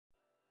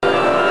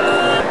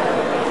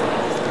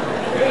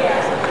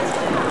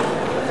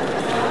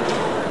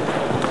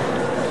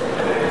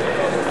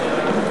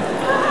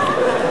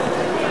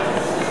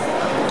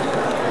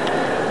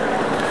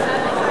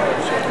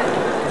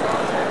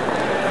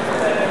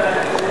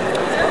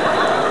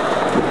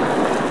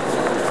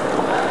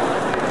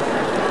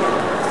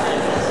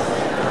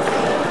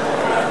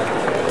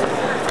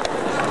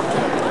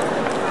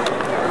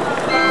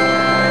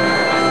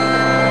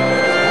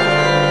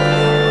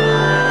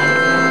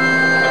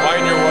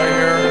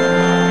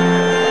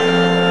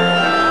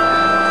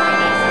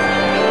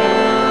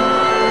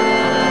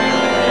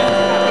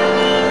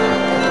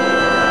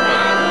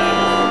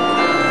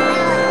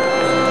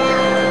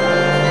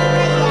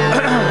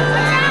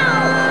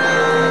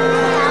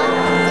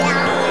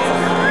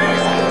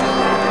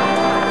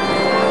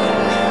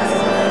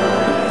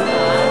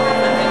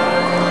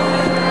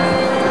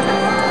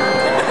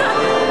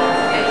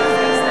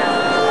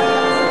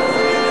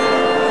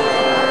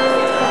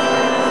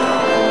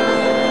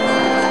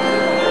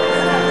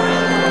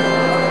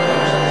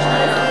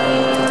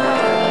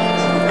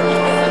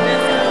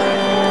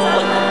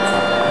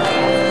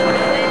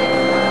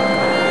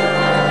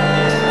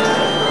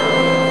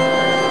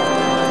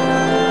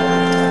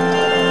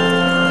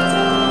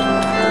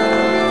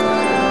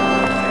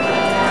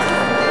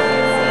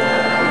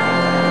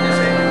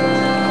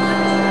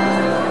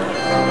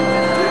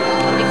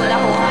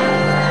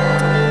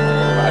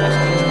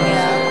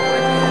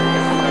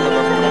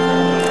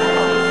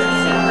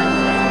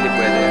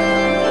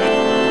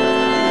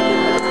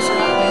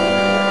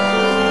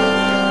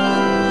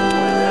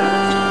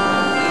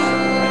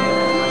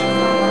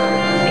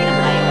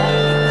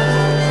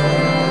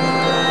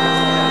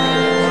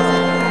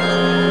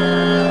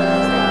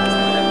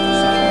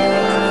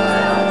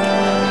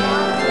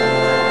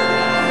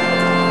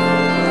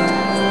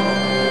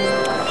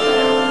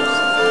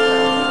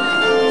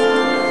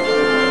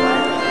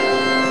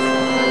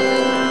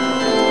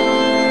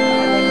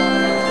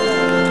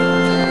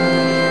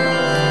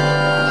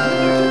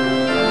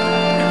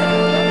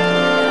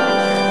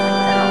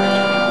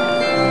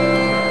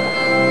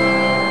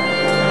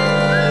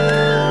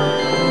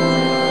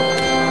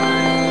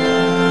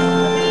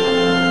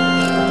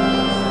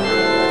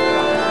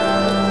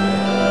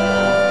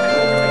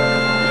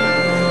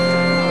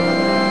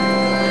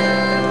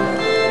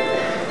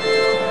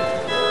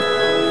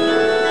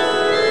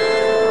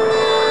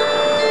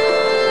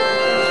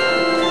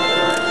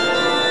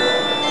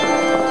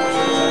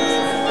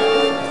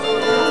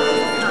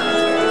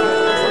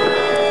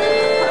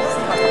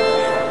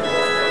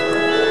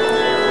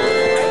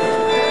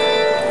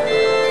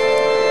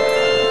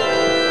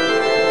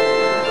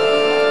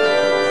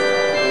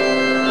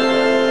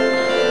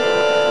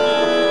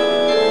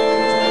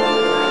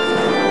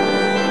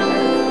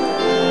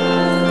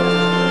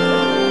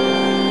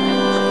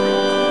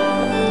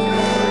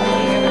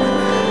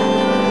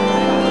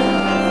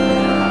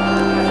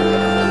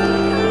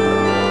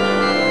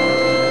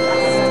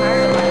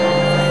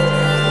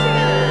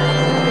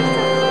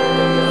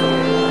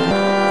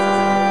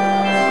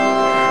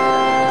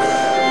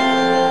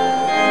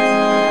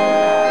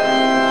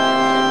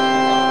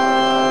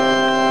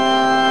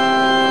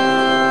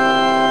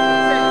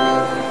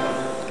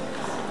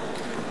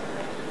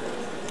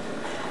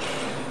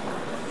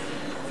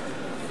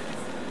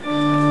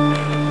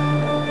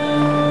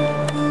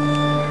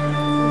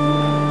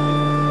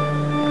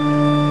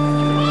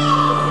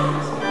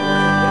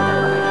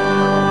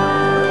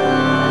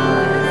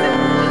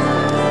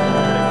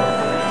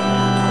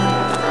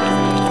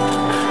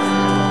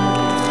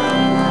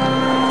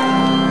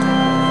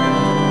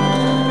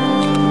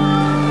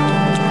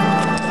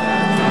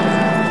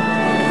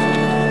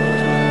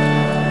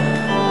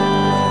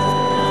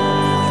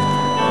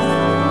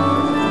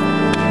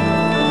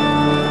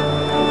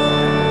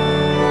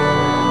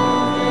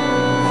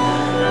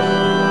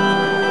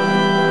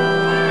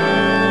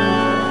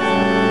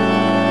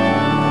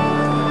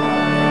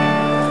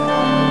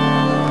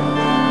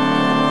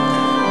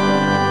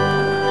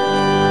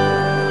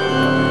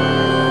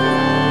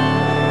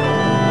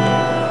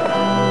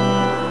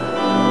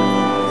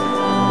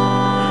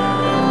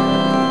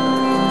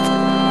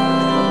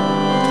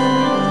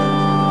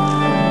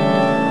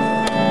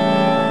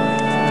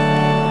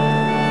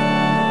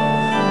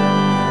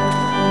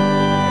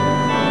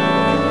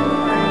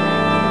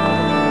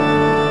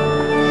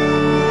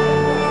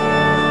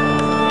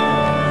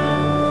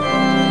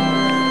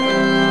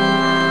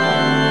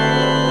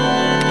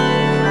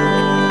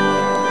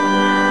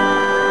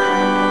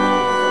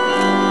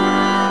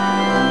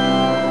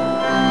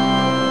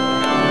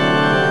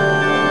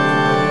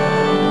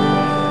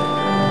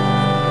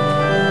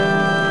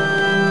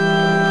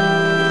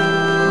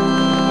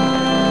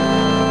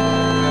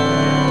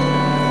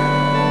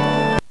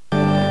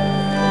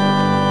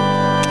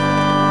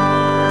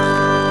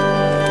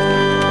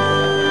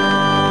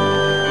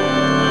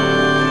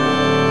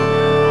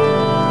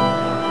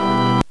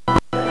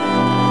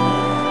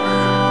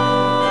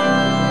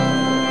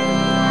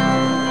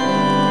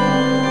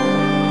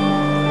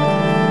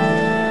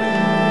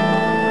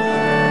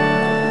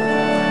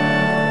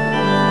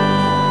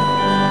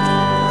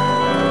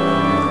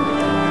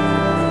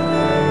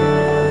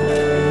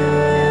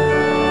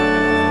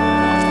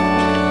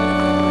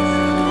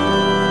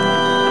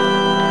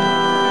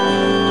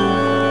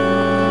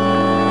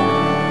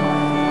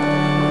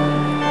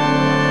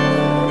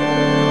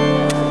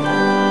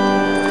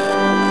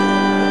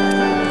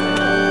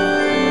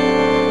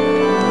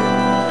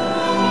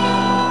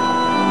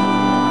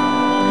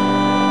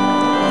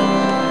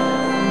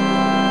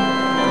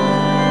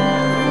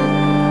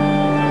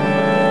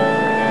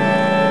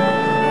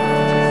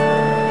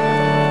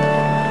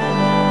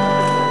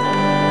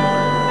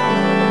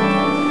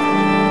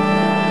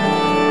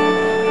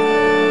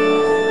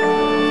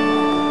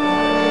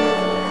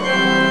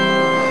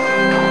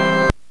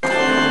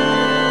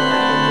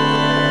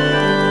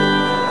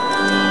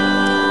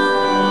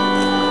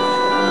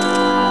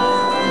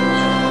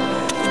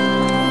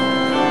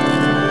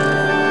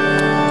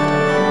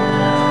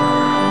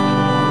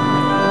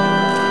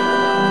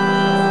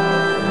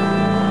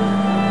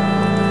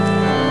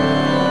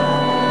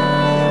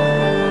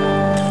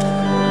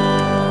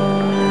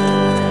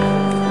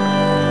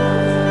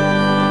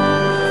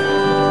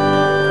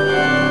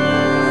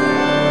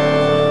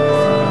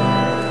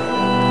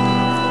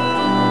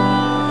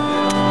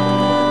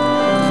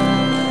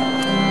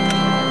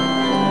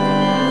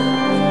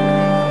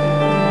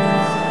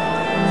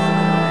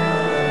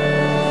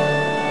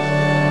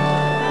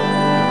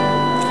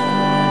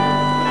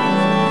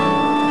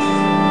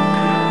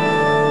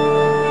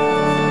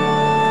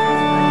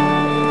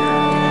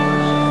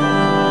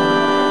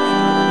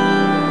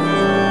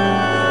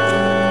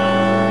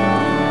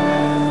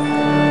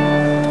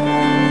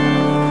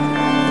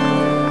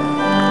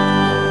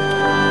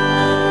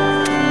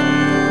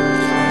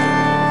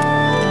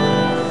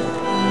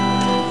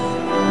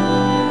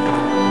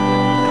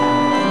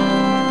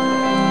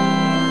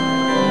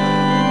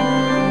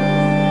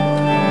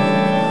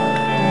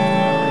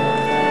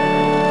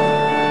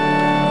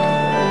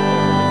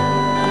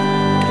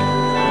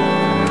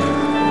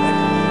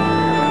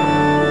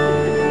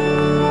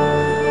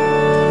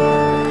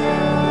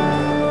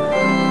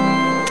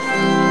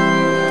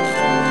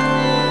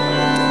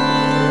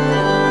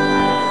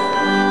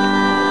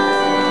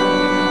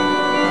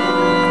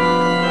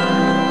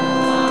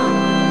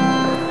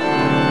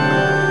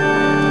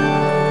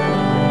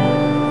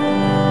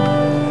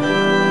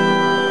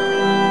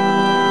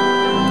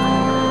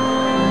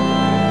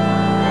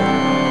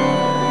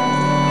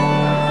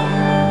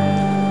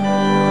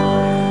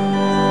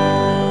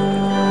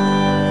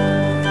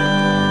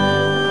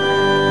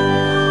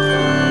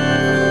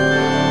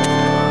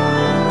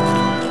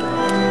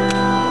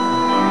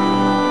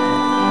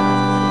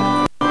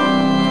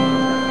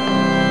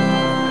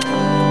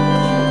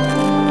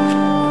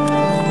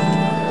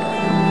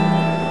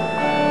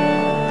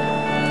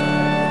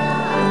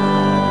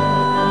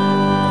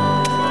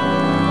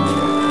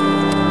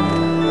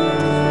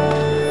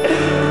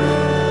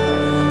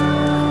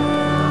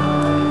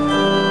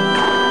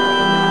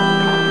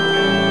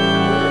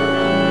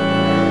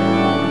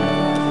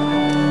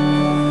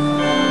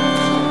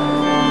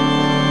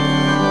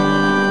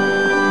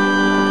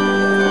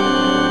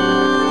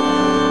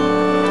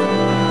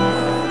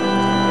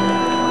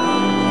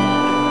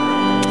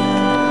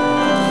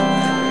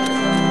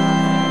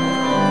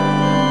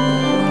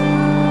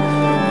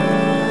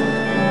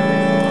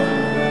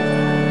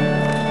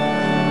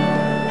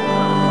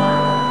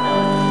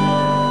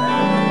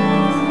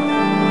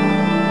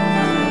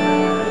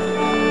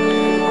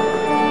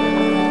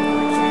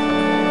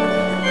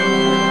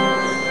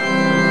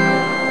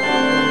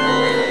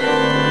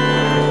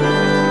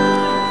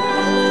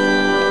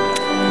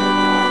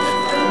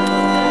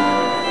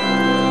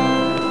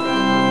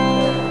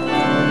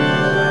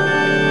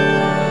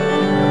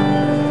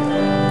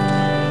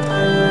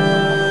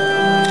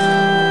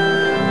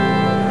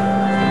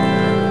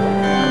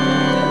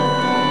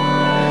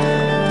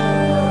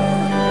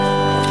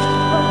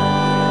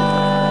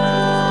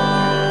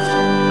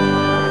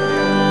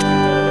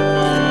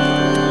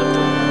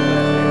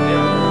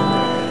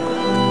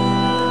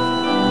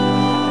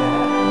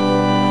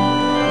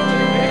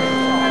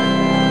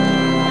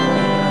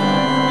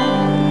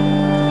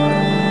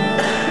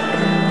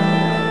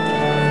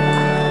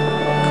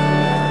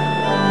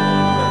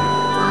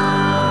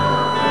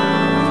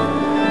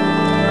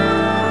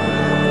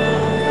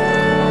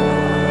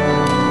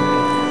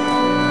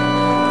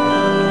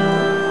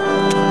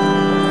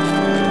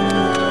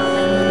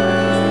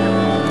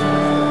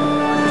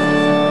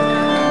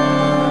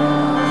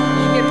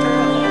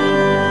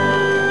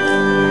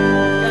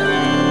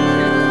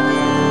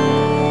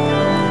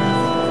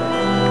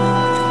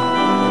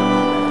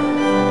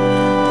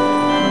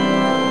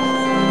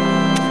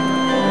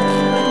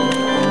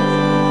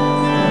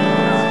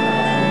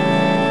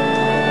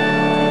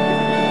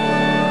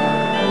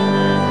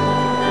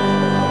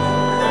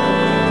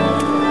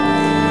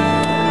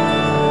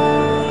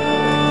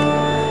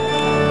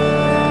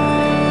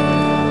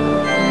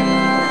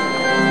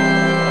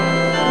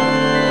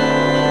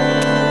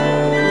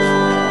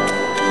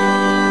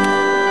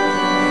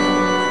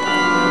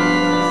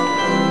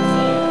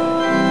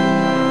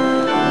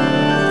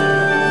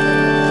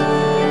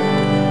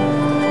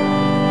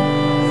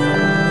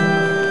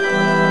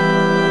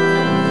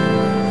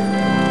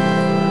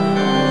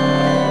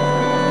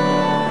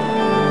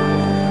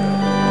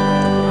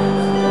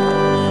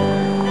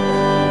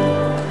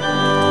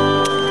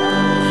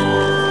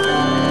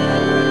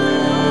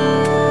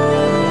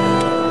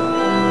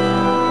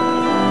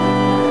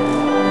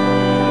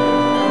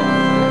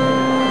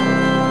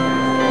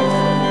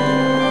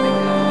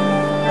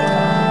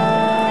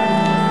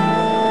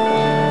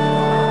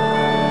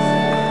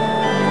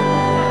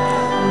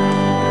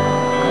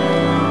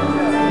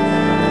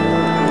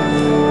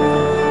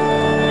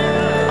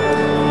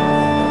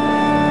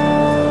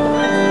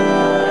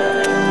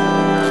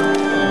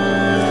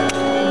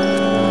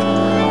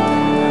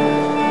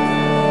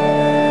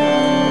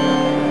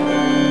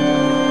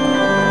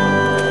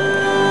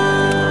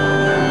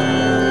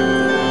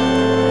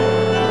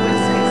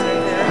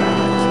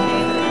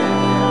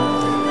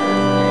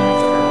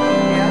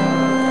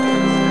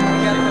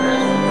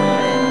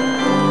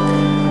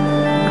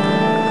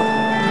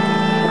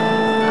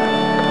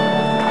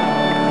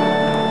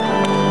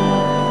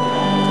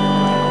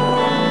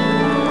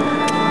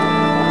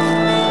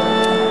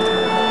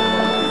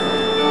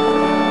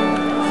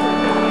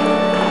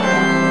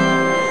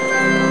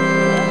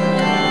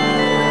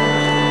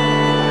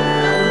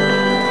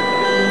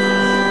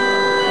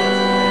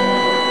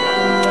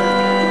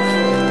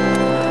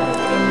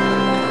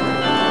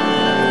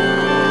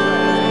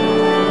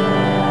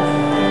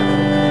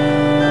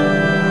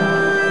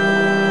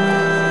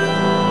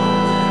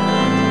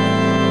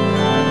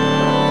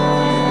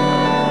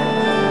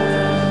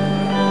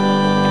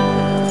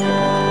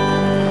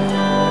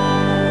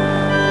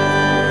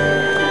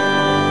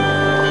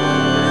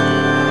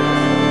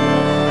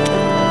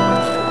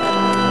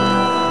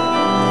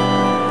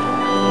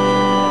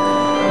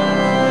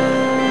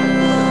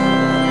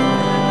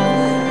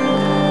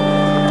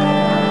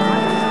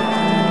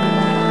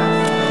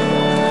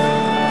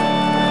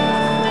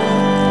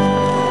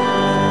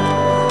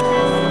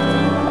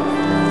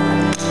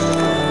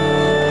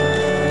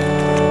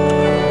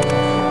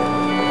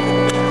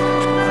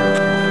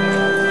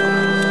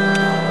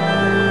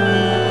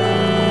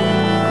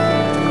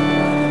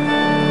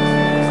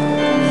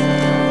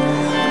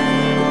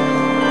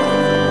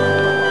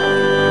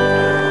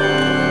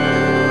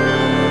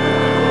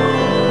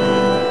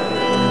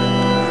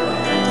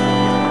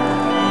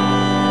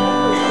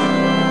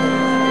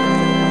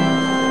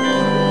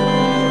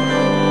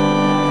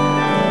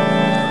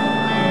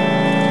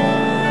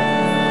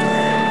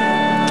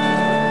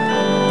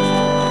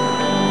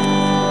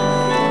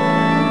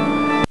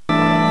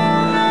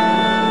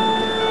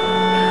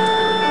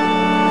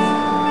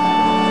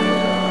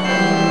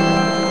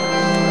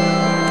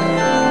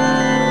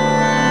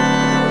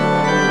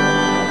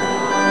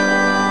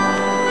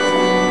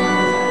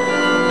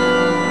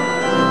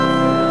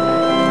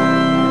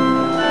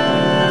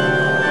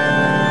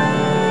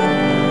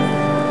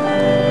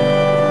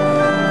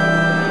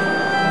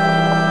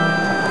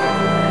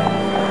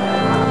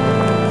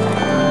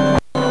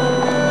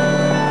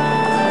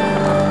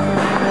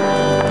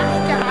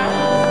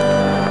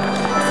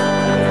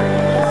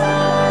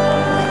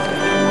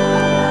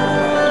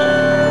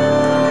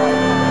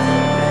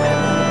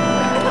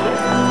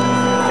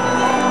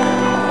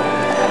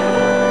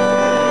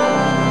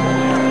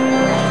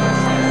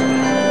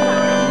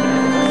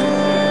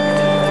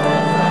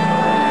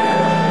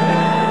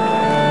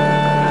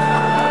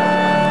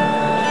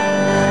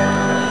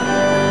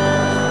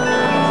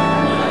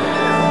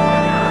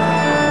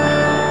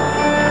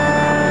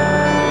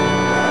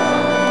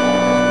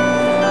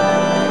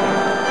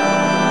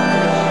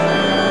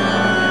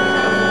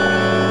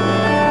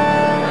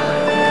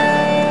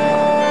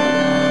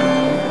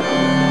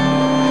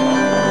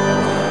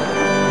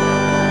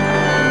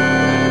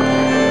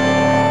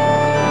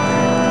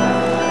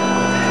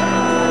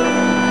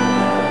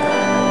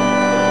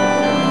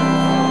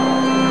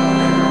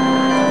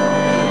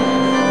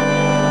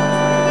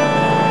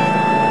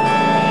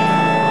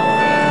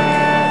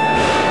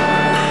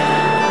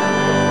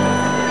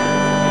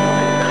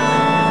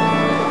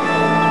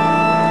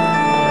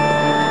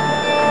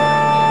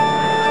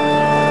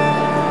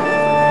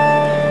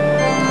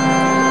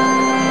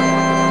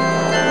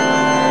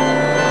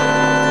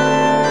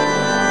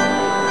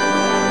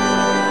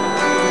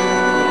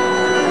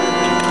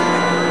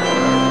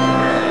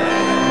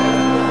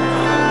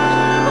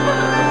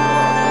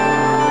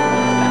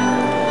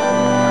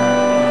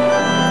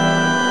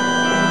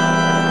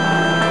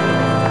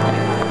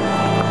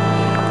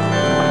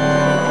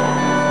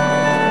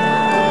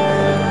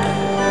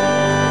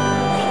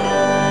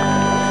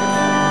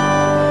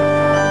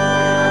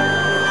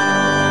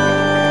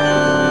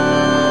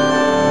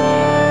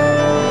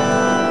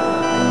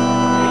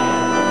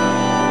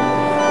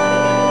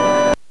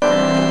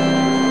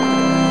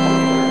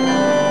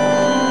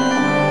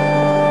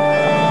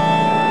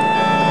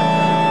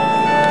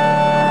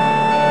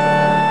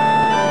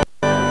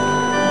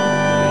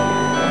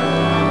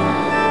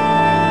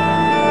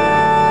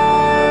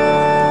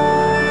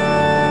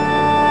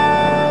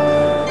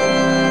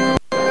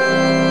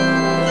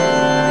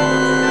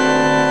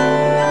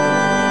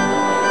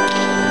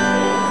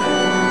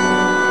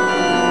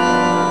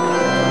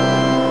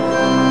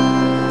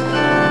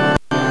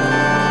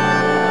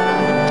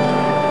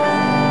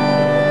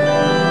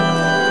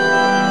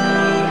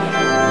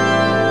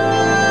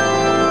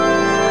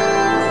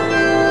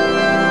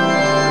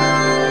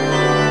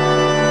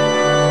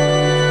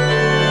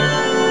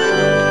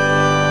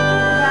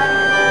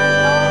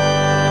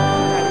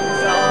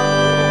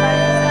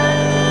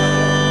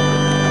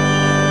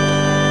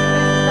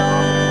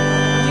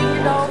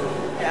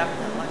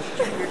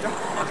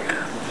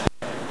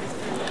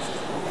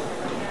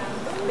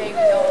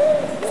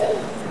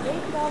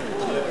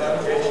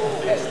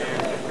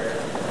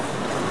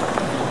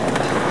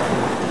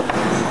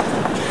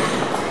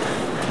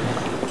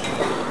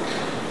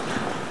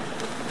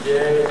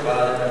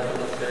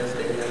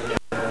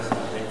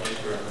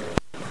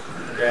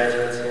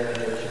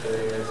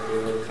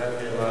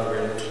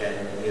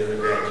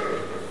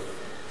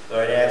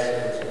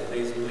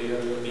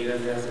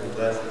lead us and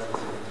bless us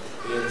as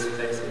we leave this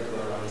place and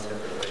go our own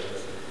separate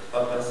ways.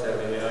 Help us that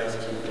we may always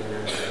keep you in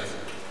our hands.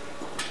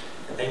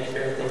 And thank you for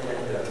everything you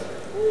have done.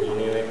 In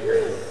your name we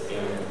pray.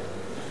 Amen.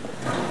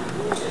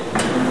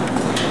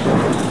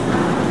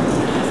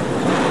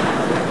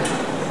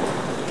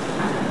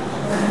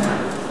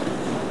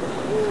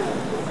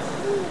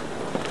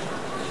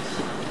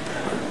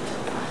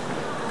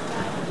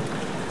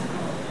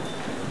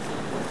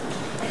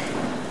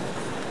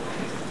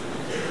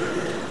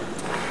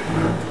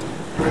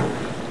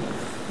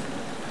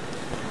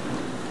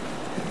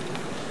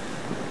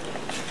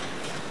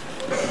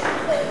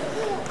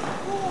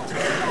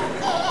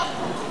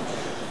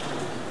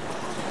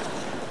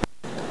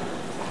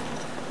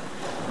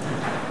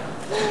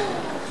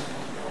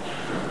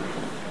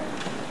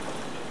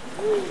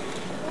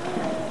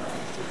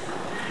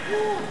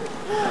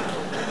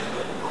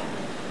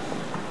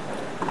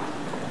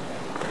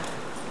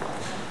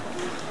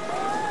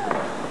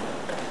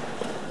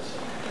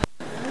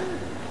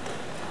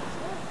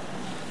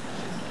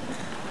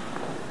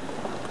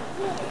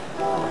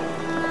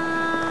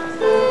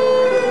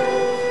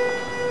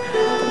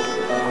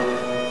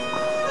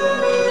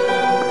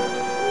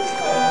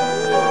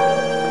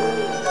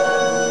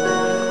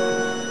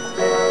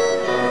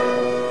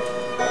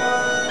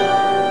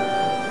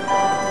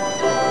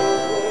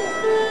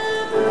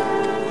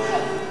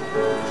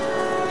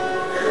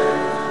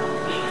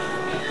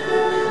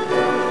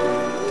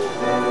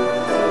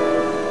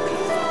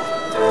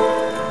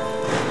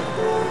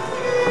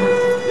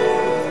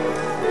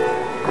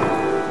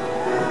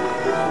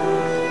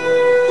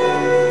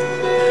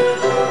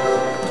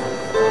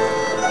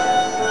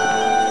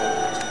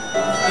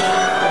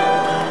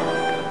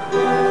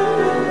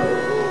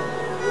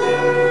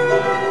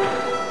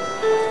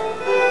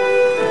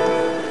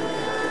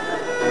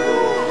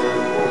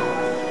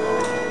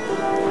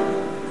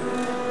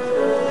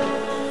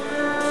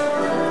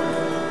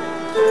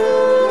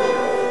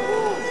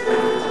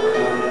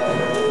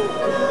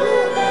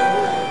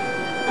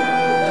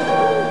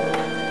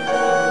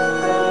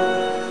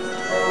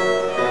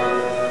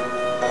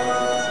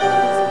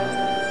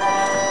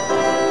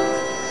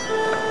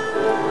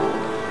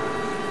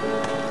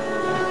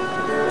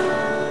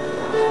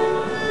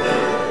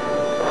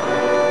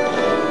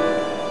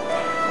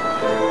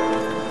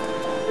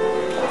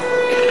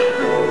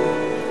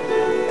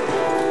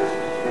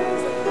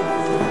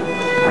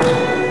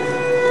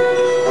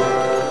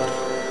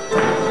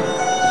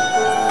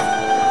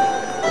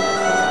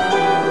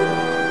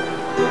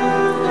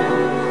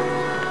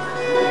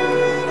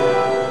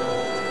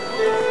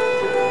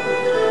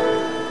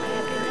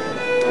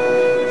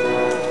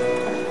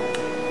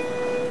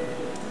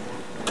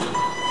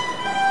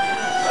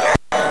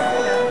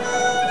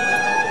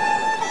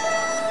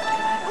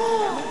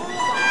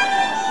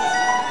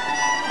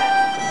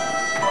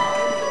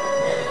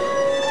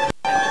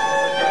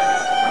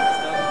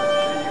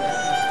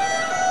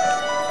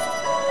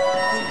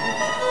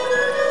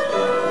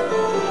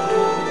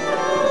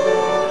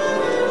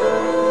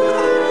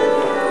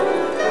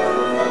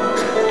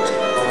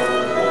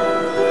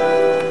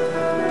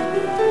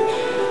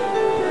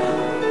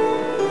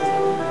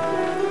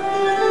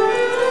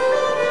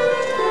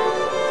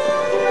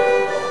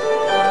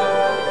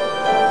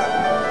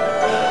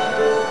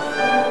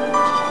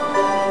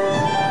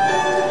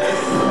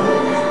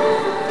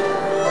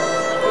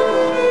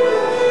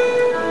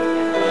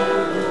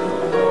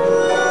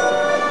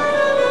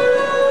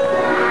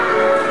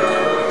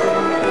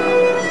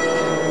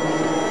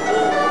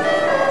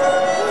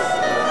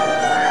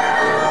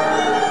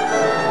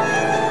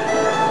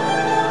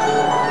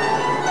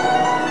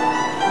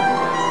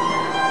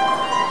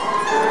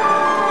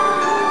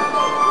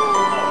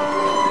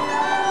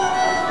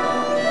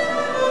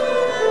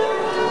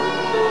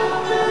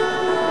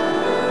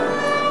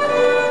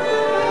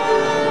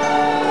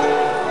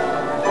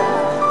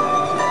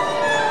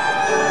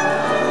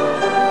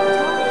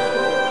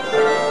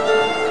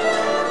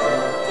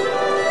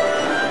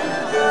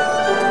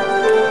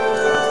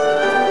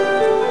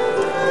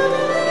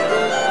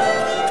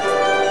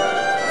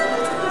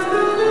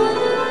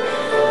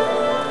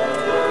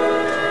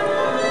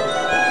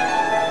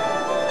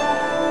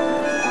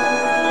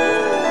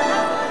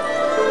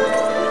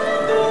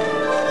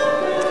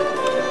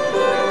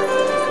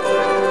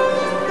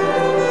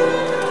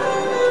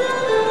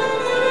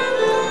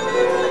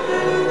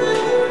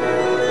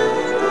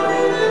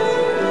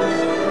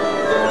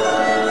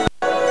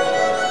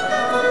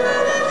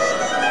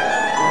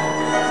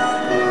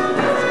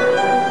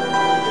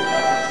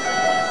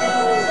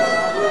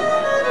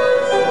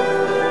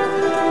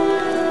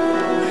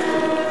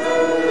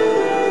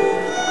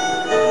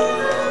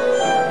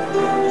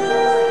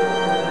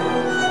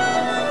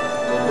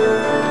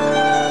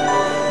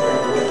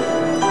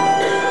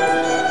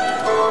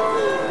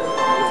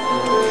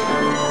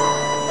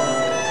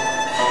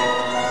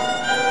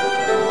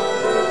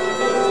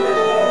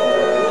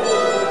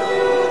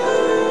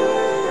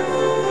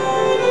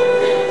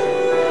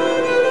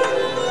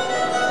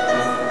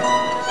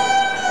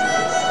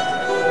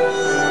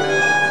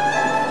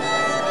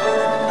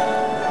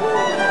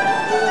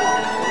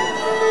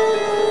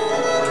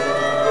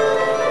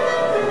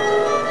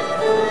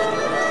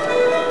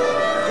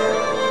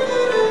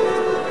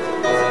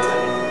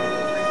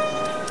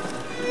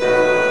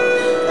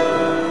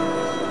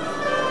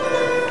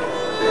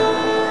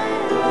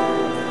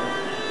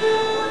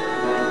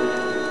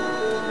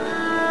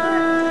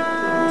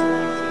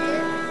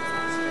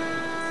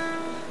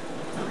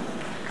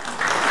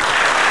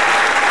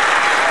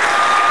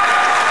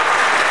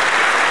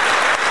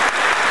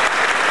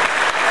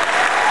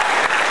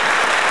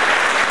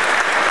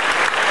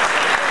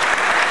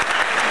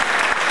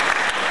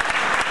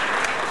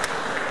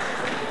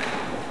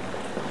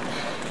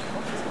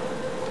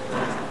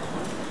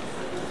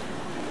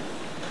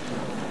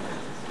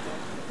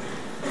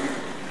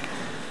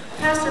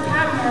 Pastor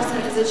Pat Morrison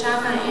is a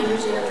chaplain at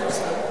Andrews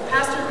University.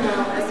 Pastor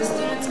Mo, as the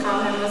students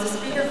call him, was a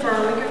speaker for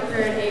our week of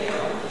prayer in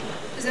April.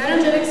 His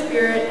energetic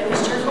spirit and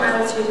his cheerful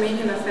attitude made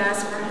him a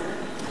fast friend.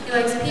 He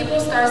likes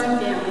people, stars,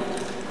 and family.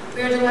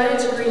 We are delighted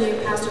to bring you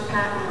Pastor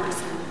Pat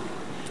Morrison.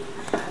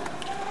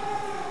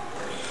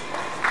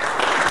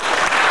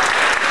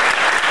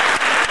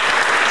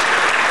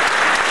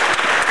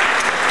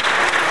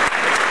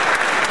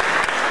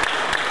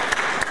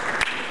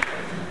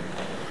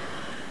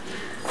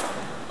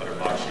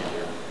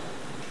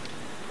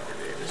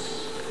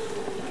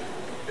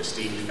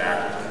 Esteemed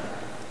faculty,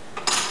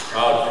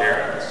 proud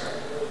parents,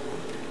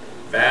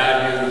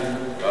 valued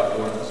loved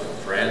ones and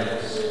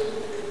friends,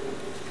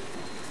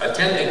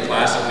 attending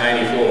class of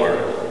 '94,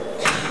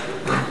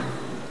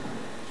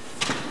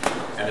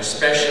 and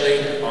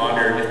especially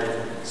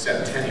honored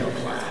centennial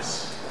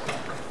class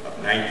of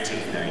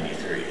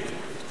 1993.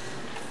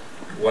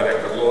 What a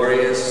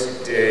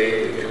glorious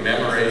day to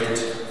commemorate.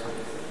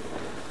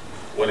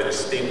 What a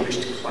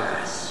distinguished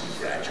class you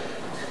graduate.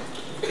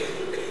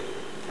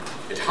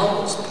 It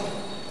humbles me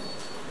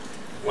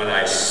when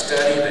I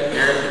study the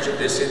heritage of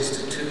this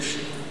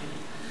institution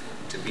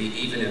to be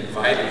even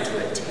invited to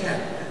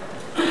attend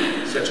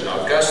such an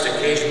august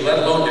occasion, let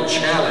alone to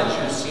challenge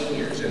you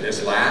seniors in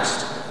this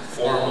last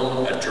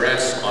formal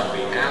address on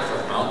behalf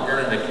of Mount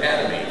Vernon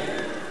Academy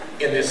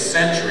in this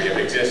century of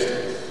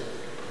existence.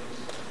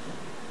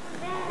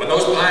 When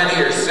those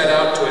pioneers set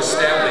out to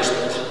establish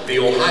the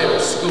Ohio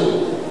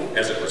School,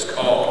 as it was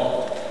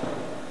called,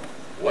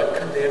 what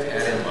could they have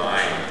had in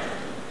mind?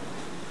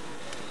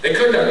 They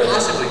couldn't have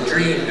possibly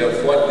dreamed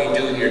of what we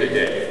do here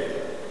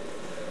today.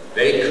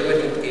 They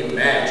couldn't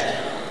imagine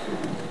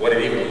what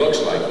it even looks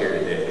like here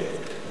today.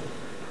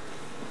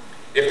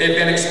 If they'd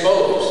been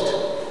exposed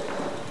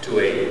to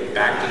a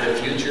Back to the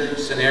Future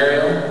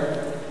scenario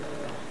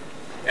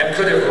and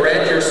could have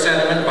read your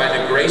sentiment, by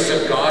the grace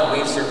of God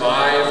we've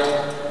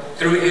survived,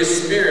 through His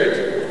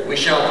Spirit we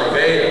shall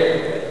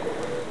prevail.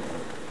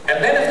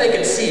 And then if they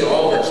could see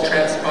all that's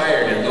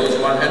transpired in those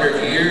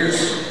 100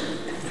 years,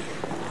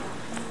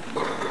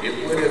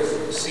 it would have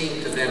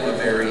seemed to them a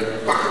very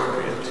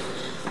appropriate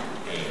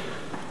aim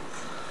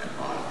and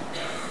model.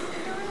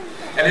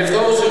 And if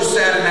those who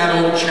sat in that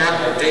old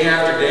chapel day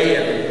after day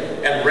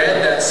and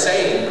read that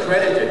saying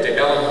credited to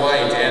Ellen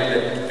White, and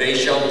that they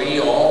shall be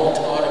all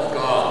taught of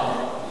God,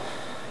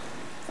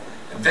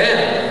 and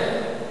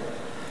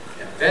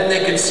then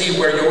they could see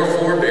where your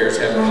forebears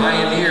have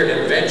pioneered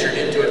and ventured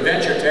into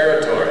adventure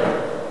territory.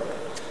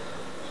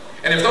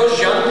 And if those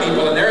young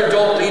people and their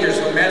adult leaders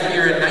who met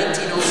here in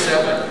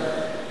 1907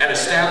 and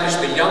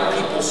established the Young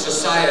People's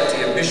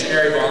Society of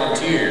Missionary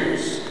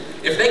Volunteers,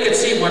 if they could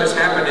see what has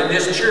happened in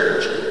this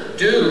church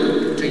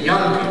due to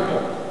young people,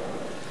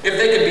 if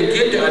they could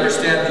begin to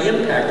understand the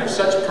impact of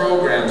such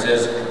programs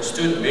as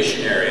Student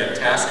Missionary and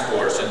Task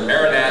Force and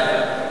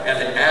Maranatha and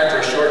the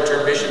ADRA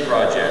short-term mission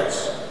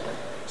projects,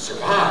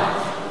 survive.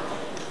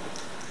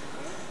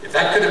 If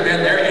that could have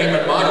been their aim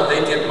and motto,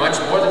 they did much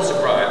more than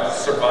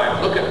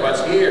survive. Look at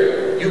what's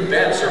here. You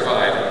bet,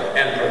 survive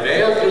and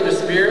prevail through the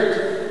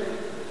Spirit.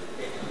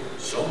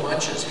 So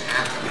much has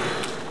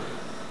happened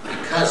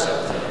because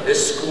of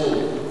this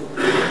school,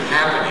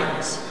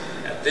 happenings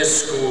at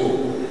this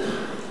school.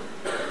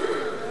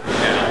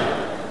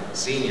 Now,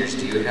 seniors,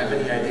 do you have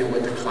any idea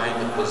what the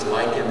climate was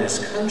like in this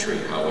country,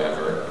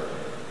 however,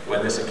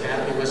 when this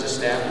academy was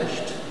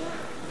established?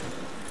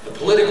 The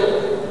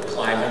political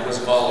climate was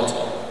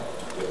volatile,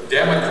 with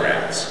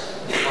Democrats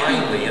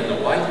finally in the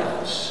White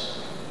House,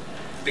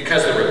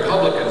 because the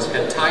Republicans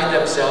had tied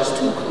themselves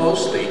too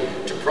closely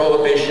to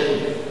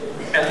prohibition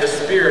and the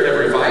spirit of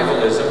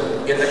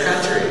revivalism in the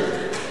country.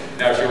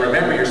 Now, if you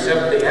remember your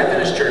Seventh-day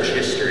Adventist Church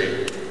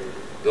history,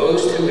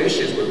 those two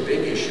issues were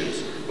big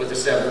issues with the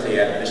Seventh-day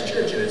Adventist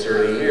Church in its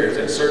early years,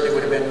 and certainly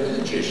would have been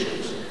huge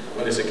issues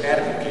when this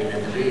academy came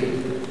into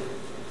being.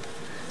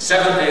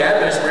 Seventh-day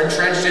Adventists were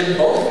entrenched in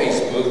both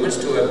these movements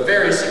to a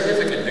very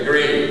significant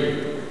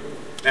degree.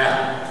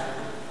 Now,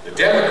 the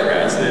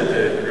Democrats,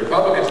 the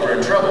Republicans were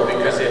in trouble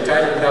because they had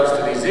tied themselves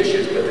to these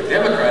issues, but the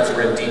Democrats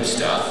were in deep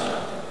stuff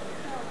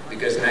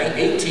because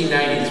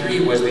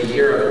 1893 was the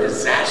year of a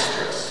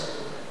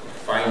disastrous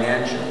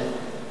financial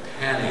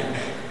panic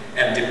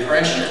and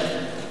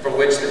depression for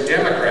which the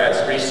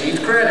Democrats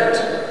received credit.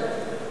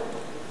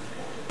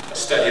 A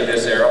study of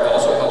this era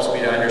also helps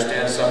me to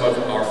understand some of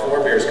our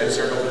forebears'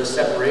 concern over the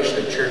separation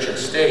of church and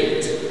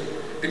state,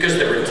 because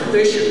there were two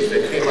issues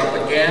that came up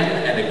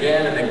again and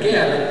again and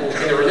again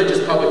in the religious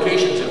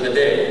publications of the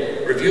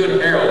day. Review and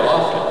Herald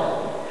often.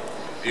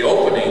 The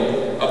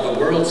opening of the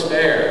World's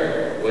Fair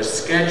was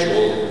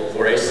scheduled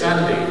for a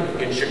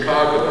Sunday in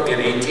Chicago in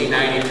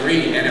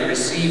 1893, and it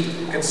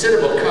received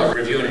considerable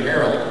coverage. Review and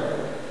Herald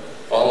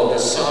followed the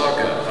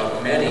saga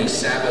of many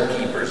Sabbath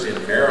keepers in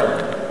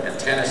Maryland and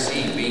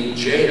Tennessee being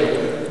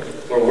jailed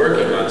for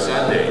working on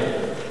Sunday.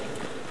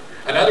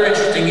 Another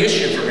interesting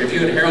issue for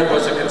Review and Herald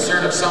was a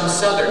concern of some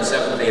Southern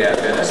Seventh-day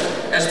Adventists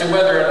as to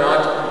whether or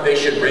not they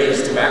should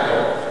raise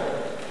tobacco.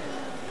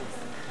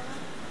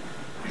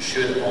 You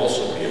should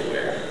also be aware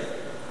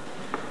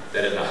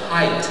that in the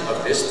height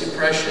of this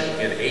depression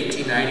in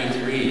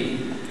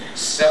 1893,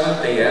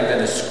 Seventh-day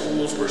Adventist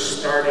schools were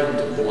starting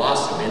to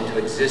blossom into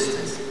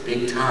existence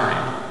big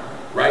time,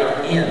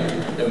 right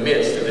in the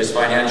midst of this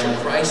financial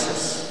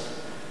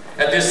crisis.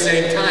 At this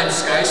same time,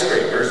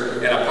 skyscrapers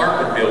and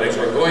apartment buildings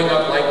were going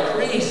up like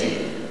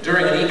crazy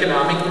during an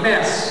economic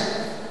mess.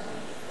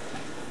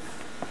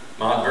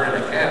 Mount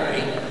Vernon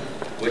Academy,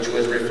 which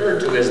was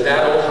referred to as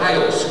that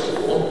Ohio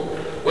school,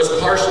 was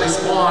partially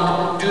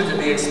spawned due to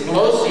the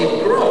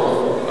explosive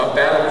growth of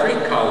Battle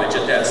Creek College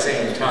at that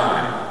same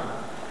time.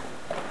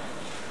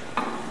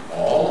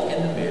 All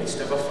in the midst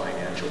of a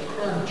financial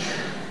crunch.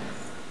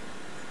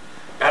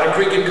 Battle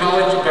Creek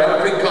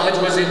College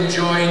was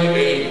enjoying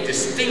a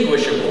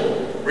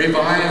distinguishable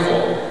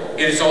revival.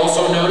 It is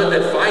also noted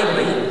that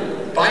finally,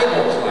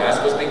 Bible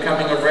class was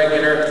becoming a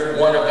regular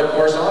one of the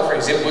course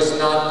offerings. It was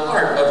not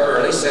part of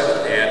early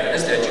Seventh-day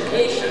Adventist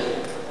education.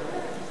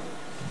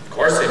 Of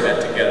course, they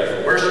met together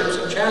for worships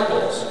and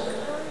chapels,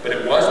 but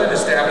it wasn't an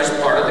established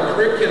part of the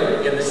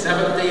curriculum in the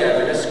Seventh-day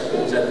Adventist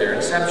schools at their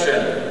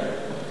inception.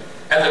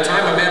 At the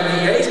time of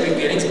MDA's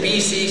beginnings,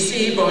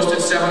 BCC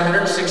boasted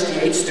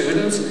 768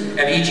 students,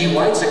 and E.G.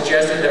 White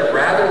suggested that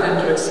rather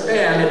than to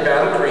expand in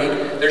Battle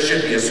Creek, there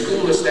should be a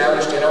school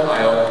established in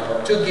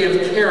Ohio to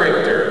give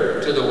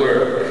character to the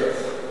work.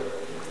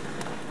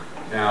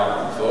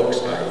 Now, folks,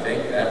 I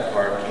think that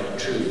part came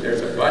true.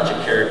 There's a bunch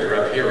of character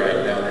up here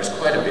right now, and there's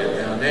quite a bit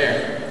down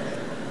there.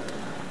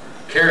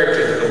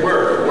 Character to the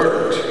work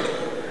worked.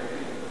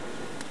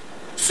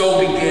 So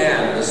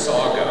began the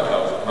saga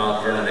of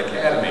Mount Vernon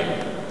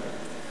Academy.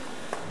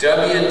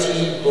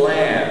 W.T.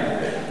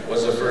 Bland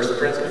was the first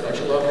principal. Don't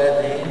you love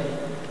that name?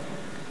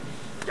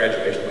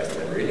 Graduation must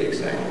have been really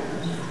exciting.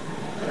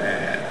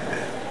 Bland.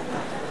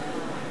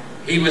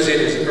 He was in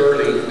his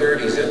early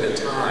 30s at the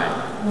time.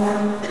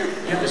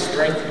 You have the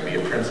strength to be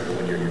a principal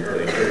when you're in your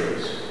early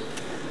 30s,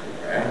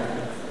 right?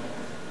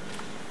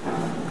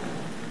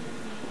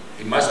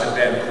 He must have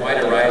been quite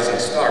a rising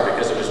star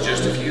because it was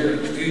just a few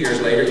years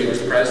later he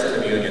was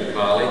president of Union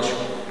College.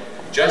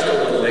 Just a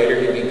little later,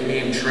 he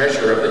became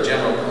treasurer of the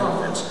General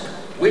Conference,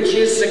 which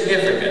is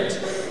significant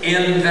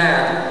in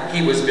that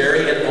he was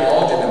very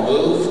involved in the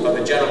move of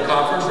the General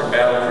Conference from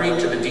Battle Creek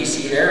to the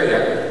D.C.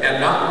 area, and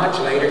not much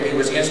later, he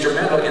was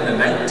instrumental in the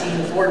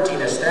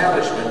 1914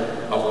 establishment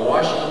of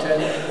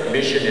Washington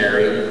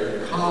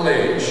Missionary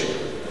College.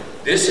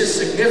 This is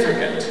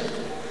significant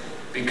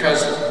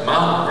because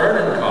Mount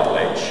Vernon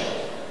College,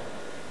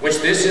 which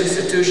this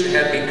institution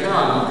had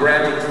become,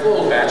 granting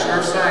full Bachelor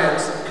of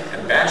Science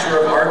and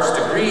Bachelor of Arts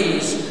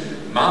degrees,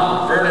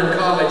 Mount Vernon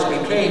College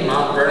became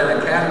Mount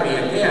Vernon Academy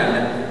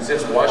again,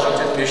 since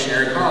Washington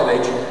Missionary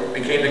College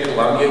became the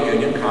Columbia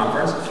Union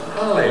Conference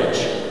College.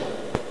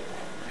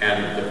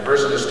 And the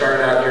person who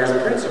started out here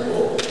as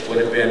principal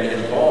would have been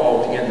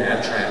involved in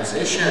that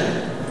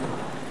transition.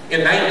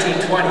 In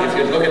 1920, if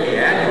you look at the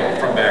annual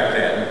from back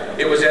then,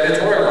 it was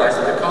editorialized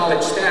that the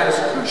college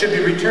status should be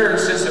returned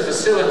since the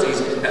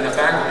facilities and the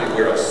faculty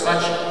were of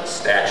such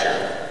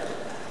stature.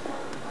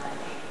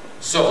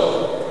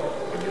 So,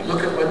 when you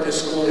look at what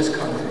this school has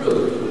come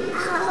through,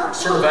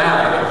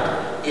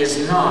 survived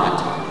is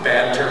not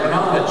bad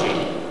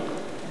terminology.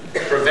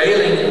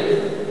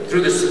 Prevailing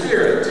through the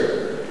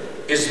Spirit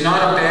is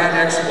not a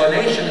bad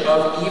explanation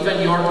of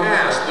even your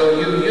past, though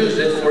you use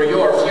it for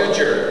your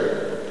future.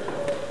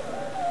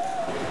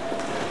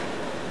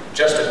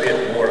 Just a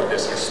bit more of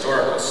this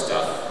historical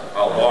stuff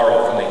I'll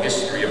borrow from the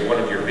history of one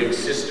of your big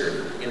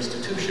sister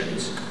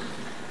institutions.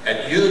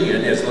 At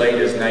Union, as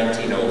late as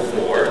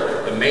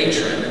 1904, the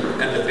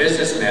matron and the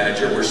business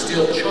manager were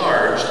still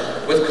charged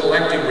with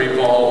collecting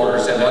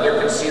revolvers and other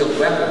concealed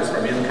weapons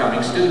from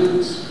incoming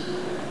students.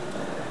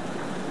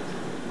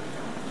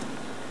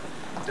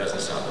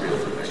 Doesn't sound real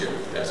familiar,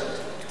 does it?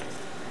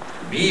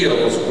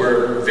 Meals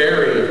were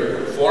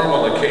very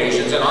formal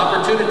occasions and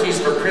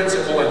opportunities for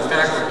principal and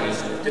faculties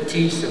to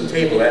teach some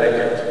table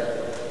etiquette.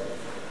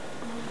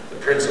 The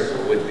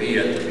principal would be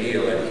at the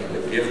meal and he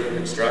would give them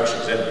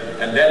instructions.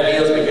 And then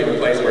meals became a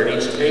place where at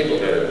each table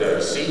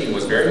the seating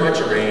was very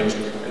much arranged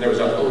and there was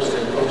a host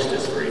and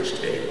hostess for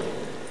each table.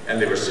 And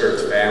they were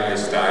served family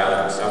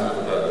style, and some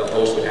of the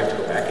host would have to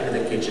go back into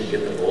the kitchen,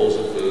 get the bowls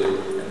of food,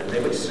 and then they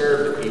would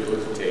serve the people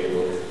at the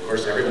table. Of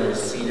course, everyone was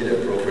seated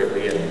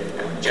appropriately,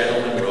 and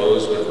gentlemen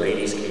rose when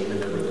ladies came in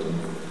the room.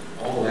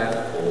 All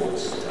that old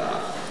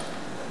stuff,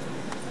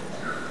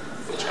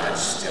 which I'd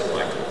still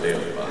like to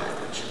live by,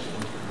 but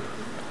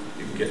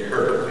you can get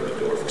hurt opening the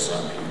door for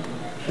some people.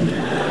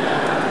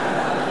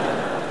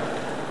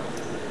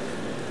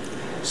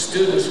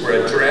 Students were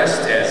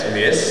addressed as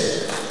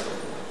Miss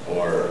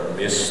or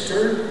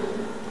Mr.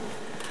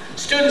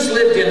 Students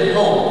lived in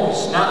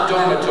homes, not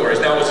dormitories.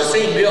 Now, it was the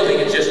same building,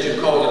 it's just you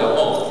called it a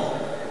home.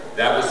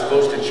 That was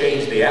supposed to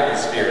change the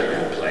atmosphere in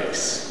that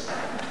place.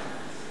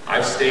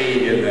 I've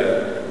stayed in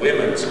the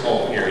women's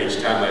home here each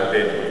time I've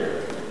been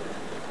here.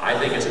 I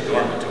think it's a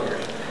dormitory.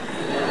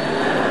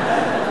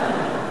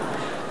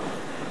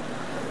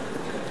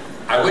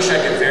 I wish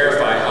I could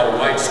verify how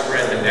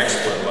widespread the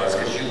next one was,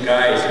 because you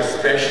guys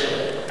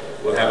especially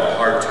will have a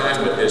hard time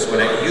with this when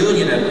at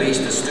Union at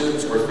least the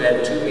students were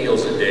fed 2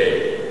 meals a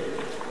day.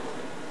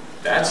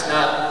 That's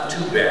not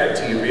too bad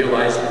till you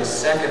realize that the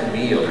second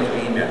meal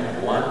came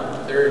at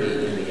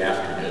 1:30 in the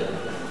afternoon.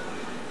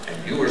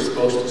 And you were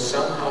supposed to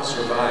somehow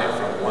survive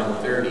from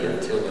 1:30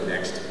 until the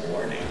next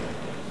morning.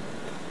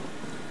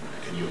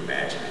 Can you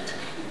imagine it?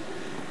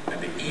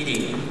 And the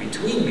eating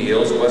between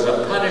meals was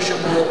a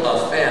punishable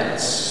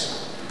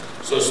offense.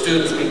 So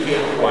students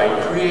became quite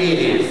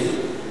creative.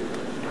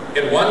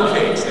 In one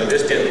case, now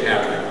this didn't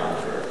happen in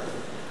Montfort,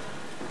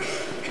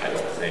 I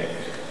don't think.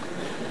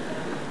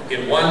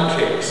 In one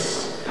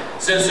case,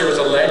 since there was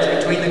a ledge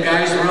between the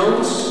guys'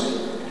 rooms,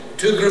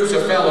 2 groups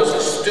of fellows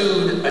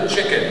stewed a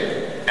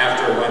chicken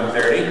after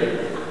 1:30.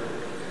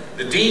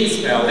 The dean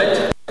smelled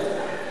it,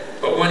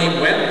 but when he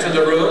went to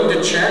the room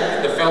to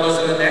check, the fellows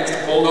in the next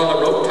pulled on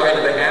the rope tied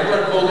to the handle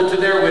and pulled it to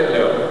their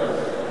window.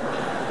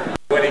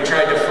 When he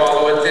tried to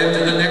follow it then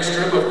to the next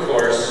room, of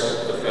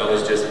course, the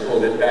fellows just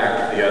pulled it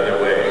back the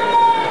other way.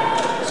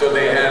 So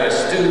they had a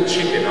stewed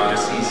chicken on a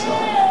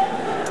seesaw.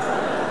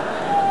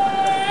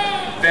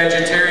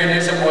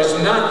 Vegetarianism was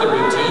not the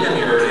routine in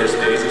the earliest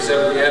days of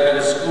Seventh-day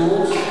Adventist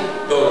schools,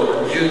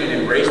 though Union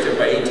embraced it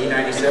by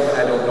 1897.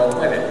 I don't know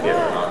when it hit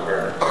Mount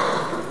Vernon.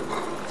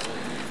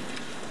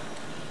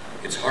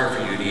 It's hard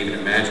for you to even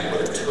imagine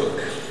what it took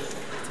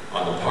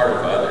on the part of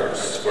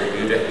others for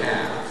you to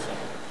have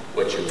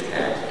what you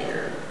had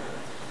here.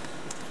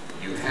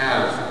 You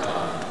have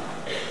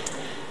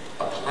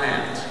a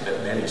plant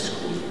that many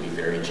schools would be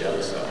very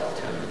jealous of, I'll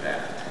tell you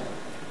that.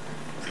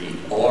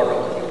 The aura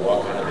when you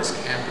walk onto this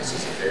campus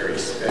is a very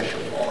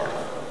special aura.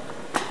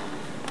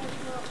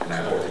 And I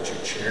hope that you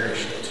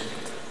cherish it.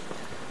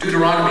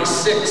 Deuteronomy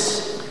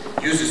 6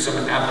 uses some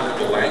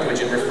applicable language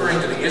in referring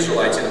to the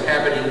Israelites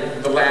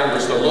inhabiting the land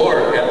which the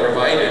Lord had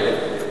provided.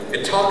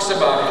 It talks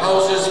about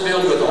houses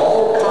filled with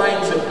all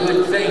kinds of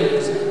good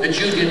things that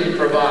you didn't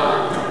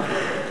provide.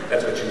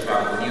 That's what you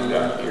found when you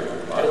got here.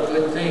 A lot of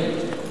good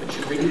things that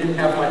you really didn't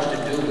have much to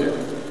do with.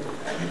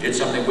 And you did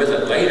something with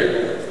it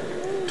later.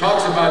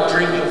 Talks about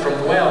drinking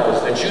from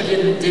wells that you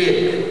didn't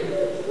dig.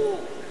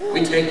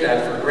 We take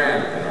that for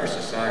granted in our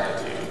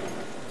society.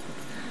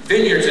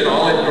 Vineyards and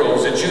olive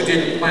groves that you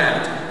didn't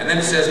plant. And then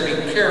it says,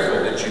 be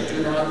careful that you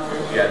do not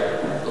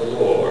forget the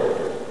Lord.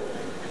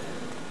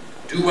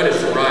 Do what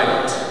is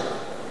right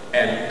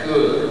and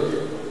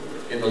good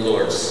in the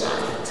Lord's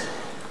sight.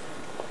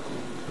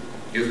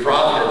 You've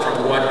profited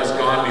from what has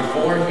gone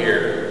before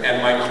here,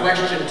 and my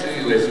question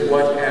to you is,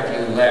 what have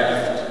you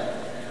left?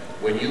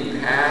 When you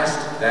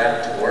passed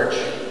that torch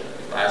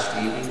last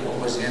evening, what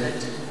was in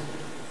it?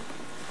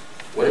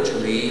 What did you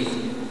leave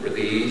for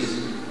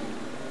these?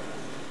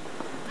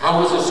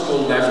 How was the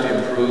school left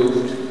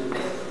improved?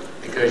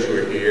 Because you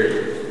were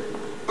here.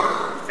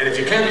 And if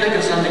you can't think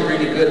of something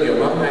really good, the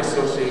Alumni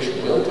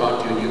Association will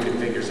talk to you and you can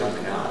figure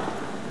something out.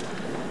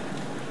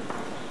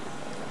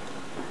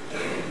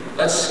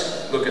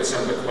 Let's look at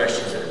some of the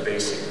questions that are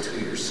basic to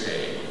your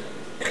saying.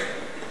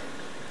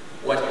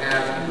 What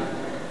have you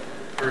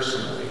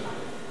personally,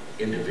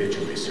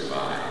 individually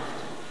survived?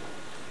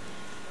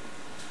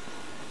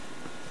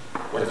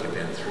 What have you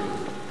been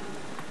through?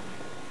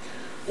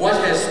 What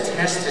has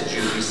tested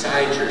you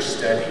besides your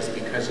studies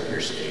because of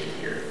your stay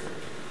here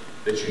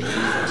that you use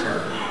the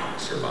term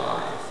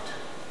survived?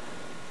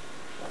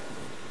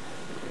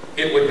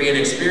 It would be an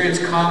experience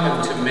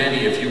common to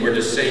many if you were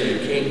to say you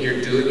came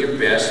here doing your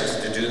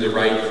best to do the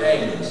right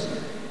things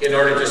in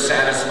order to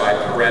satisfy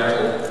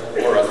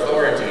parental or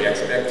authority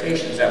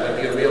expectations. That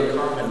would be a real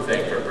common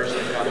thing for a person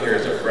to come here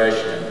as a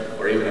freshman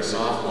or even a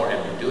sophomore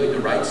and be doing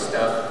the right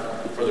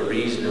stuff for the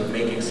reason of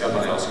making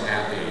someone else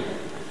happy.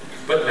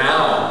 But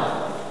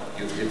now,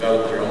 you've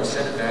developed your own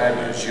set of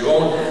values, your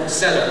own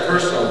set of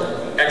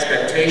personal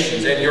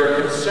expectations, and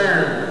your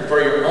concern for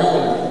your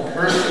own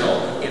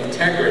personal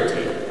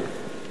integrity.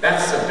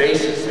 That's the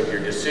basis of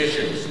your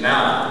decisions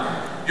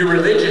now. Your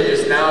religion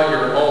is now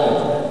your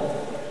own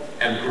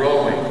and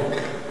growing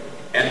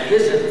and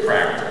isn't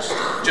practiced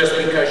just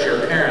because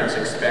your parents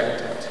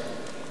expect it.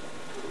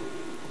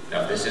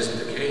 Now, if this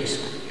isn't the case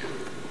with you,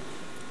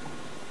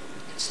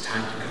 it's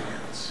time to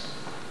commence.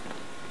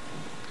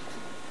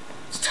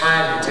 It's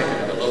time to take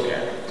another look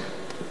at it.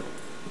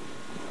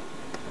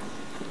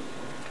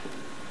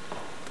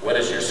 What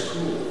has your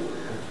school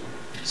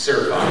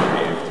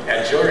survived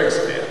at your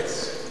expense?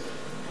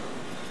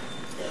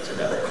 That's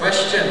another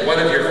question. What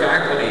have your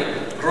faculty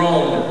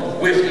grown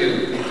with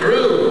you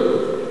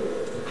through?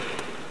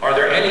 Are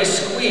there any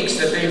squeaks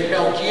that they've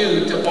helped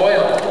you to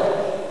oil?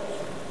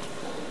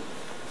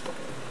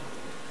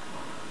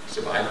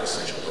 Survival is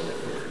such a loaded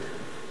word.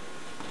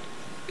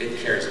 It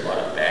carries a lot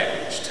of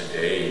baggage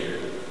today.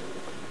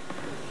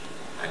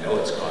 I know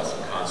it's caused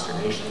some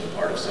consternation on the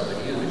part of some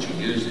of you that you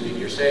use it in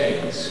your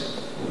sayings.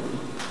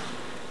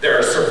 There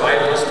are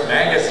survivalist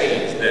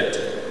magazines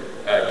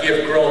that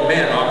give grown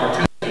men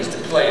opportunities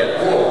to play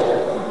at war.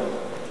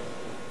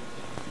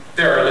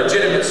 There are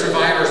legitimate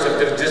survivors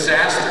of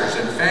disasters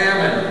and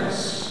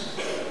famines.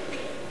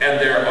 And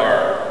there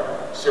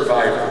are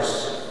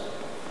survivors,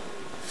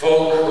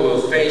 folk who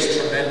have faced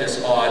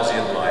tremendous odds in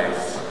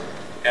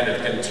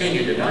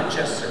continue to not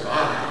just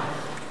survive,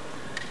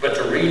 but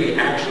to really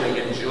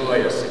actually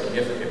enjoy a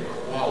significant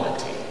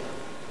quality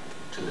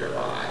to their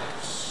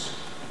lives.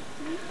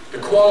 The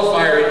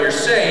qualifier in your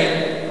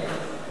saying,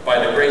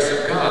 by the grace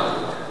of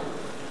God,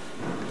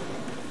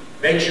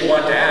 makes you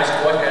want to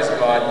ask, what has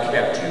God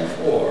kept you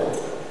for?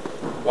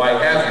 Why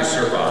have you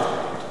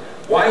survived?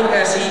 Why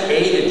has He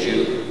aided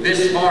you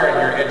this far in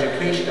your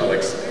educational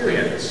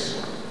experience?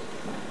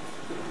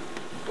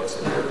 What's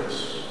the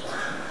purpose?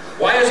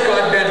 Why has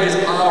God bent His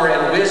power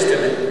and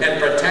wisdom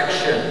and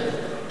protection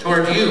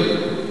toward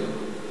you?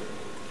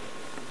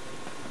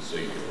 So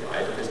you can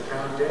arrive at this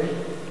proud day?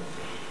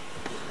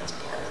 That's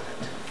part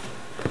of it.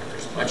 But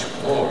there's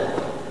much more.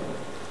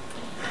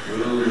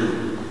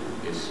 Through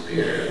His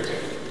Spirit,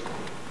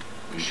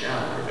 we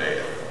shall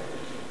prevail.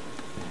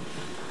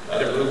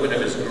 Another movement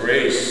of His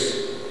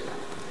grace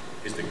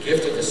is the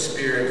gift of the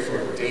Spirit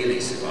for daily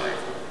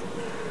survival.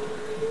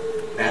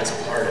 That's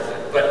part of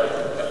it,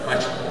 but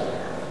much more.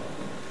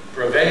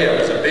 Prevail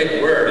is a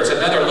big word. It's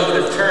another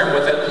loaded term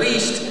with at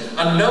least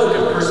a note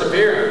of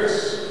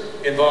perseverance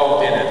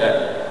involved in it,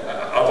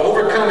 of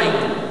overcoming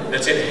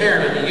that's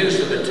inherent in the use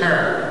of the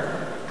term.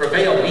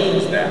 Prevail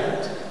means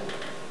that.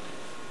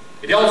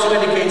 It also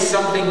indicates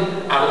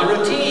something out of the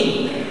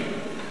routine.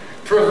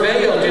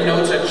 Prevail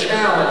denotes a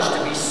challenge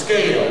to be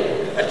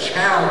scaled, a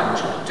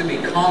challenge to be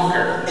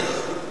conquered.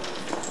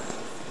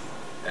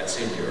 That's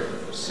in your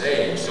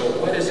saying. So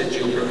what is it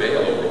you prevail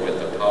over with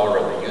the power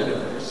of the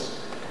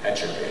universe at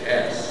your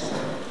behest?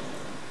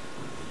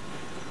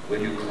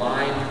 Will you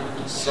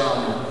climb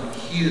some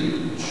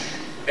huge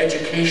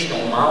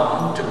educational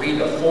mountain to be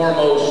the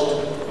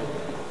foremost,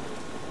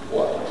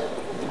 what?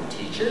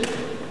 Teacher?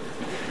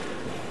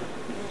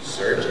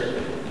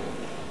 Surgeon?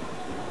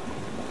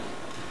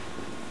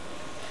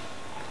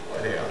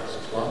 What else?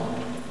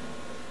 Plumber?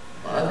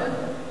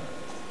 Mother?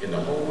 In the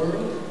whole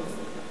world?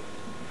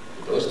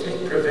 Do those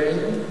take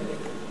prevailing?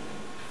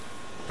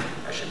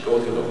 I should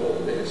go through the whole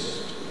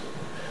list.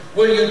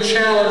 Will you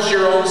challenge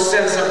your own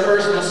sense of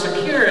personal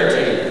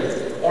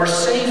security or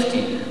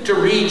safety to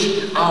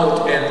reach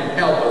out and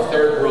help a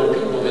third world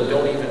people that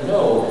don't even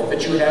know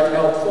that you have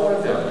help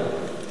for them?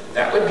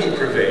 That would be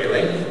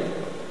prevailing.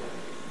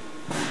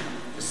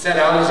 To set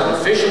out as an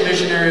official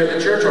missionary of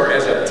the church or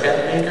as a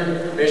tent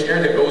maker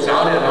missionary that goes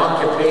out in an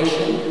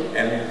occupation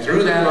and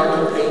through that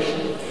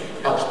occupation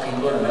helps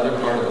people in another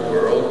part of the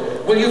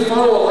world. Will you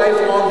follow a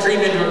lifelong dream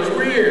into a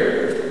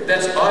career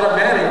that's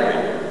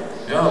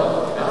automatically,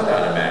 no, not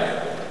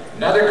automatic,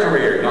 another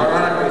career, not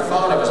automatically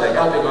thought of as a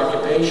helping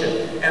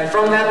occupation, and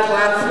from that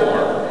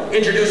platform,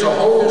 introduce a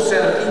whole new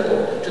set of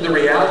people to the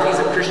realities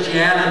of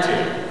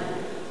Christianity?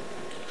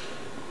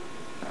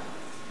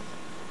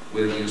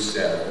 Will you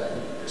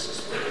settle? This is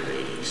for the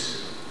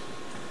ladies.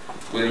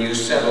 Will you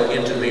settle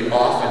into the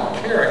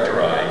often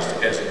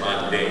characterized as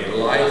mundane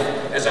life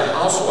as a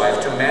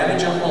housewife to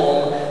manage a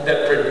home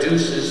that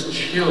produces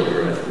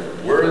children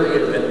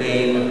worthy of the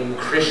name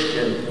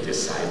Christian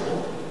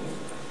disciple?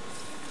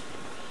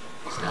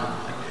 It's not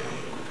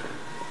mundane.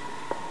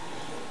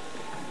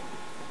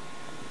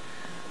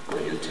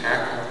 Will you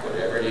tackle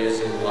whatever it is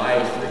in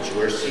life that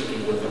you are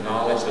seeking with the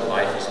knowledge that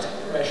life is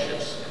too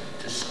precious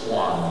to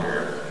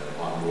squander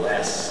on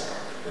less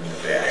than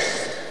the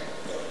best?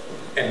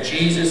 And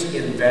Jesus'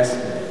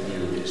 investment in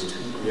you is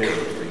too great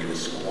for you to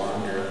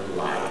squander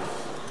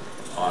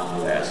life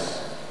on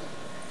less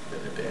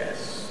than the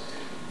best.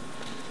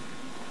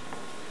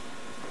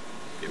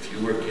 If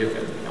you were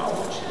given, now I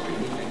want you to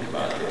really think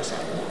about this.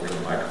 I won't bring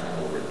the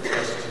microphone over and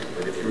test you,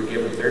 but if you were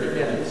given 30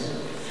 minutes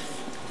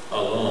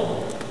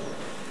alone,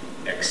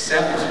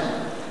 except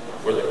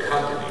for the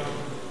company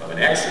of an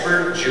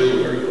expert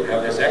jeweler, you'll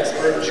have this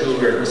expert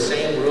jeweler in the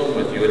same room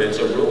with you, and it's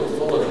a room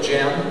full of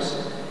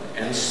gems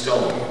and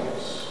stones.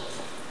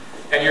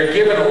 And you're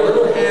given a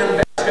little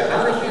hand basket,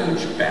 not a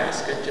huge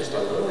basket, just a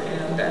little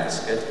hand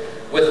basket,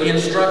 with the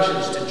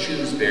instructions to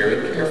choose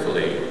very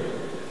carefully.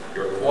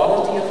 Your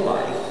quality of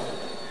life,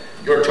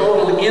 your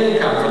total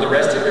income for the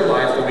rest of your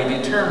life will be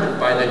determined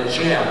by the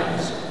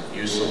gems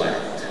you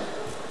select.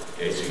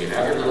 Okay, so you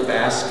have your little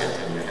basket,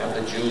 and you have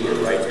the jeweler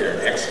right there,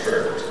 an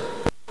expert.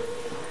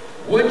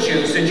 Would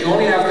you, since you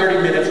only have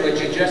 30 minutes, would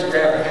you just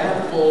grab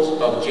handfuls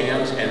of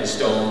gems and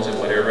stones and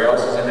whatever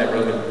else is in that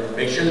room and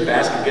make sure the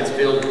basket gets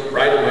filled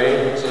right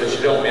away so that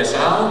you don't miss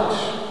out?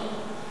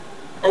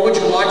 Or would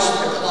you watch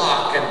the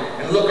clock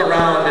and look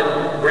around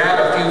and grab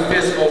a few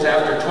fistfuls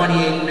after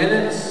 28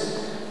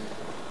 minutes?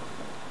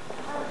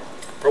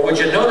 Or would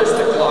you notice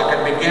the clock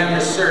and begin to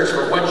search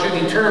for what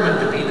you determined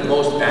to be the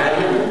most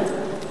valuable?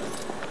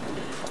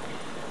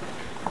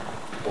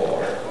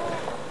 Or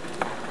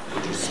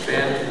would you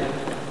spend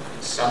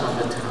some of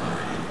the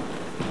time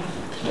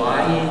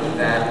plying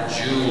that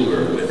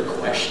jeweler with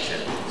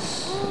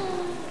questions,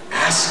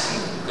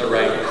 asking the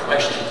right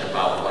questions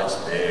about what's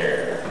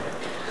there?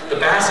 The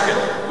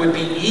basket would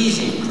be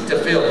easy to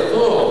fill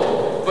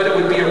full, but it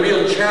would be a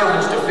real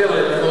challenge to fill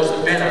it in the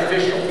most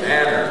beneficial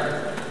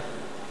manner.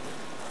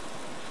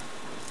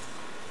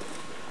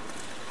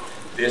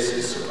 This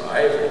is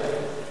survival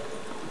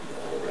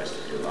all the rest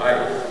of your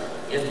life.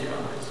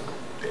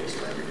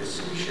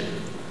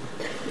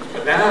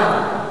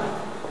 Now,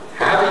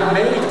 having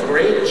made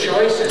great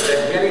choices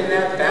and getting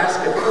that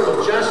basket full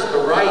of just the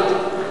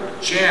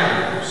right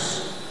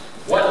gems,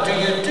 what do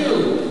you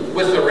do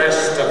with the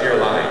rest of your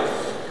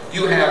life?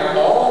 You have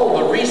all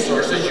the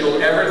resources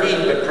you'll ever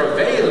need, but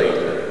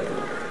prevailing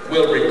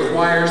will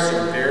require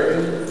some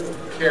very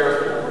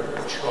careful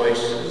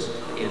choices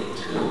in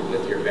tune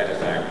with your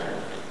benefactor.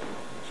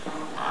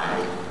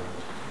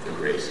 The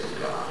grace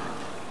of God.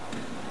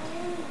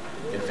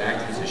 In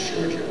fact, he's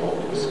assured you all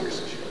the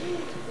resources you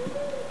need.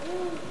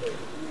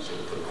 So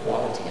to put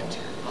quality into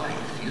your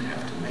life, you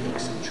have to make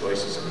some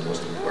choices, and the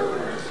most important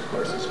one, of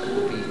course, is who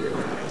will be your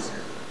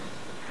advisor.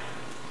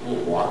 Who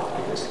will walk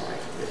through this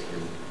life with you.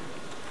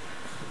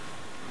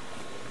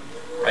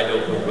 I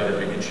don't know whether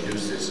to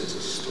introduce this as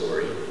a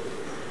story.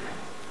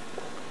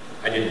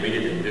 I didn't read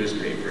it in the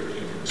newspaper, it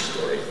came from a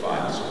story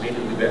file, so maybe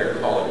we better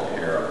call it a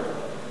parable.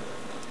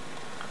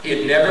 He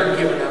had never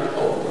given up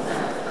hope,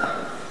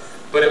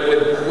 but it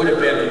would have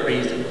been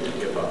reasonable to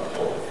give up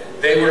hope.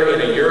 They were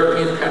in a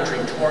European country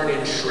torn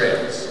in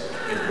shreds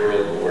in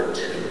World War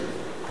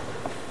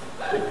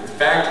II. In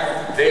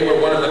fact, they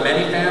were one of the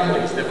many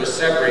families that was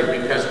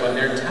separated because when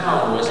their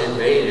town was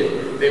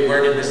invaded, they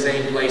weren't in the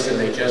same place and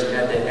they just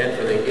had to head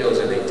for the hills,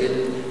 and they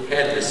didn't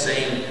head the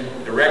same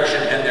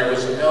direction, and there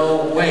was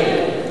no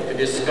way to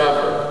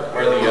discover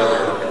where the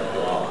other had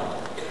gone.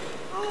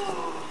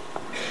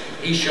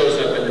 He shows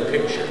up in the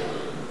picture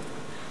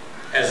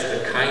as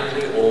the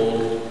kindly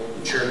old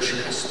church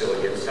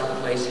custodian,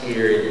 someplace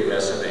here in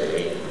US of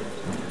A,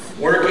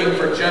 working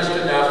for just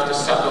enough to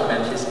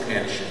supplement his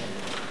pension.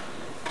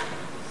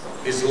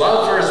 His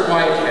love for his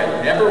wife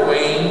had never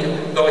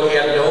waned, though he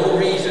had no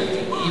reason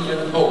to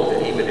even hope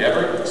that he would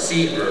ever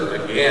see her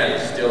again,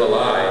 still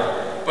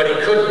alive. But he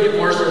couldn't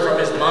divorce her from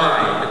his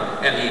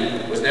mind,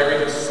 and he was never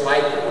even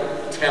slightly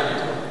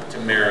tempted to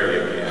marry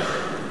again.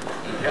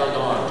 He held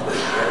on to a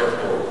shred of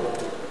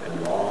hope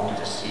and longed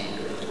to see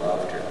her and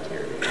loved her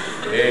dearly.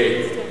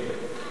 Today,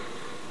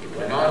 he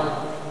went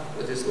on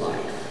with his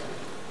life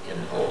in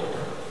hope.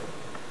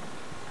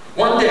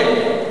 One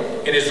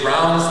day, in his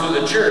rounds through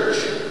the church,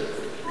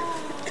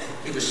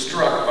 he was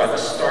struck by the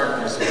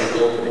starkness of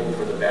the opening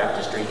for the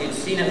baptistry. He'd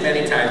seen it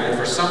many times, but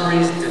for some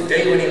reason,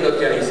 today when he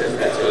looked at it, he says,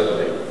 "That's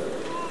ugly."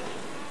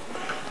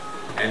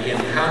 And he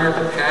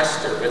encountered the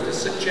pastor with the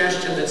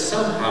suggestion that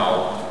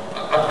somehow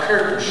a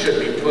curtain should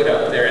be put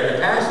up there. And the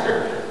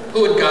pastor,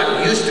 who had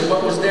gotten used to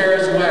what was there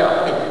as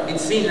well, he'd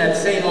seen that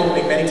same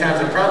opening many times,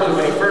 and probably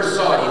when he first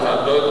saw it, he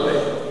thought, ugly.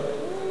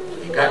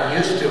 He'd gotten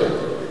used to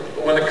it.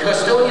 But when the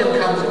custodian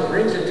comes and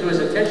brings it to his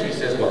attention, he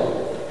says,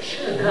 "Well,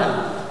 sure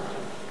enough,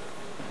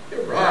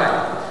 you're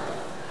right.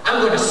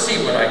 I'm going to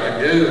see what I can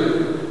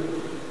do."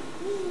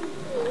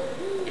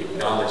 He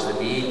acknowledged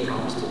the need,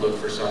 promised to look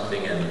for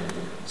something, and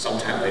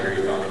sometime later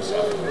he found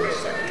himself in a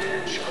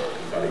second-hand shop.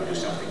 He thought he'd do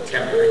something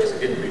temporary because he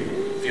didn't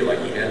really feel like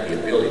he had the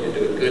ability to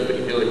do it good, but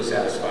he knew it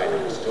satisfied the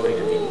custodian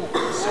to need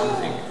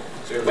something.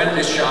 So he went to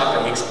this shop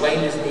and he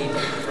explained his need to the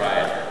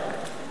proprietor.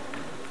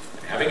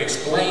 And having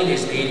explained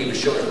his need, he was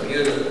shown a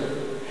beautiful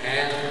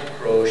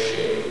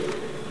hand-crocheted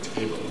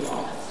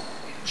tablecloth,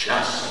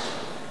 just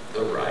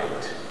the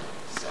right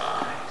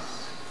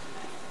size.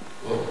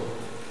 Whoa.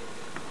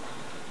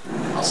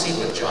 I'll see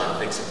what John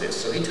thinks of this.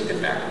 So he took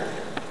it back with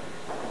him,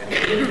 and he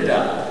pinned it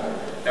up.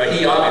 Now,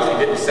 he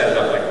obviously didn't set it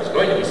up like it was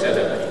going to be set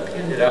up, but he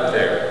pinned it up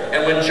there.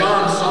 And when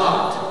John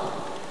saw it,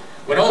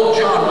 when old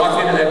John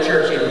walked into that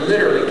church, he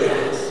literally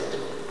gasped.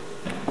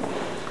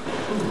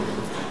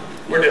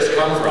 Where'd this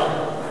come from?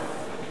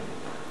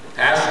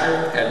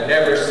 Pastor had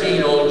never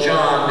seen old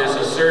John this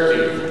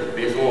assertive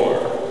before.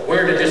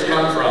 Where did this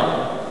come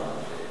from?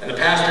 And the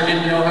pastor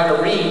didn't know how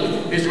to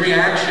read his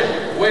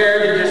reaction. Where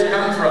did this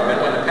come from?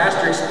 And when the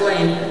pastor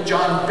explained,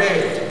 John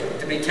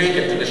begged to be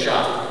taken to the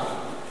shop.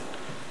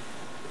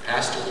 The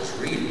pastor was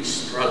really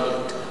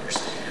struggling to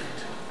understand.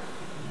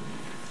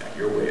 Now,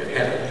 you're way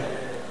ahead of me.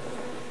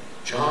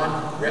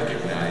 John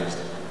recognized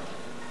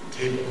the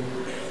table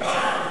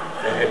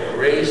that had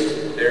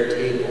graced their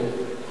table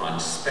on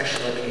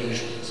special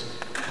occasions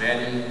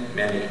many,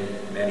 many,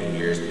 many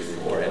years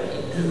before, and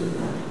he knew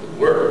the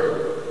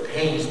work,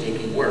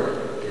 painstaking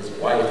work, his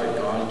wife had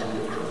gone to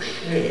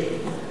crochet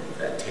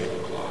that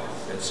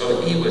tablecloth. And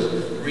so he was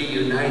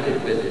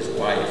reunited with his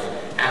wife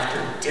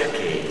after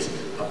decades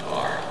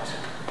apart.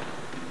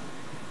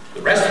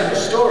 The rest of the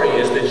story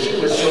is that she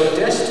was so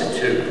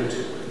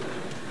destitute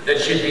that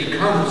she'd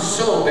become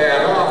so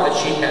bad off that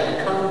she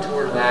had come to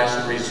her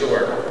last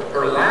resort.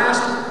 Her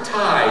last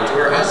tie to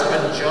her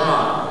husband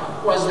John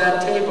was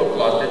that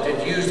tablecloth that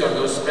they'd used on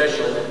those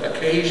special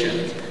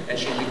occasions, and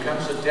she'd become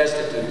so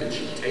destitute that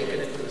she'd taken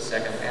it to the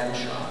second-hand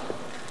shop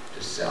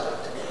to sell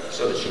it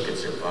so that she could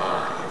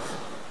survive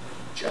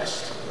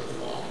just a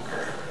little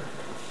longer.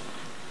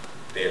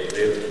 They had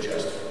lived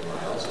just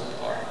miles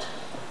apart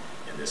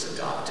in this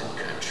adopted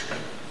country,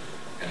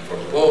 and for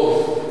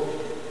both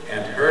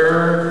and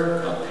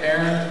her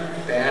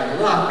apparent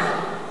bad luck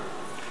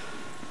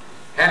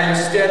had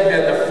instead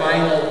been the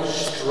final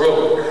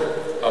stroke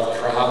of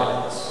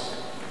providence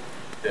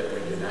that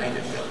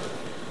reunited them.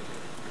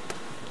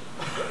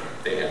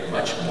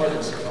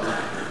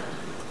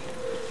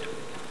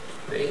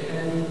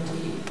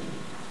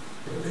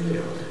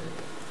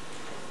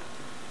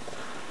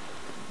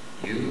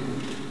 You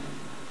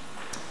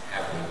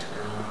have an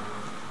eternal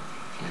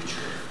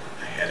future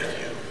ahead of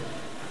you.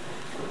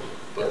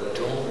 But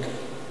don't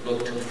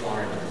look too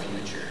far into the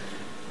future.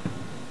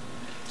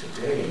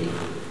 Today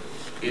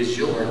is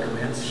your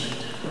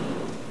commencement.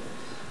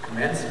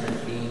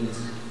 Commencement means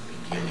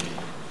beginning.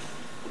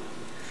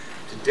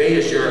 Today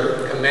is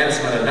your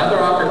commencement, another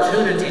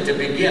opportunity to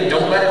begin.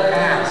 Don't let it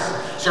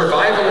pass.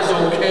 Survival is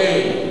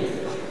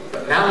okay.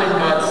 But now in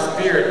God's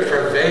Spirit,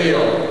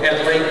 prevail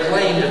and lay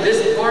claim to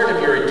this part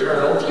of your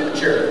eternal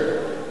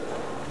future.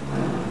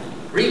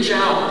 Reach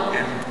out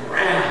and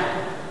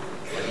grab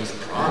what He's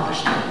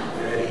promised you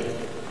already.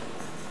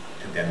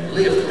 And then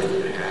live like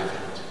you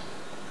haven't.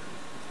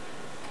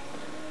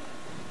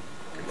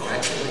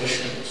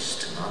 Congratulations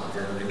to Mount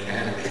Vernon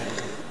Academy.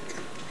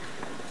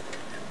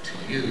 And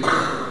to you,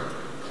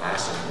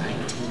 class of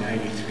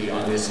 1993,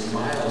 on this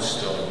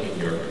milestone in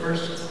your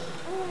personal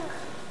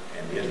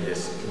and in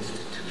this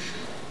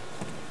institutional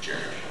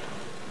journey.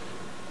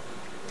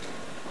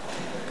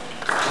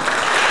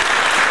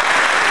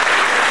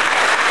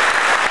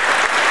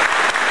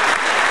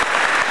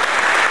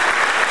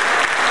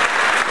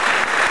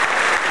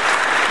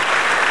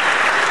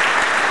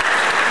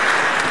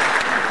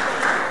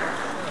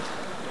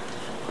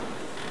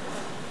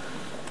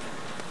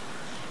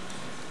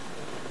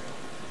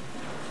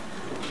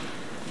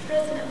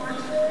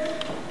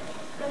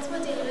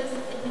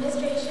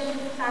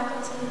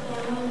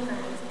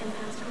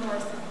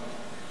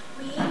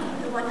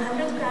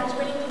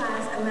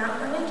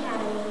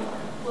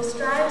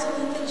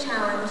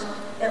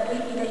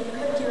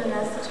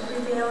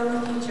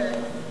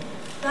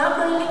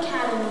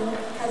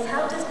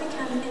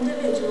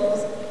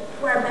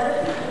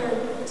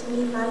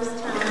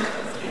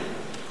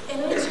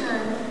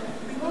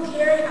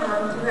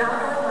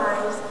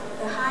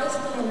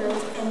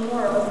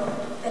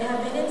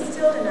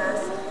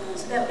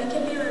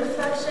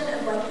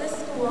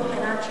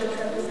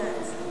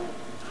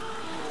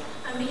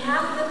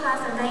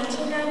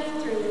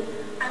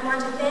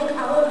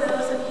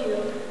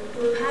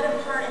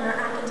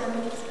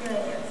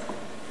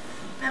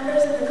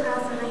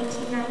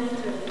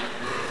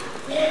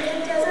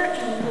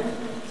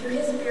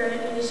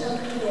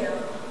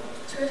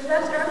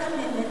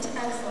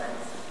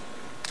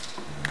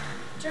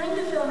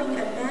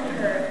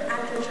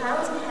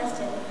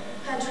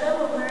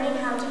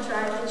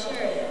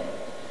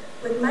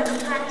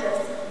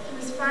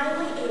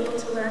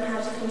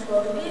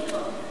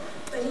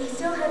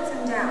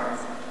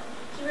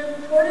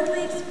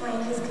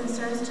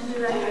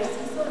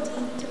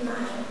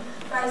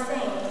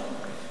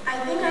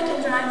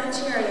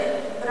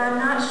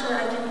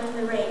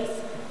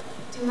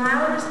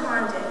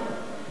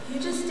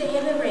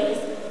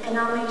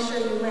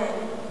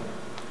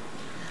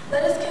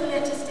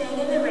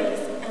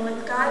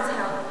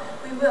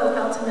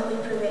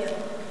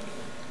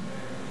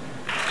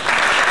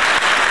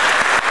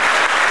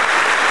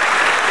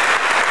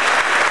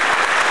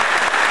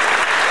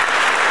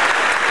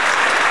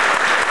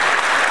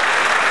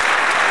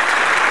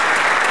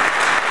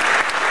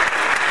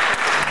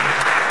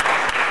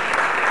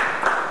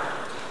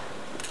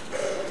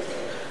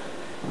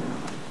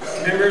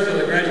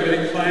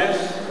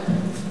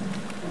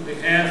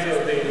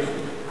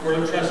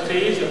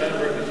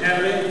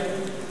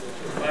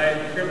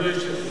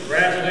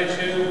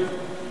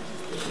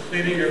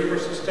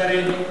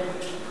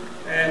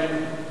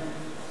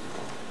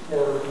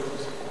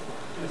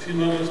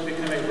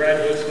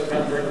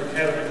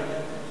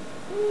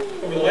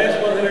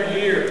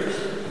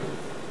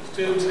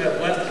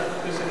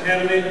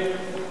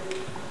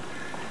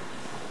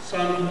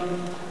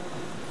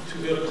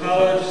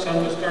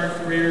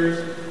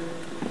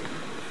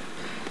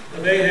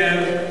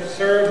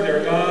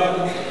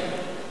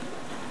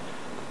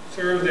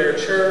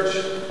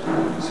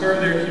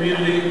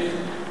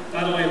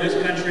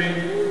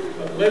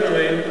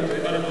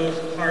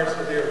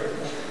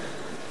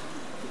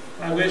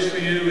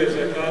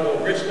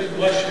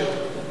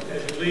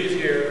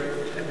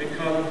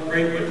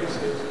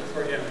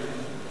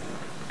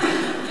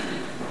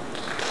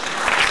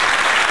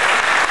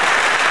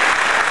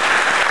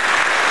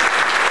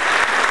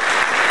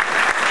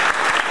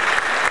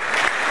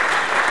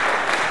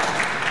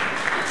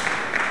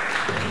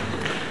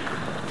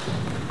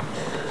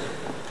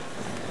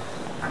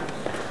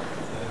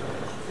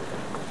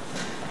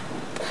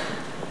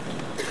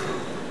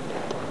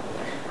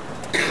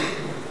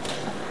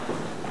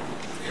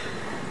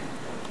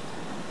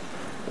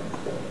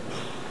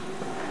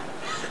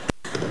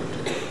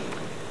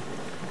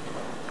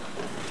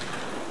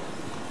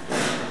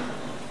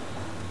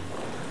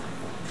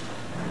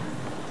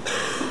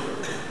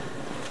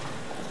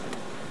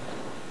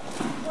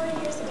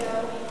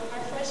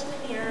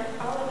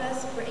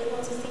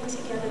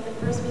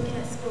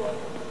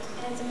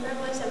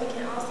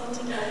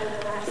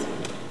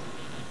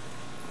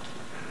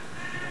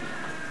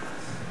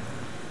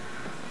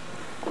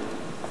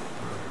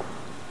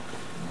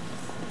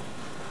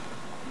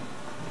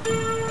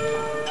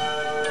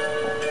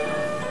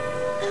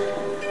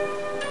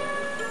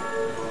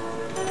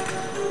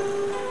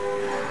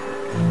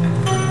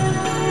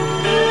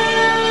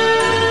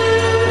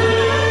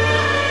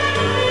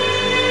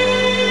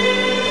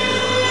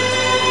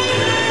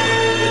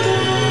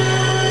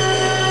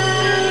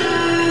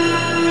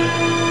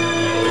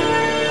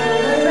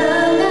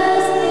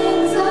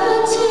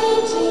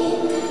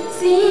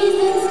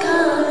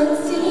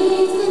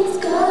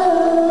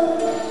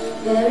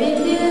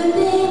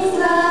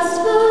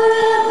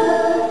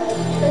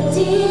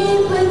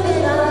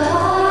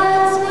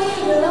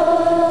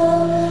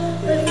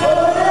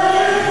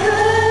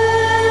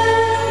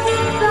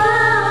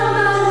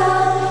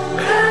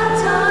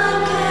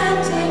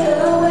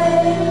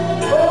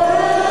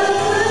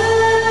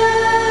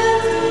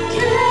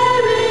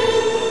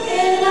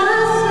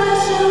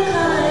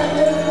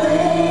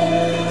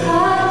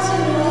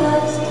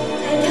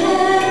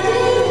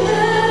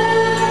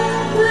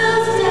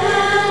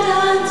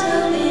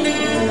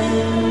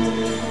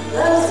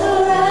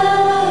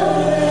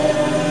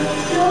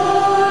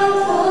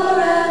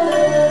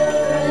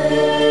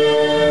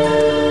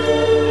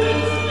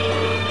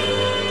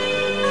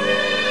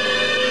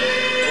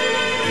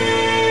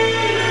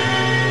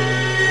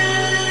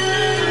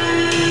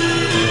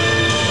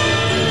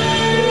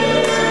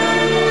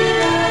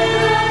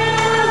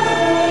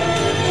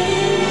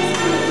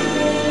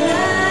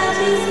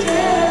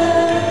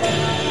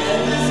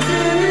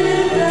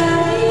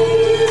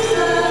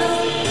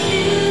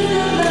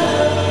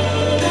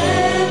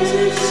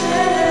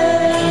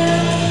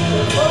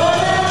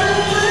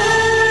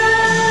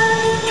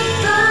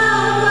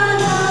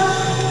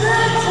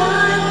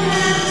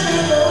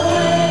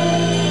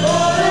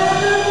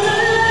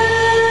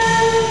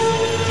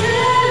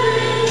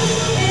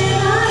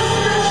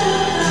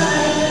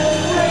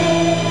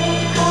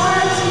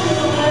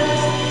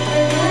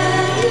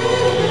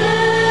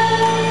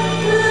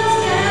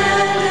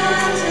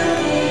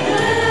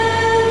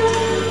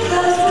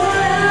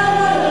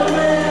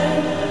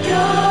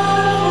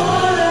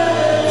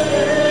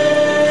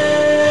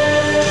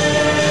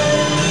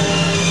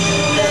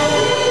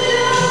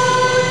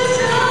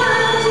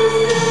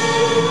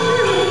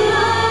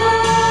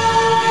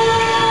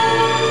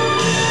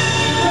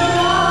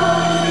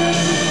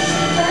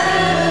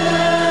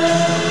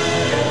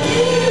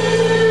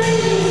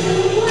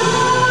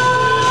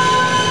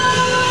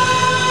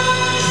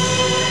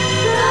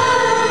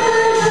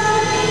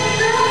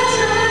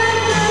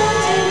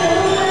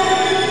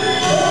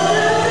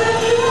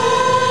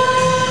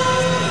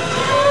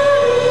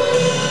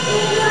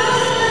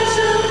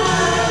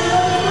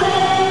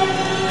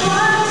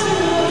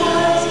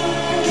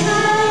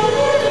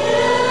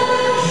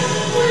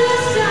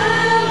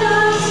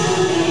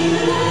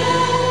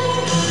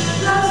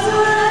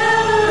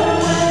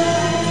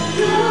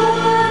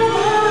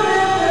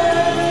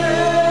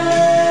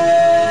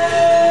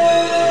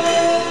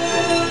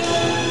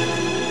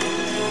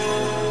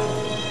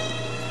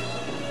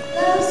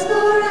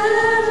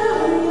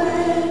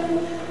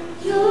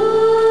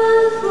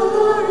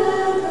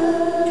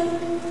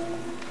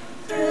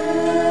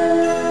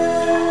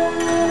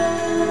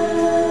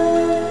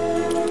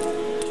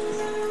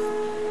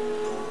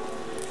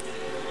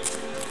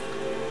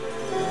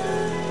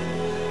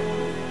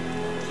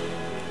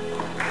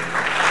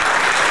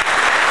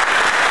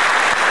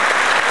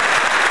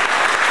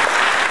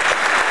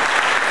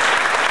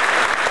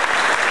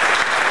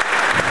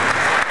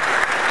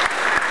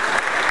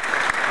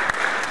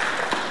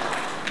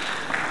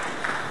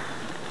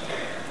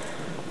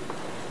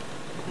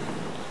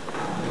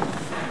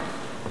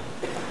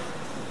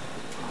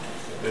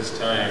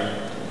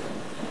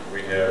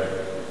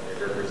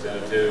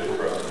 representative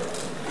from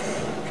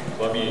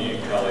Columbia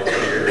Union College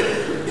here.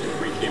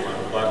 We came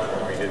on the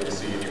platform, we didn't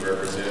see any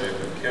representative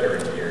from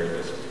Kettering here.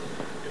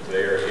 If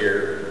they are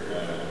here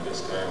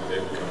this time, they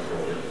will come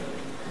forward.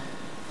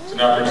 It's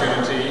an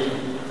opportunity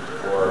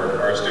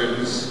for our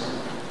students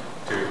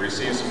to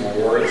receive some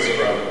awards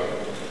from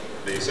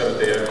the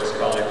Seventh-day Adventist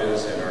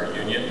colleges in our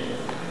union,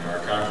 in our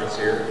conference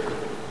here.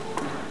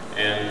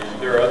 And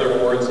there are other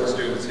awards that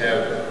students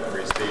have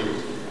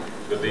received,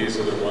 but these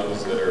are the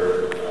ones that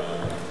are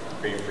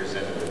being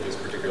presented at this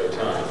particular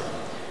time.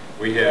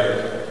 We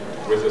have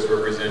with us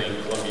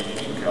representing Columbia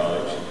Union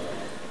College,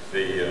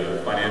 the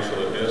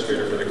financial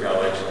administrator for the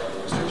college,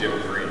 Mr. Jim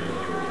Green. He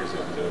will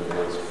present the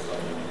awards for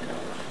Columbia Union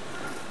College.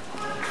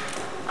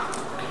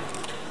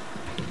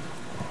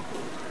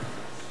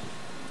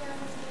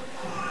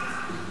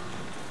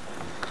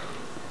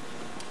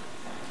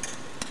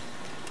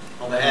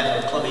 On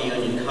behalf of Columbia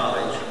Union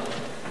College,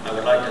 I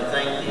would like to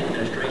thank the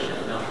administration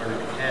of Mount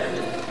Vernon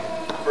Academy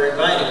for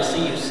inviting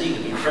CUC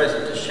to be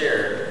present to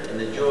share in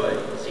the joy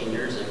of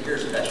seniors of your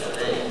special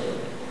day.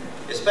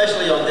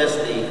 Especially on this,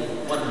 the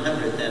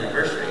 100th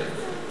anniversary,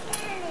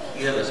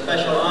 you have a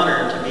special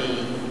honor to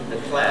be the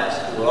class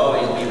who will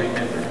always be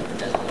remembered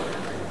as the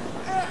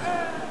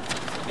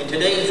 100. In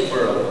today's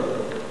world,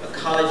 a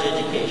college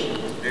education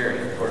is very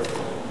important.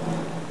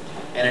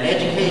 And an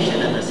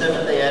education in the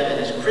Seventh-day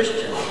Adventist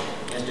Christian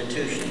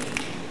institution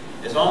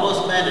is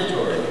almost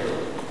mandatory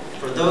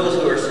for those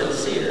who are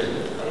sincere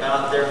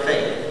about their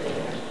faith.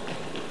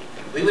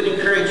 We would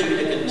encourage you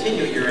to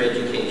continue your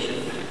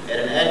education at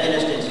an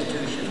Adventist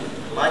institution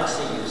like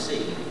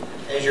CUC,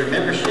 as your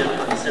membership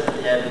in the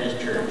Seventh-day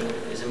Adventist Church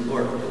is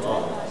important to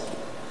all of us.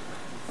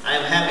 I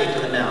am happy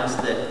to announce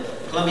that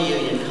Columbia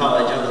Union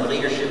College, under the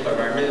leadership of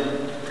our new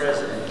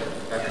president,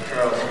 Dr.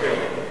 Charles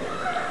Scriven,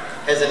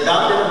 has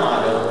adopted a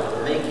motto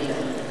making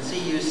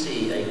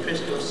CUC a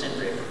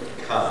Christocentric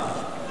college.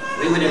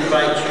 We would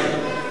invite you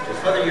to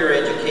further your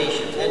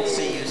education at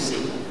CUC.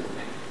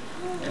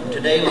 And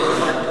today we would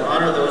like to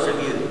honor those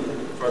of you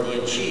for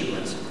the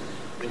achievements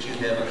which you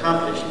have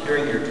accomplished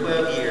during your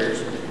 12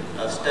 years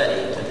of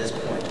study to this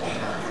point in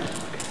time.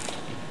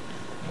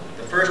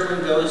 The first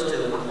one goes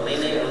to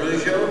Elena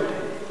Arujo,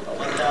 a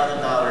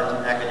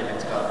 $1,000 academic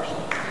scholarship.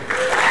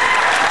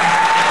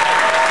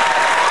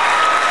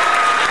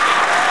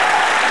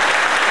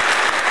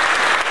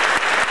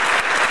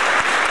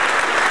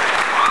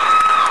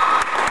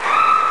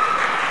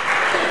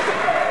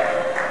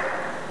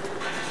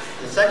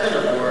 Second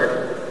award,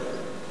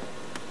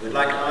 we'd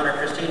like to honor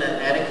Christina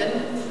Anakin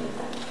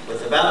with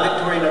the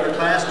valedictorian of the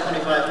class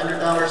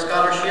 $2,500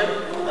 scholarship,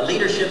 a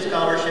leadership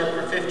scholarship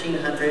for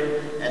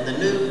 $1,500, and the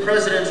new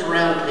President's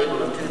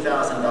Roundtable of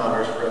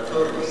 $2,000 for a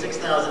total of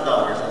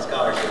 $6,000 in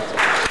scholarships.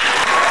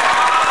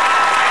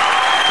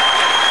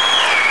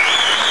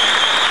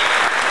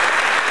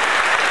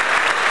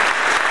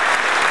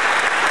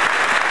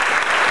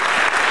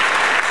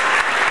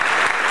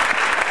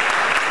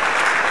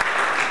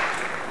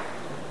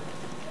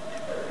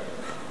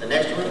 The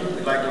next one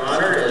we'd like to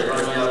honor is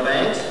Roniel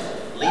Banks,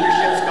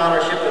 leadership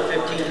scholarship of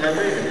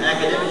 $1,500, an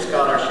academic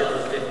scholarship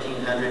of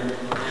 $1,500, and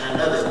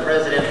another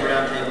President's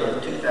Roundtable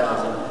of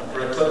 $2,000 for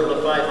a total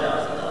of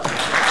 $5,000.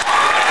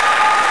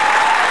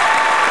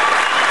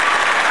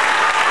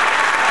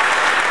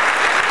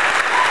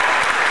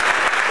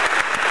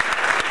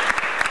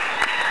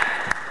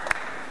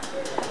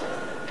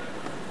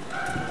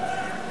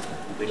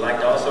 We'd like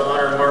to also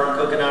honor Mark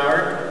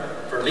Cochenour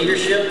for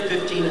leadership,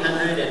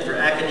 $1,500, and for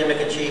academic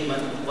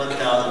achievement, $1,000. Total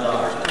 $2,000.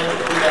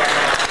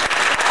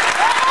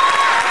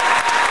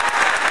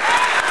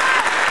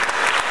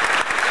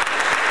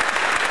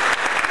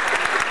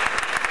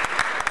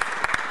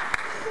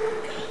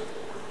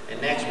 And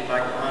next, we'd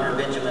like to honor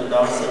Benjamin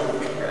Dawson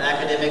for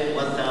academic,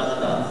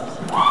 $1,000.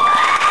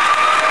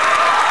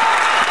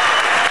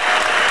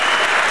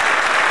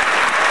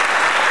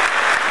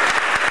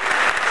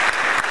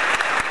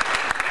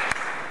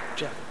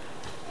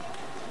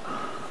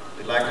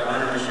 We'd like to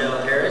honor Michelle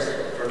Harris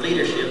for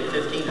leadership,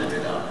 $1,500.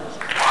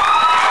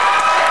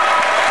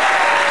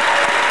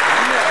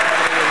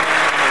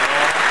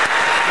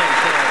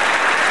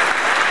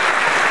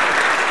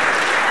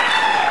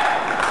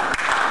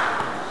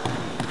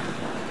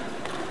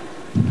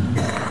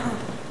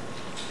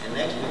 And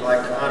next, we'd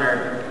like to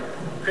honor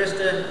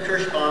Krista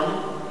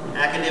Kirschbaum,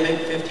 academic,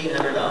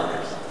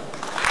 $1,500.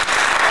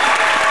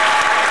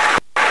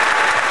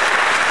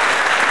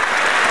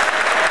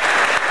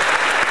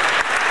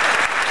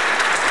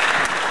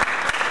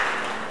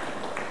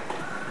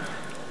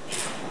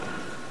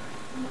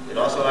 We'd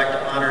also like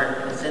to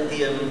honor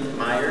Cynthia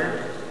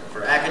Meyer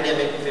for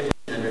academic,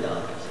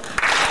 $1,500.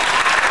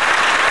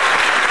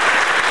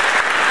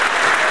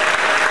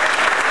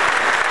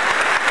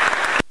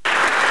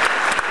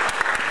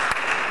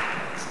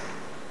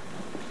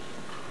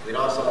 We'd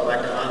also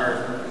like to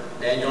honor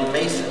Daniel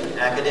Mason,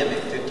 academic,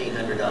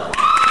 $1,500.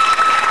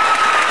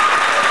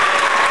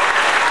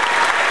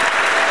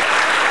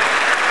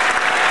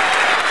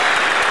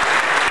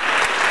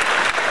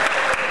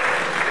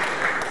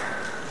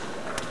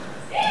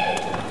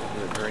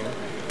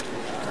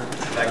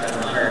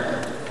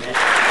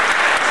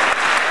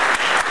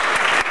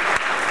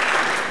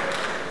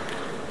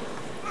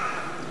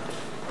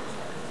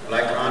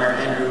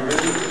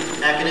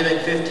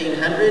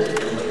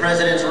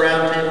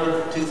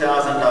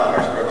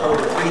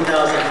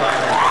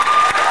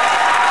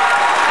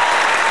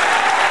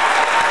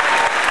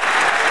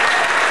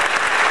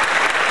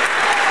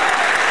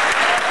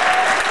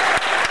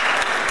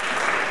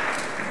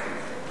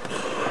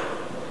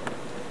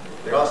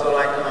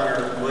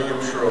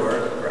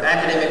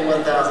 academic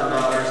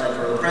 $1,000, and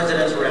for a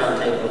President's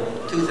Roundtable,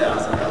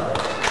 $2,000.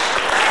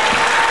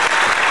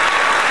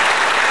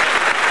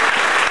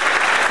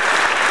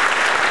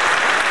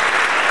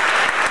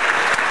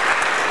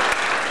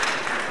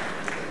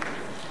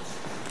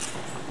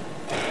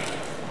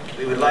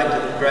 We would like to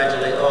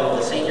congratulate all of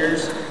the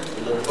seniors.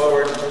 We look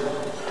forward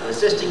to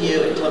assisting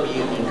you at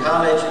Columbia Union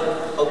College.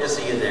 Hope to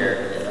see you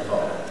there in the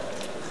fall.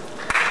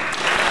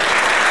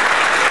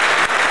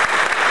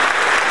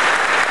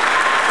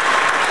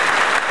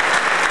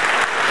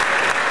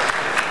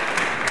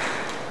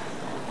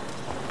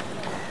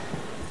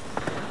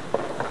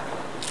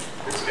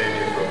 Been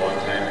standing for a long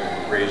time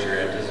and raise your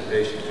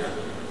anticipation, John.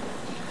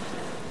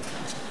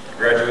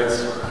 Graduates,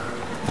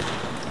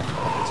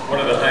 it's one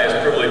of the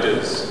highest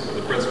privileges of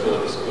the principal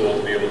of the school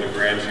to be able to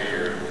grant you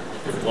your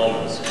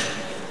diplomas.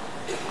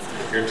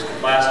 Your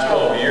last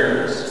 12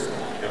 years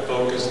have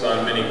focused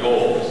on many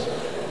goals.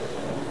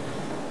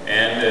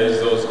 And as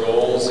those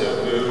goals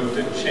have moved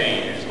and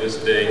changed, this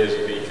day has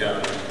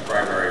become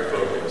primary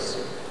focus.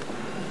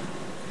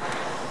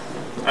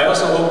 I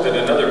also hope that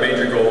another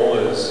major goal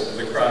is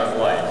the crown of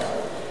life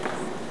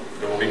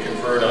that will be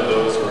conferred on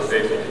those who are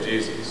faithful to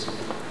Jesus.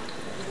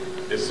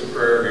 It's the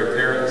prayer of your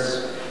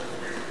parents,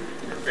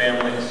 your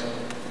families,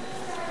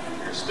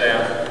 your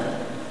staff,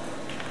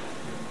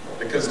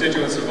 the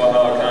constituents of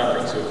Valhalla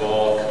Conference who have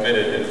all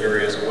committed in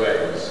various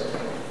ways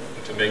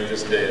to make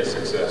this day a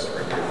success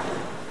for you.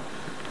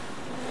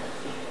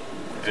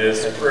 And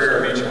it's the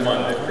prayer of each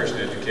one that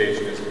Christian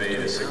education has made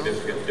a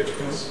significant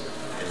difference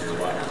in your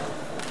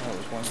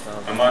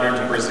life. I'm honored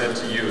to present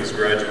to you as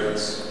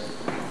graduates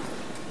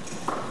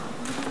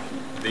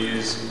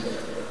these,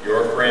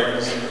 your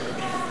friends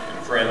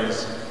and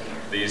friends,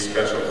 these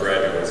special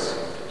graduates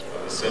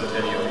of the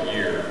centennial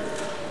year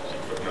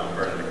of Mount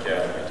Vernon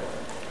Academy.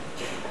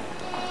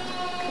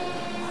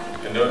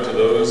 A note to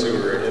those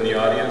who are in the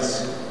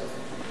audience,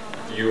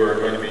 you are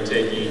going to be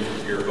taking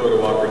your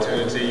photo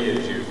opportunity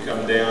as you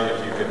come down.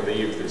 If you can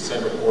leave the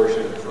central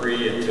portion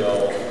free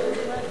until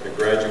the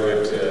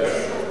graduate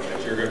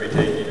that you're going to be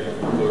taking a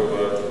photo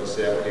of will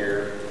sit out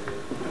here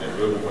and then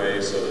move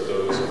away so that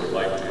those who would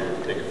like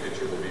to take a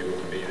picture will be able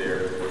to be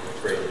there.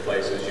 Trade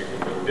places. You can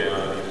move down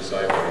on either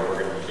side of the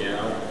organ and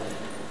piano.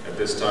 At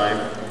this time,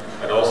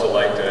 I'd also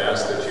like to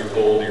ask that you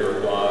hold your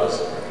applause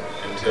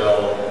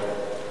until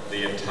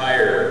the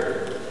entire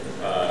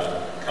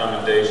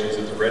commendations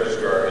that the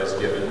registrar has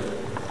given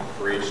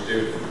for each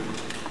student.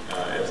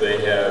 If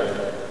they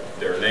have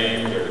their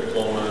name, their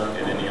diploma,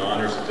 and any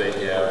honors that they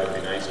have, it'd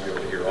be nice to be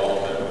able to hear all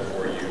of them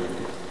before you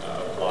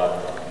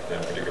applaud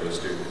that particular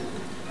student.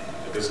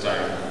 At this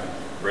time,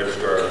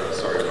 registrar,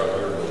 sorry about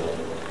your rule.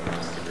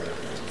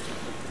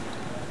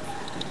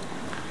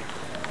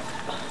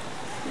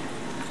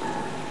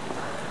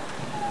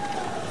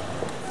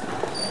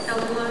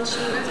 Elder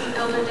Lachina,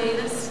 Elder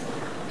Davis,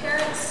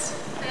 parents,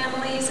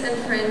 families,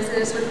 and friends, it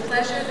is with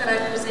pleasure that I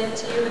present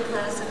to you the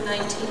class of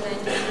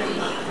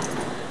 1993.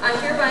 I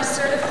hereby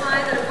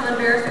certify that upon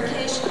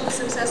verification of the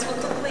successful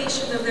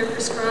completion of their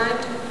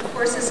prescribed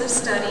courses of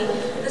study,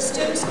 the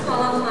students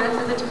qualify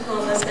for the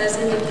diplomas as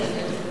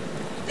indicated.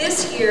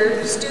 This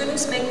year,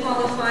 students may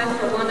qualify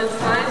for one of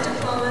 5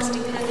 diplomas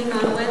depending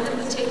on when the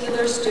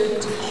particular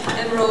student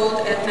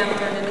enrolled at Mount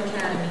Vernon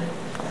Academy.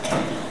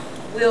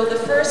 Will the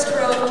first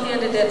row of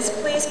candidates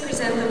please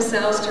present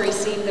themselves to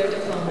receive their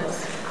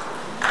diplomas?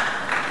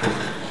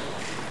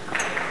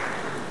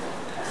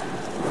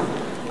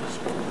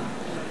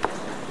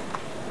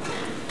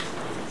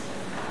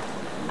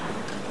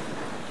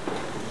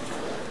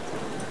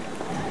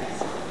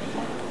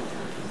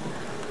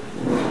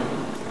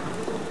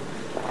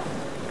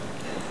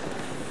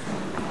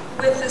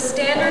 With the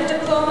standard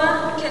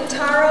diploma,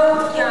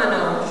 Kentaro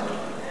Yano.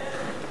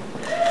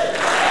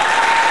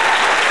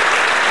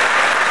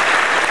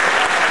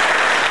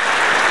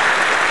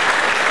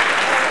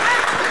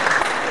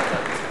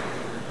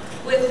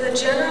 With the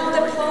general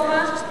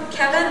diploma,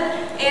 Kevin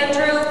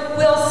Andrew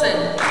Wilson.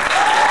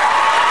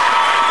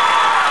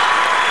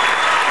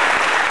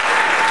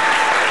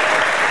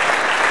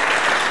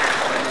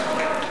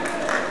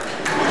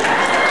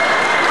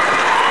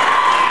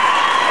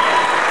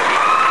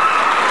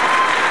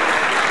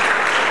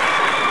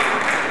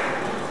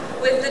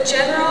 With the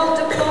general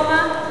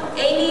diploma,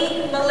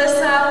 Amy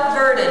Melissa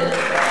Vernon.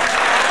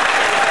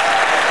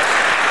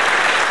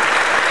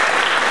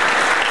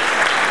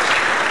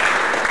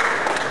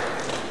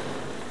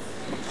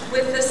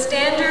 With the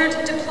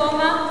standard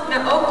diploma,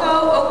 Naoko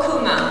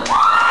Okuma.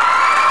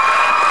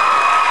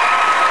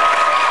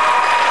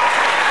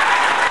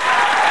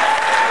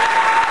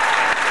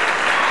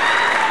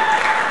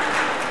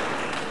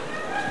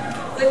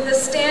 With the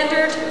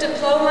standard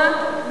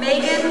diploma,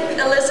 Megan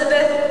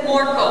Elizabeth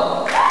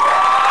Morkel.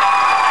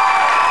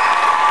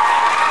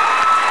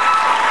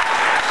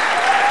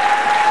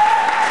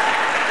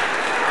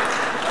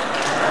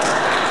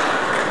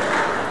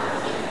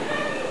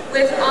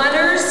 With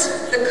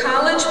honors, the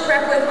College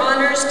Prep with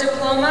Honors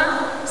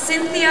Diploma,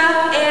 Cynthia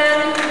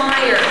Ann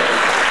Meyer.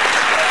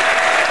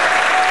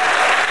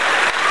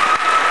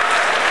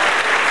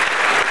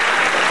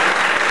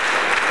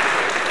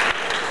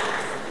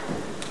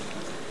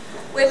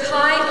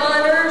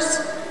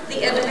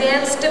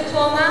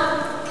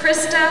 diploma,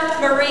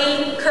 Krista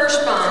Marie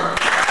Kirschbaum.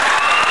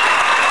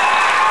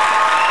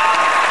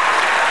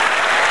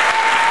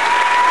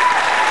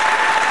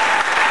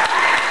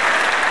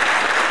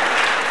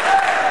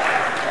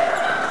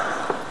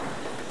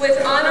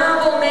 With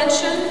honorable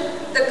mention,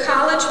 the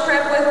College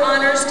Prep with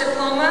Honors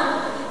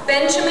Diploma,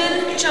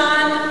 Benjamin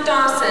John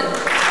Dawson.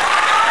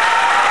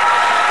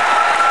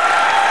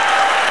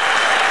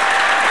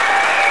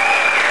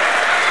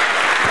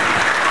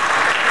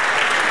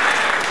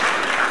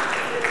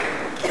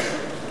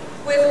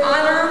 With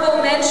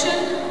honorable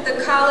mention,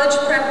 the College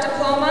Prep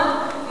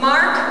Diploma,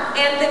 Mark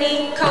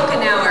Anthony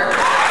Cochenour.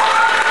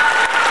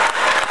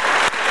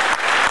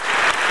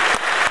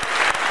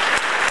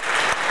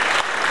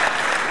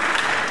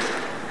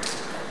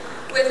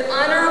 With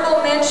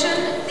honorable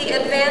mention, the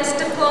Advanced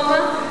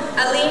Diploma,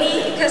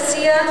 Alini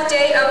Casilla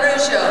de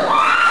Arujo.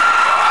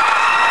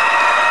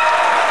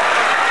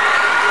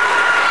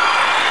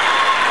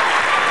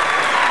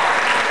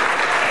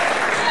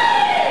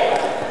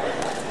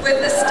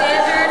 With the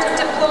Standard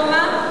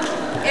Diploma,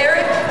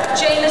 Eric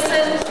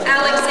Jameson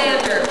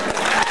Alexander.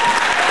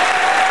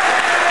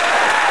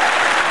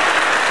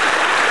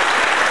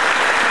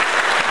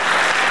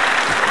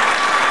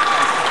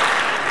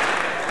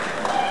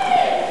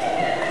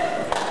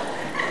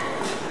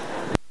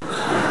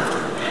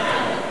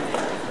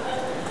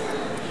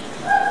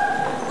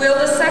 Will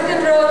the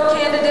second row of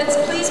candidates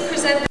please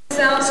present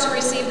themselves to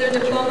receive their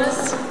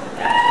diplomas?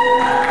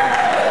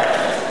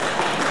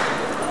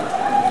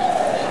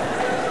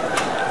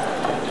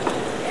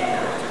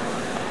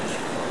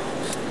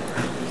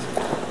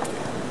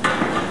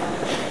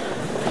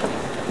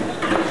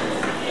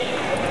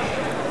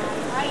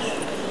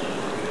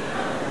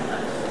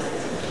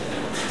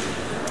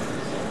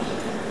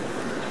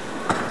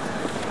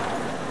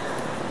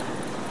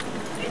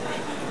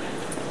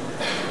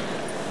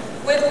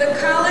 With the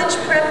College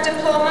Prep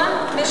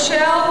Diploma,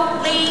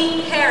 Michelle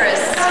Lee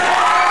Harris.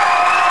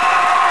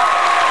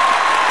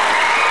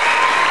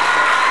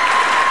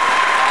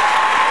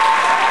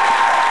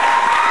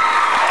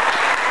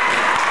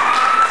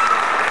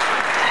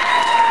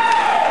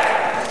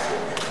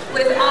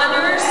 With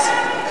honors,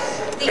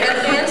 the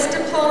Advanced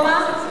Diploma,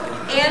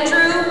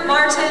 Andrew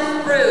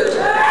Martin Rude.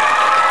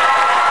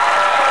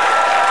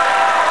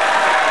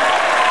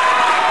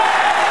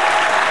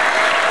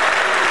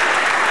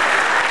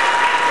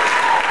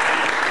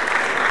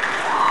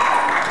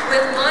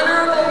 With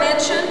honorable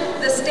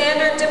mention, the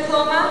Standard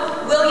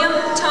Diploma, William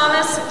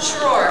Thomas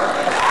Schroer.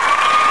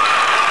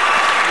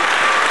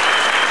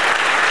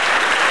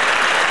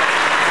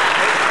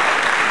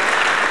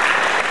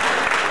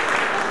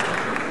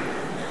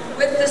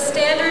 With the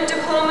Standard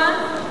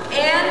Diploma,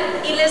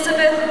 Anne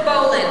Elizabeth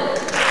Bolin.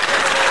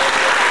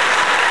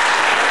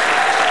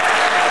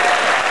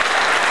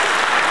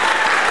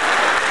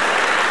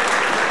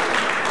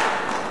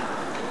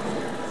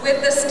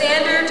 With the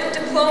Standard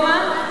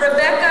Diploma,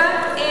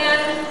 Rebecca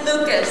Ann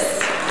Lucas.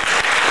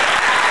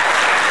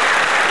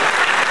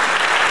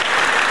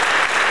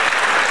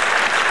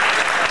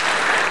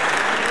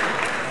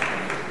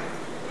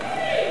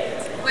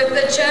 With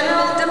the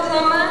General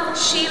Diploma,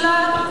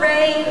 Sheila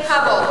Ray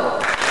Hubble.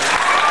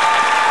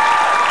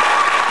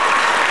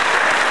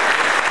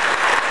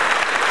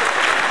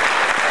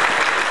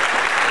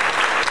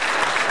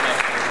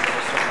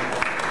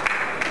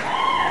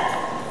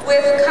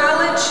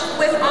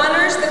 With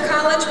honors, the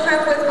College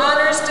Prep with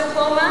Honors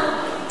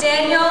Diploma,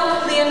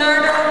 Daniel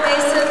Leonardo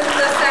Mason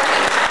II.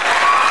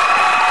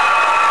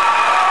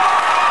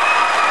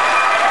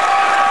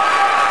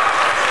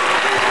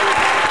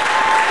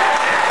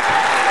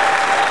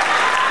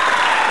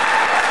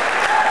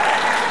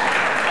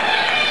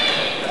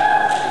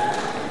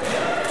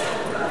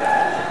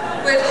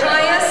 With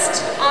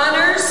highest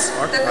honors,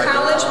 the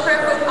College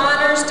Prep with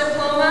Honors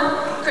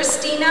Diploma,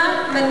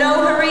 Christina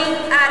Manohari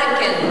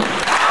Attikin.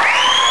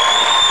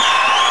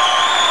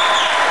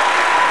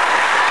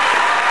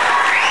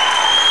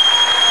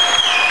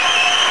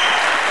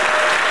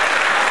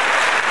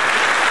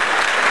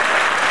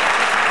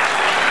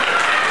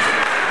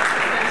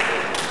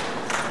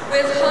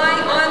 With high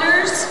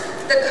honors,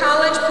 the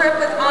College Prep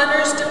with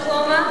Honors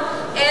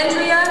Diploma,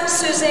 Andrea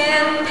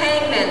Suzanne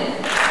Pangman.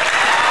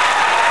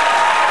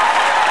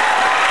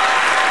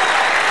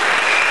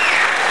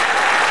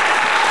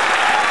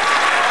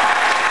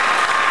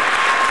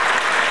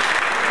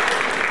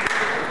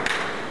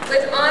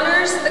 With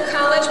honors, the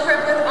College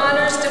Prep with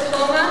Honors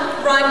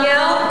Diploma,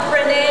 Ronielle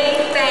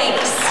Renee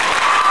Banks.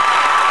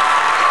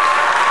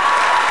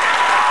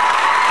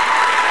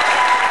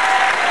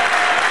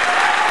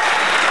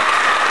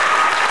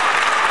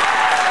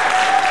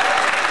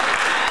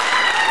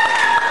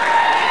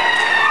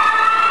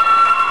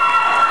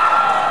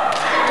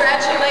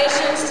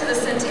 Congratulations to the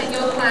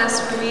Centennial class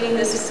for meeting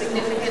this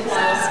significant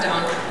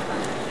milestone.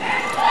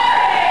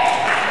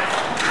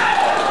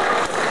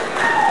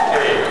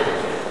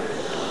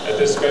 At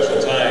this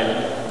special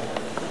time,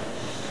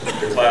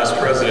 the class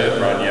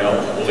president,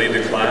 Ronielle, will lead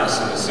the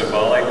class in the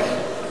symbolic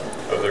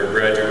of their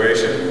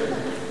graduation.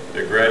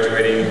 The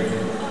graduating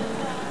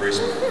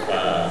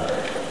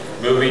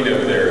moving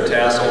of their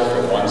tassel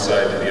from one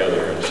side to the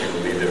other, and she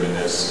will lead them in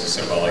this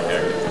symbolic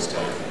act at this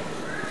time.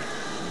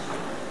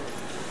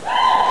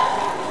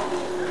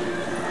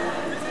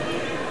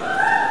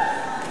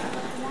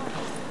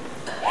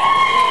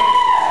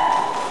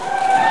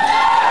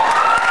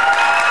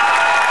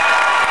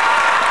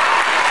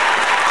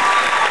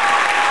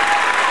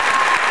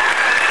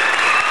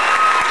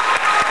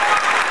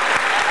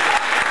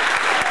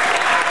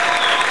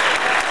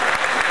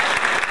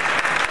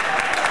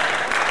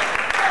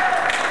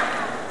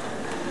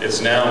 It's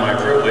now my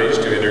privilege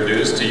to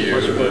introduce to you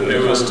the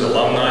newest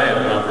alumni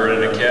at Mount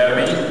Vernon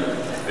Academy,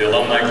 the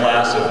alumni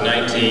class of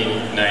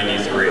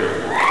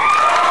 1993.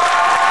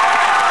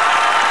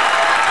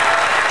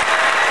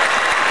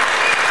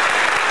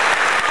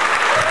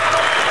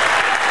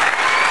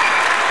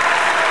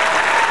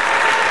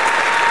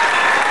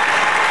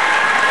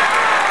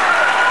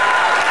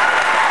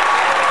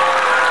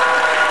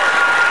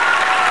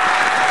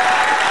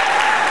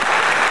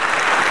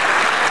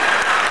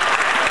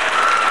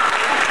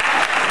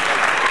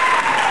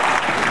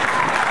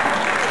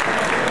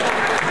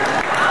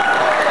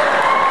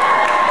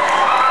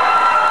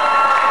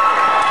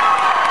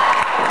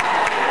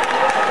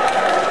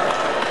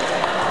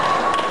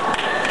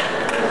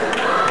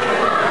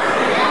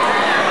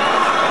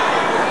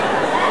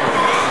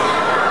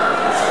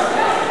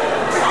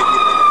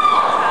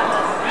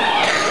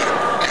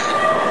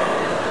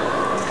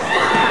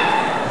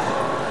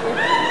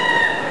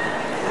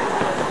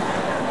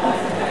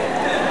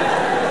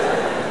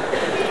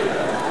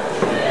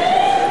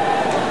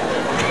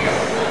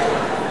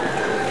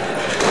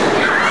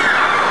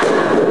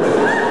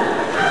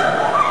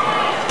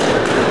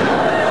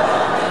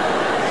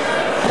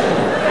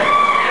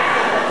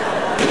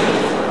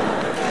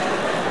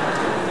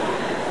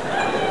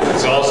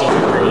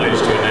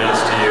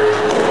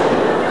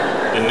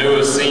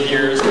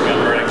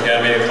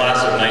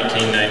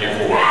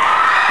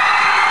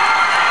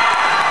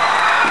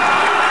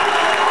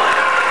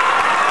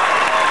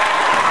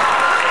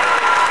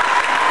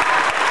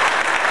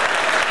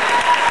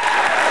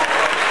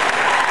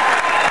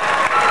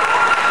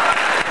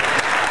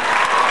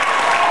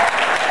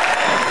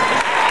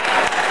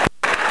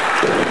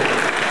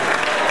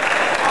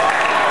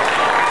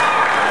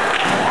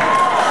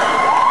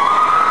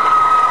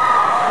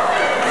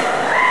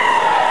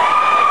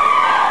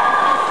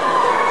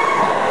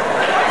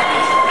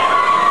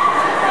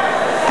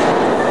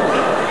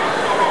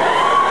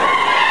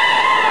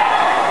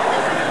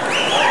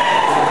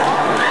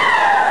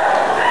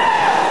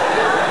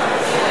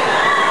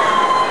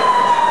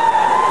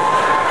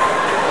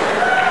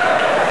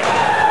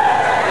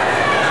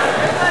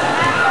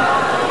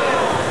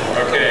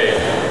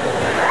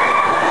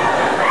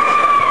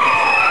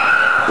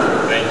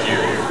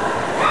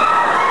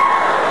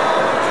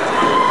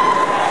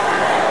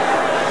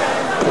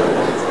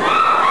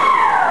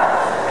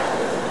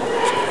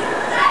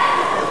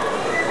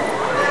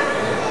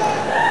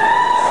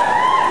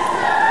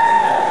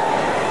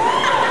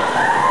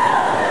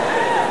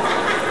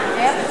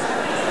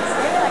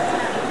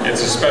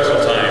 It's a special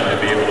time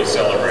to be able to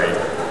celebrate.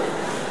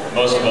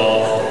 Most of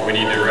all, we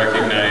need to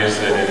recognize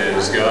that it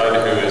is God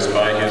who has,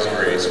 by His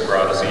grace,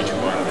 brought us each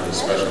one to this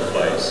special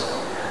place.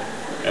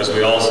 As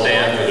we all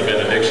stand for the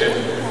benediction,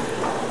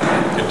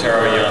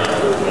 Kintaro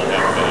Yana will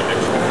have a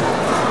benediction.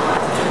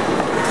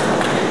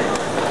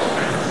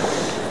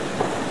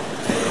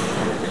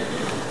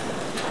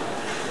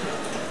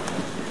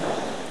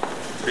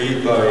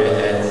 Please bow your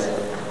heads.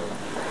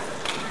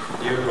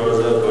 Dear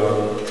brother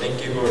Vernon,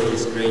 thank you for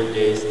these great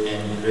days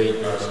and great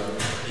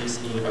peace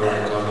in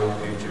our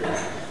coming future.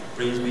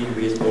 Please be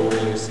with all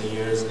new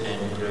seniors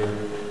and grant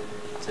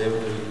them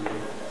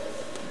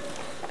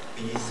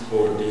peace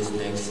for this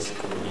next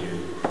school year.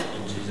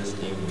 In Jesus'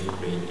 name we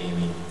pray.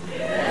 Amen.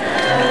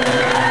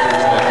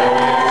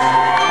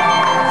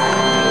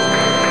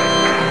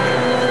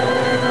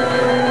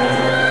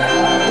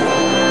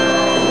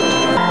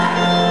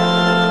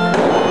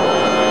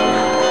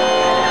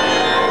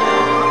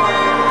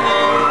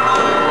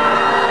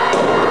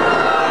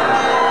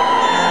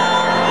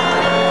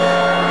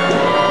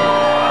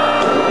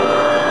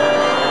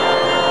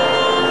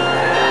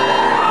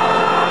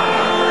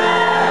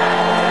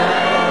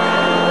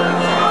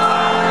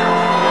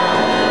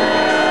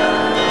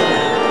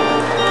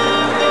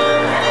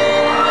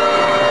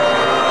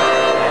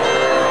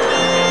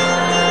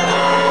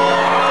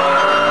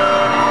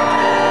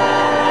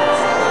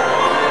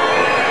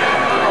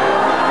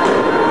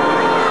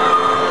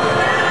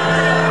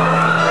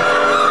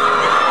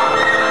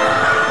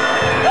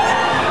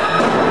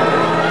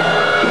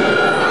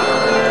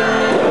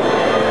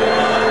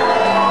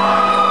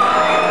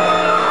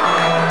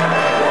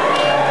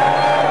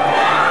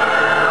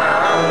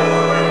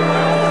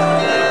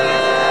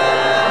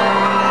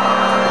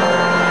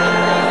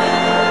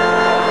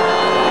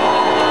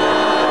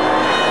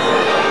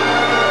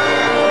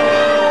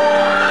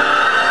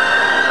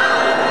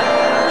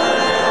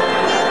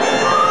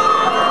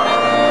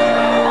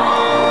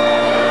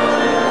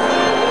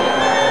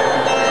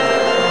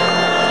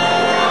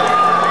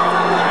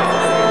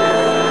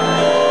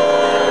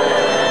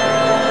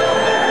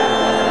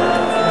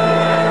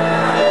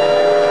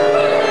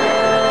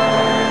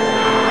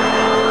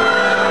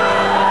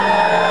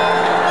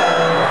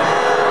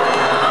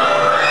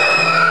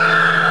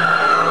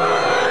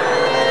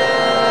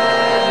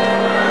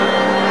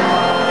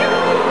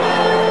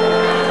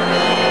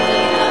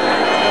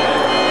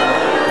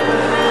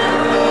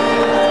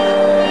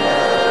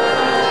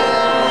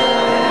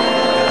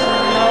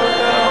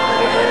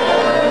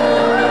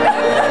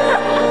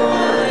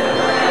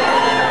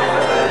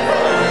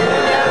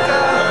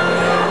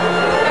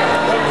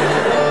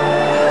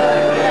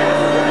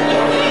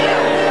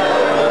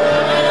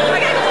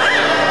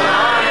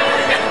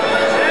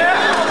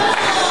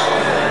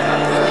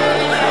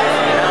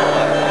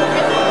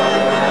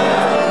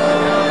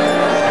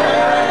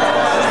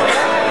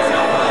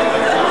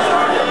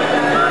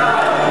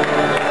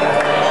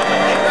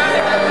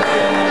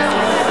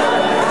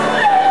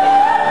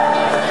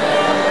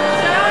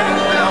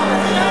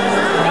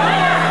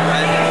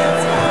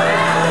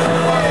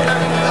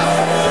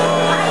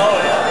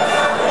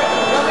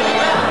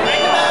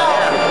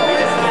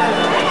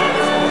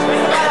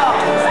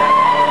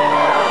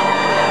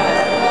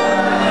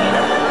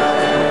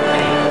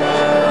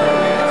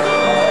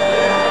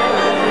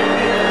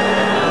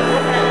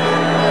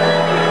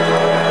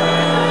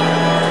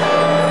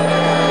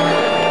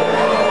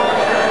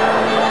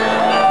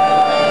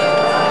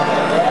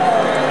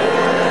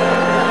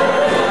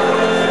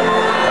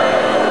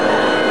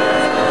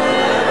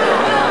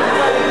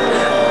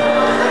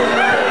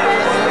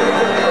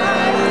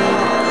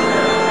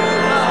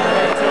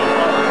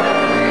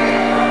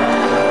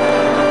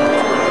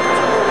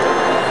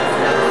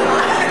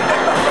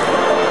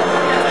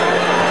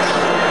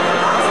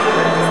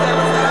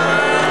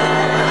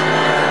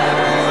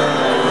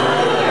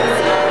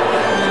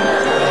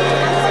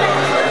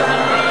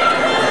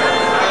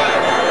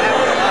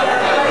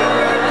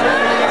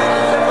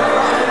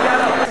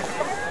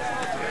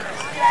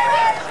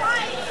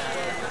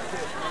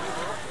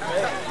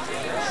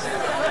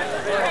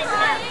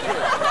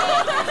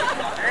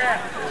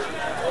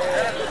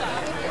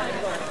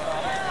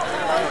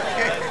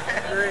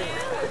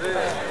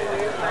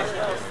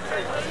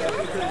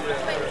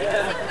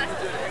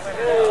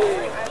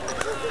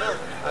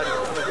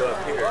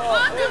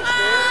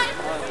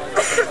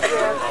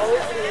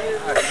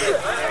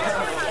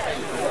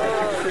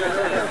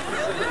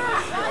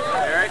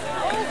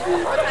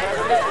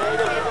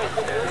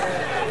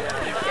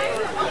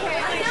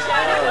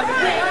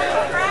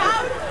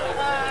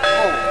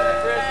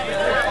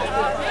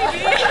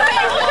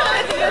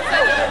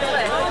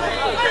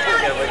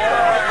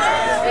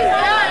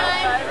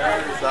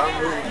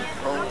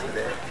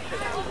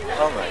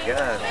 Oh my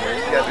God, man.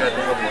 You gotta be at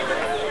the movie.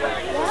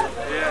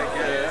 Yeah, I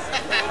guess.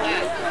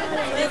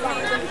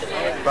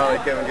 Finally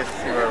Kevin gets to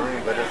see my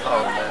room, but it's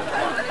home, man.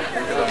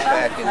 Because I'm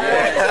packing,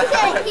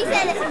 yeah. He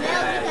said it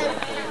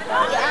smelled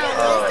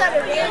because it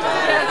started raining.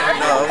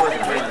 No, it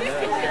wasn't raining.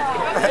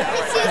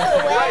 It's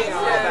super wet.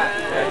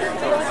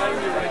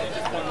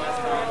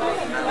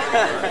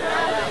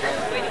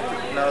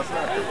 No, it's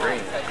not the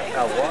rain.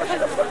 I washed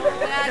them,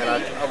 and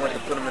I went to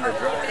put them in the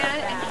dryer,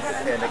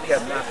 and they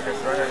kept knocking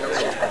us running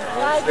away.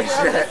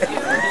 So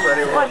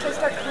they were.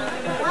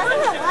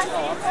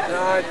 No,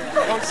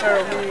 I'm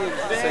sorry, me. So you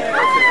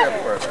go sit there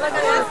for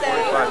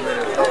 45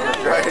 minutes, hold the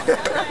dryer down.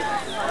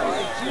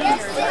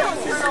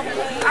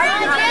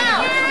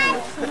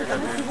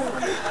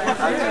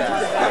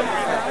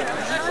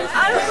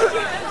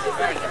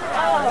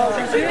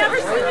 You've never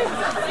seen it.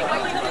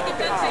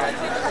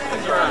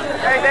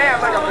 Hey, damn,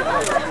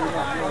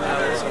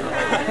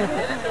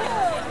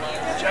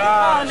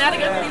 Oh, now to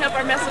go clean up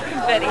our mess of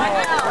confetti.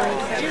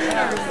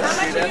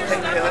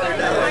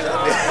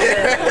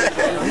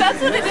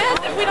 That's what it is.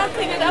 If we don't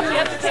clean it up, we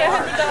have to pay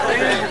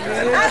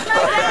 $100. That's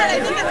not bad. I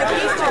think it's the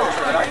keys to it.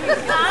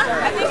 I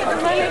think it's the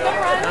money to go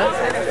run.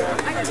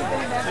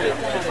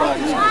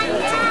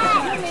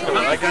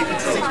 I got to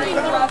see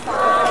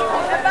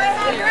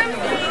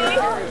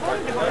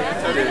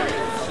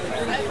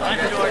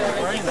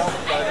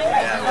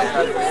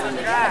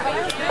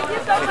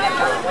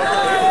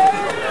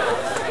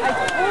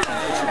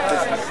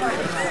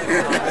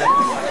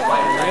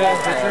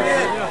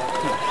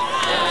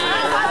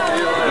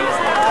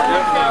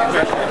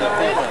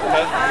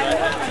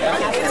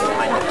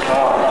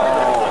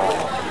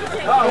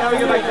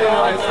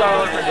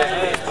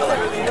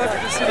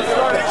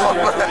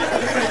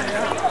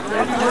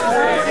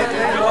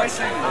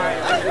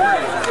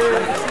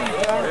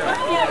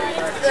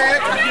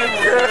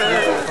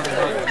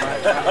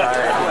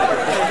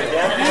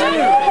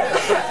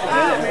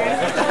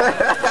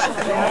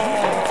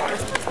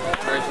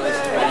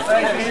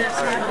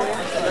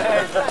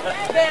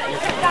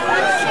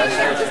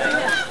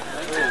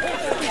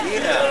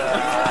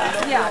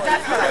Yeah,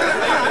 that's what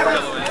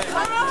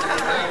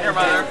Here,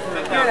 Mother.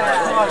 Well,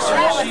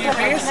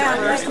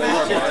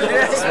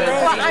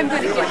 I'm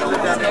going to get you.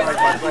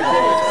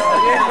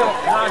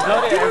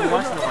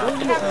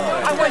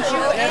 I want you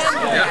and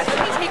Dad. Let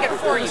me take it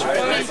for you. Take a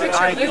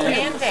picture of you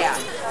and Dad.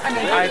 I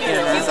mean,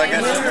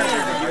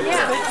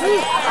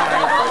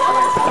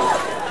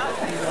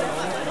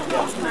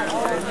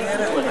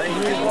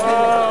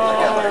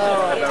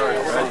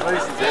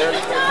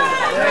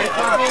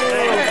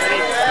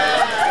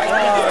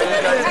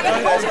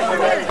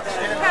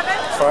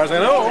 As far as I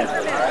know.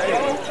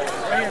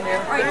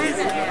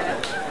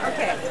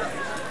 Okay.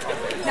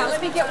 Now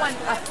let me get one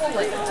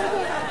fully.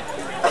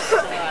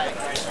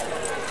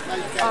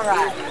 All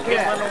right. Good.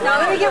 Now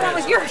let me get one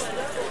with yours.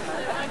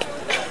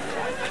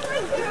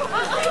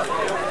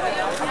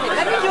 Okay,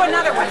 let me do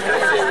another one.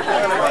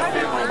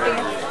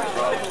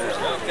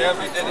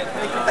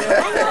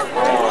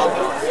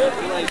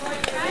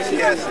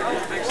 Yes.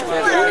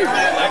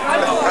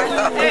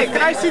 Hey,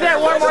 can I see that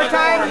one more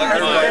time?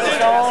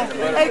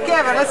 Hey,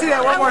 Kevin, let's see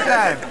that one more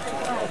time.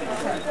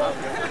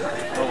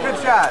 Good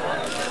shot.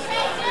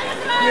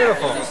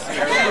 Beautiful.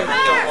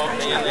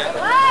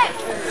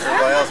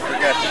 Everybody else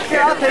forgot you.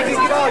 Here, I'll take it.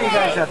 Get all you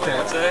guys up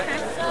there. You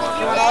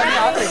want all of you?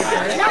 I'll take it for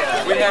you.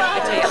 We have to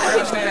take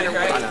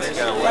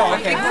Oh,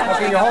 okay.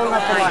 Okay, you're holding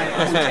up the line.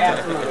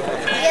 Absolutely.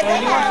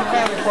 When you want your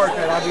family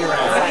portrait, I'll be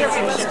around.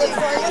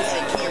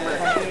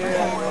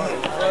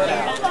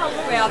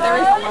 Well, there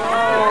is.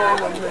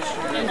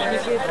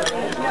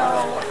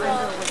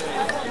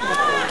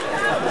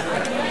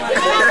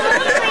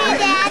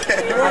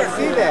 I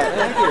see that.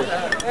 Thank you.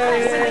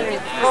 Hey.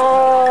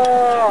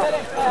 Oh.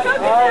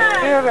 Oh,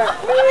 feel it.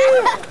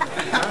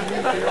 I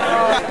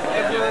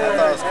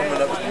thought it was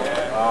coming up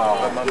tomorrow.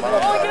 But my mom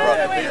brought the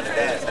band to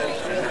dance.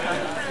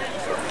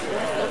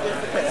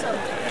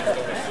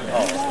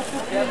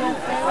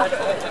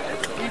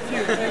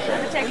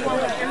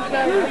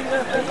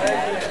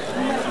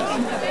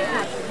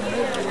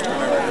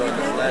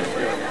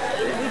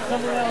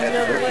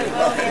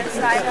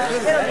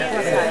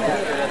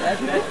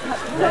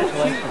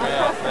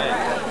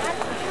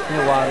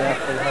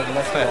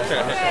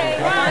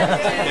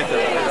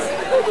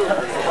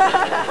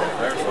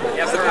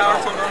 Yes, the power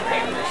tone on?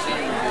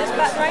 This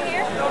button right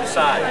here? No, the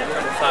side.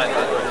 The side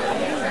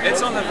button.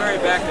 It's on the very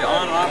back, the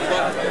on and off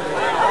button.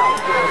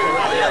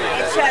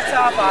 It shuts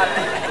off on it.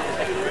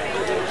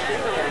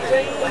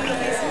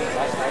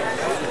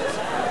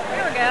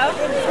 Here we go.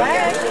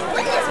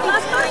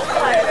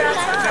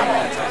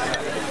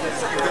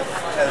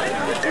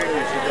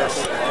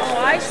 Oh,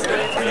 I see.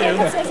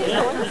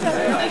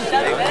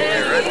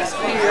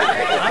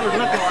 I was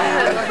looking for you.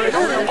 I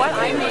don't know what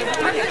I made.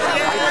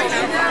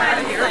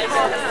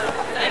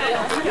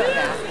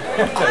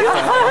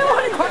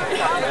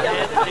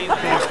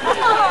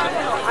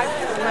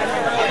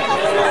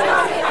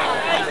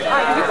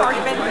 You've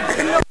already been.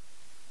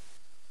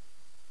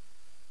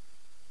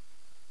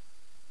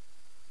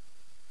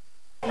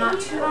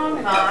 Not too long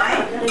ago,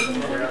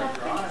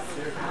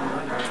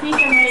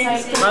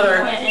 Mother,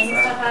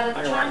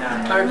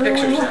 our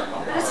pictures.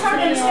 It's hard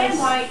to understand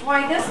why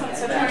this one's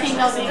so touching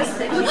knows this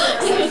picture.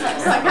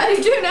 It's like, I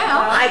do too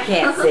now. I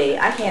can't see.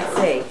 I can't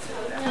see.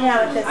 You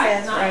know what this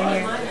says right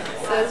here?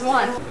 It says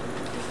one.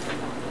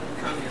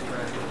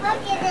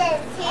 Look at this.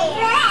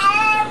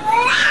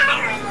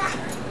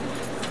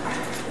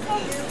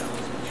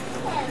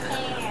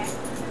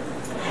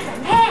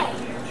 Hey!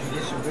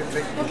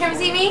 You come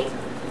see me?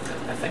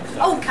 I think so.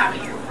 Oh, come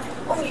here.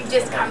 Oh, you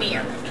just come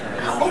here.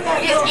 Oh,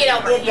 just get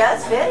over It here.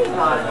 does fit him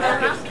on.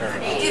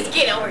 Just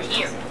get over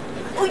here.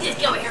 Oh, just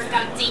go here and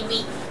come and see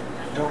me.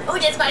 Oh,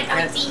 just want to come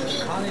and see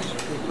me. Oh,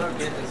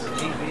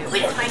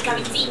 just want to come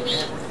and see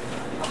me.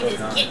 Oh,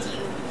 just get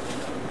you.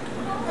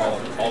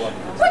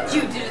 What'd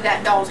you do to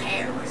that doll's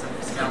hair?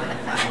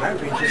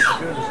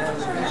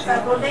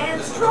 Uncle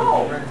Dan's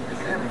troll.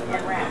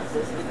 And rats.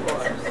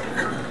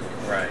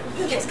 Right.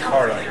 You just come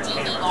over here and see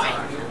me, boy.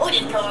 Oh,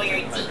 just come over here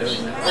and see me.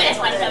 Oh, just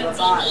want to come and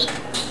see me.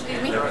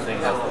 Excuse me? Everything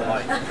has the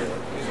light to it.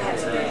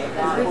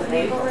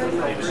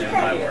 Even in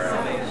my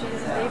world.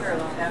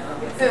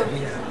 Who?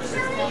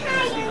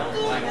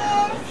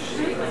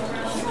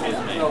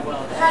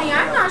 Honey,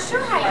 I'm not sure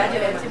how you do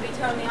it, to be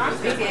totally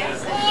honest with you.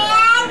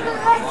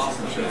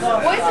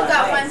 Boys have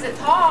got ones that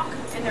talk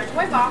in their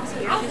toy boxes.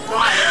 You just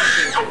got it.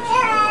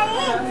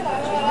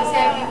 You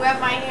say, if you wet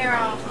my hair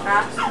on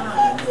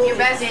your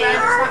best friend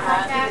or something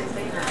like that,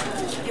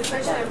 you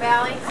push their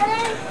belly.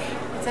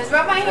 It says,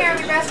 rub my hair on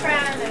your best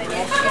friend, and then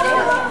yes, you do.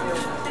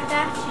 Like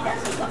that.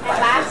 And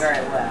last,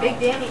 Big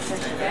Danny says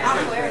she does. I'll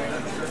wear it.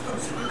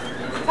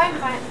 Fine,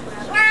 fine.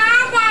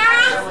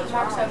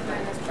 Mark's over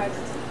in this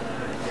present.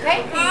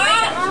 Okay, can you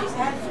wait that long? She's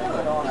had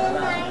fluid on her.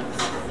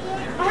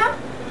 Uh-huh.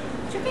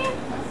 Sure can.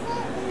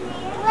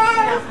 No,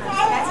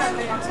 that's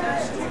not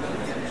good.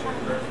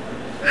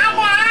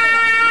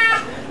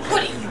 What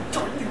are you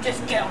doing? You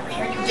just get over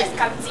here. You just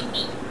come see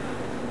me.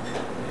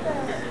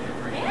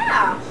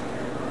 Yeah.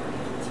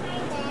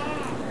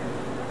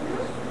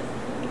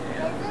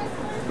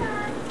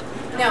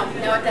 No,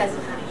 it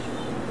doesn't, honey.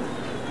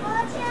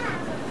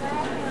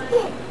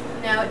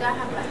 No, it doesn't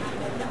have a button.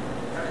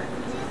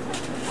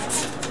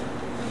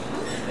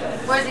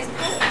 Where's these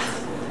pants?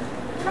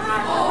 Come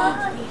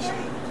on.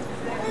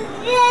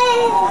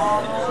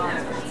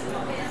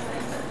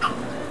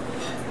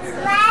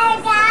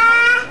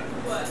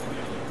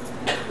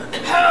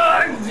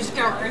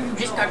 You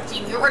just come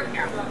see me right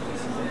now.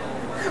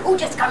 Oh,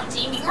 just come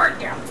see me right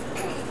now.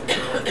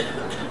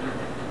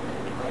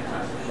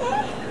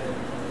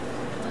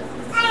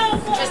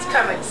 Just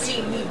come and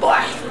see me,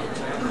 boy.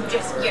 You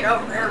just get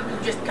over here. You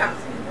just come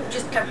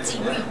see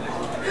me.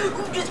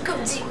 You just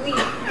come see me.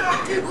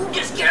 You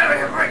just get over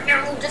here right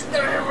now. You just get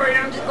over here right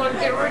now. I'm just gonna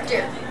get right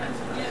there.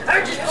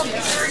 I'm just gonna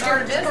get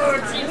right there. Just go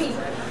and see me.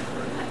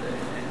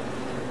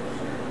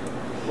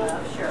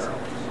 Sure.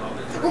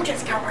 Oh,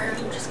 just come over here.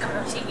 You just come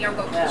and see me. I'm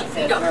gonna Well, get it's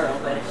your a feet up. girl,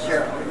 but it's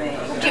sure for me.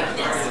 Oh, give me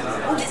this.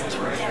 Oh, just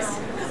give me this.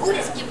 Oh,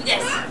 just give me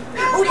this.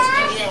 Oh, just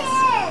give me this.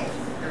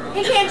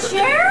 He can't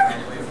share?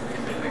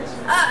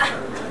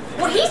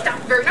 Well, he's not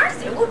very nice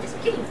to him. We'll just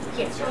get him. He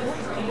can't share. We'll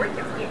just come right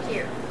there. He can't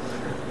share.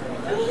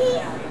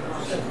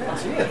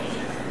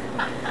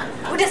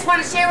 Who just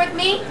want to share with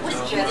me? Who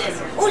just give me this?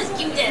 Who just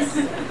give me this?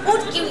 Who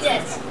just give me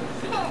this?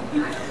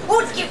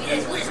 Who just give me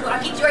this? Who just,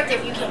 I'll get you right there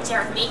if you can't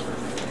share with me.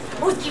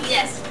 Who just give me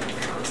this?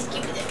 Just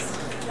give me this.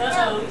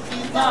 Uh-oh,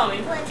 she's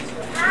mommy.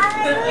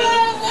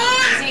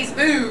 He sees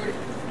food.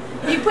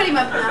 You put him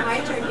up in the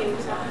high chair and get him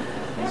some.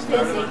 It's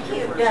busy,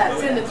 cute, does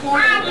It's it? in the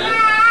corner.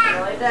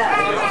 Really does.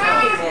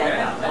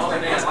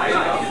 It's cute,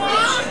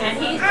 And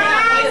he's not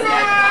with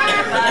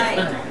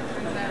that.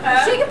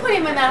 She can put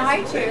him in that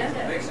high chair.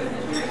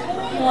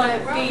 You want to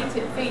feed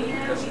him?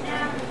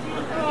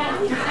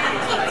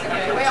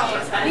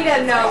 He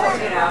doesn't know,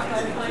 you know.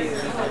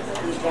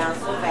 He's down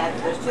so bad.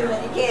 There's too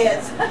many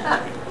kids.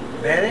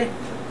 Betty,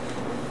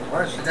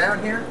 want to sit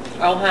down here?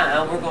 Oh,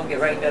 hi, we're going to get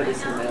ready to go to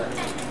some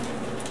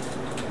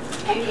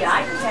Maybe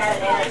I just had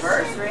an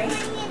anniversary.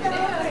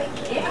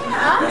 Yeah.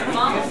 We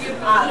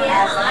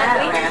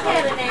just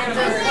had an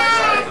anniversary.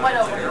 What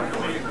over?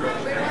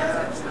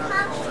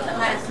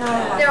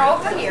 They're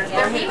over here.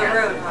 They're here.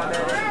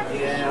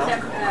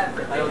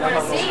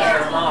 See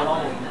it.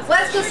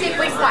 Let's go see if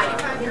we find it.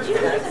 Did you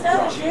lose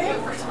another chick?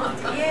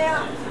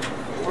 Yeah.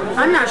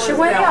 I'm not sure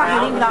where they are,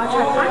 honey, but I'll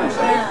try to find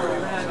them.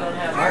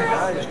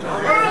 I just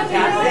told her.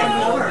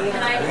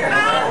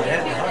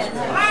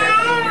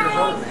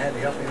 Had to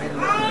help him in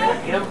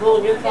there. I'm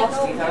pulling your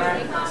frosty, all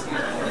right?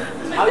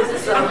 I was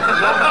just this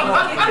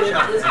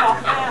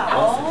popped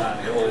out.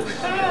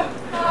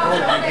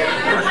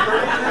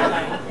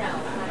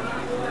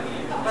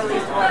 At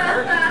least one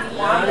hurt. I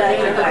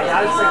was like, I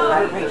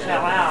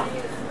fell out.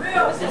 It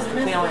was just the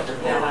feeling that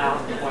fell out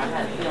before I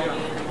had to feel it.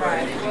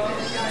 Right.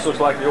 This looks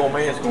like the old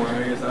man's going to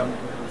use them.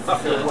 I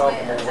feel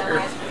welcome over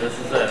here. This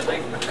is it.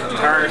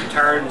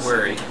 Turn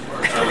worry.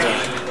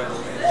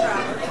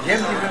 Jim,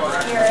 you been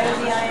right?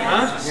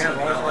 Huh? Yeah,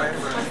 last night.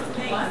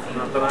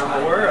 Not that I'm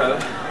aware of.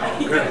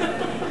 Good.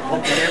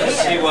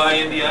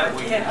 CYNDI.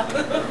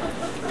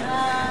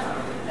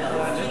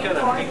 Just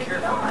gotta be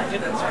careful.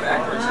 Get this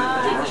backwards.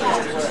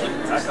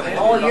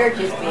 Oh, you're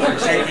just being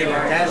Take the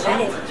potassium.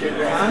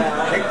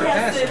 Take the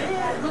potassium.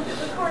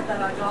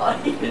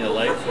 In the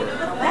lake for it.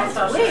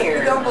 That's weird.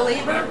 You don't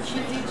believe it?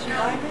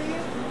 C-Y-N-D-I.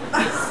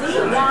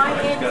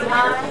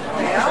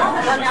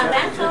 Well, now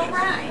that's all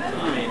right.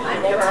 I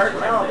never heard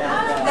about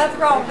that. Nothing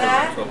wrong with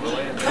that. So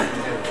really,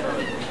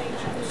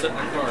 sit in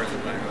the car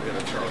and back. I'll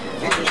get a charge.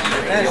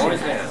 He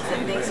always has.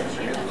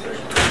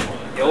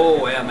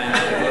 Oh, yeah, man.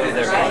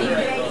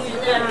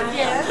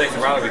 Takes a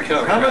while to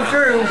recover. coming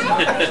through.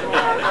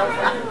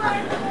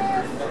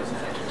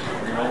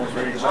 You're almost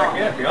ready to back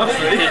in, to be honest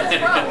with you.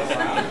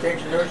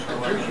 Takes a nurse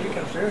from through, she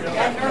comes through.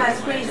 That's when I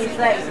squeeze his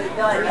legs, his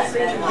belly button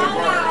doesn't want to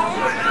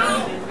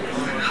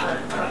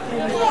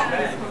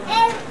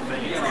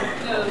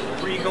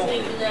Where you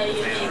going?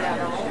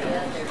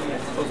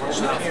 Those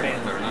South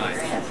fans are nice.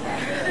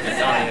 And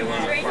Donnie, they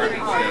went to the party. She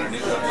got a new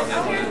couple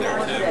that went in there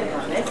too.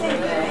 That's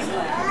okay.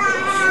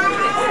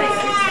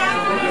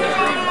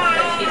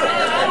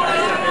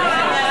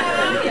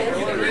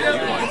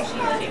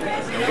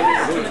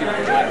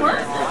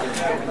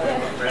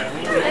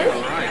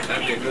 Alright,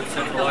 that'd be a good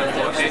centralized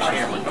location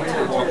here.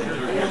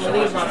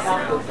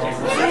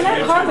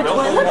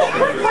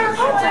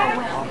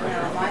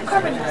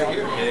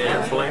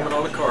 Yeah, blame it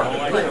on the carbon.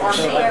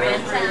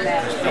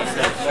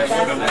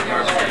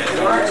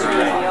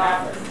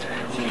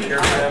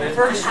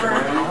 First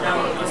round.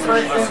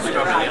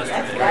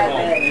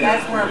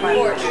 That's where my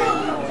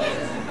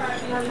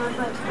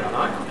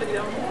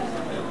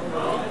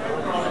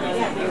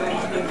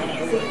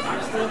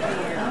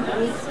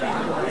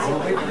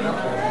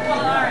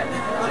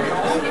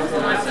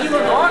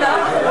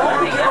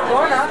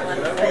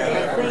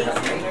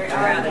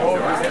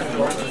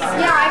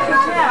Yeah, I can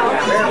tell.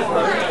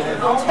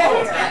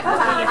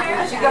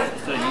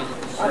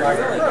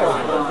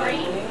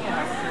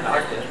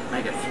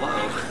 Make it flow.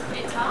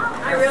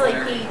 I really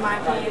peed my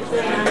pants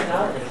down.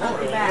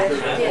 Back.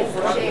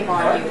 Shame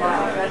on you,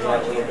 Mom. That's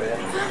what you did.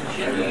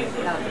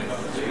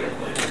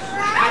 I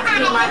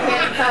peed my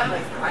pants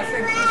public.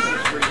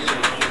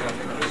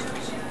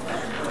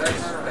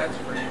 That's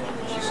pretty.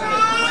 She sent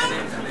it to my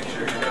name to make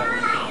sure you got it.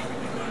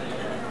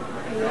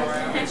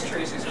 It's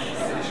Tracy's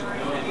invitation.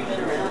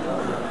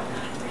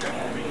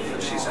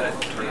 She said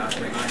it turned out to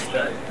be a nice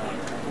day.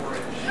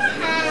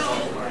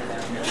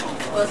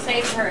 We'll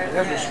save her.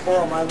 Doesn't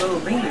spoil my little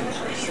beans.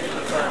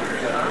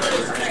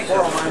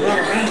 Spoil my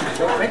little beans.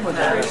 Don't big ones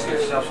out.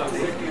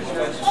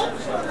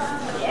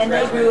 and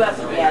they grew up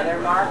together,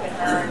 Mark and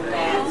her and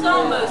Matt. It's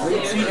almost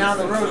We see down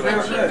the road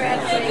real good.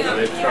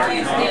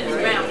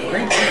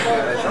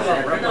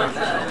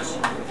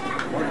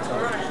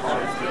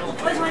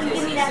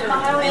 Give me that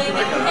file.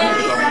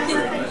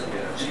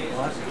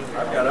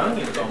 I've got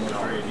onions on my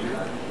tree.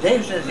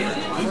 Dave says he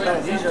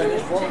planted these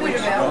onions 4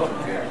 weeks ago.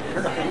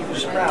 They're not even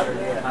sprouted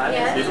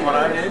yet. This is what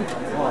I did.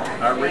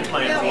 I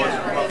replanted ones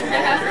for about 4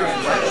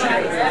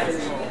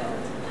 years.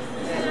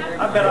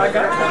 I bet I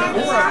got 24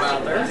 of them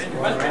out there.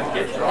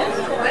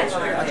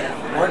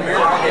 One year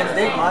I didn't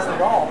dig mine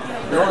at all.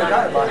 We only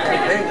got about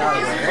that big out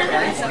of it.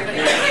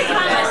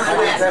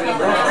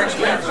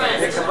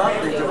 They come up,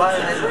 they divide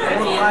it into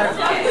 4 or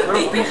 5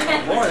 little pieces.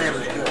 Boy, they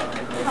was good.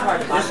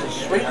 This is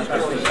sweet as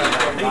good.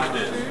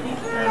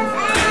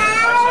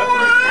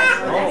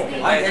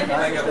 I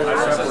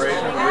separate.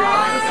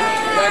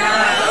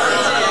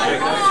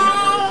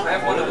 I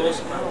have one of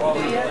those.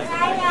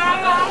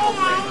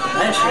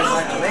 Last year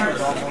my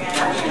tomatoes almost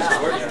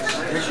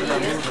this year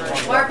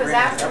Mark was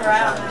asking her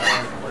out.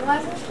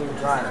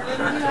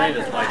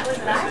 Tomatoes like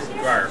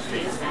drier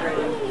feet.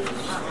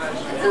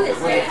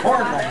 Well, the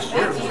corn last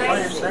year was the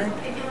funniest thing.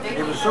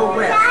 It was so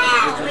wet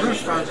that the roots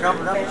started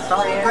coming up and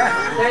started to crack.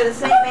 They're the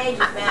same age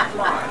as Matt and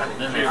Mark.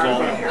 Then they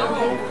fall over.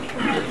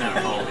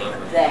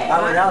 They. I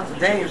went out to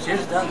Dave's,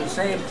 he's done the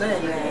same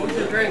thing. Rain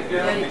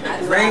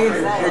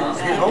and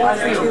his whole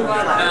field was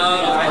flat.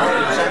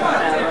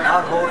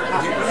 Out hold it,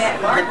 get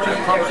 2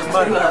 pumps of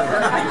mud out of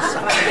it. I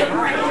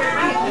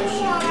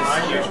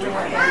used to do a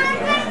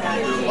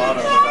lot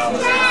of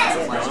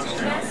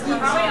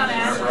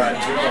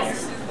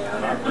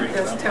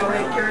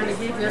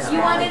You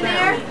want in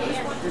there?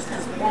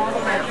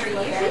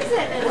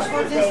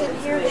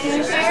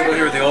 We'll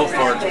hear the old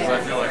parts because I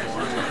feel like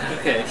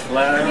okay,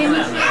 flat.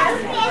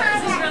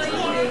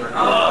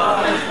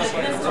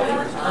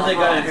 I think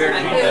I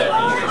inherited that.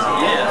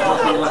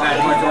 Yeah, we'll have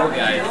much old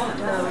guys.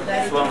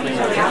 Swelling.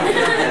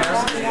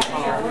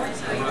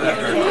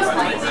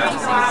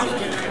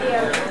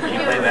 You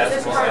play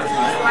basketball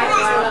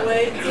last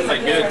night? I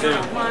get it too.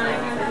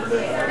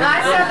 No, I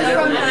stuff is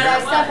from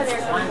that stuff in there.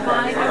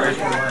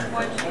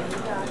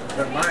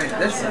 But mine,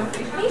 this one,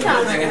 He's I'm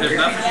on thinking there. there's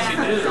nothing she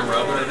did to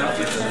rub it. I know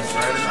she's just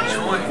right in the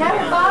joint. Is that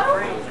a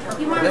bottle?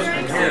 You want this to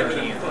one drink? here,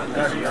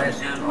 got last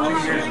 2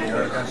 years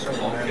ago, it got so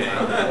bad.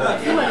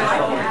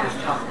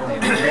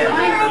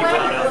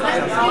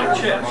 Like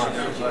chips.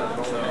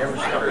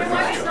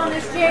 On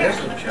this chair. This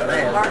one's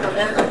bad. Right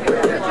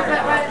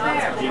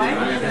there. He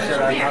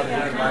said I got it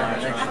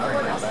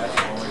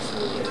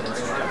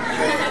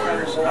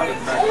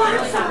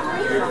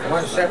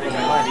One separate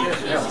like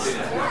this, yeah.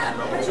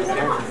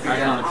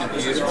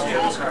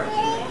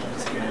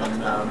 And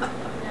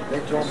they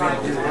told me to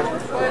do this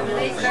before.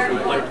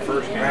 Like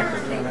first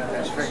practice on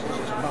that straight. So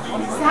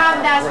how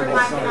does your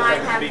mic and I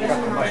have this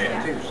one?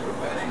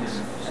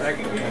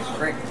 Second game.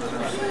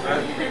 We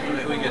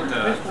get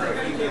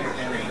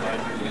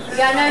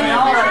Yeah, I know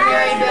y'all are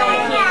very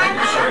billing here.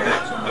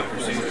 the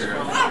procedure.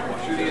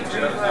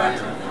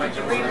 What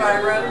you read what I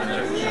wrote?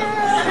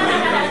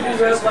 You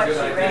wrote what you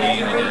read.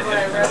 You read what I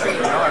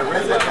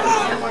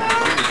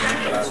wrote.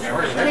 Do you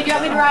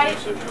want me to write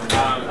it?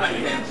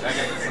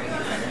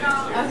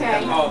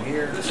 Okay. Oh,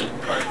 here.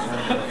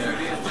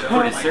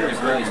 Pretty serious,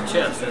 right? His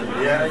chest. And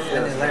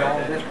they lay all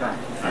this back.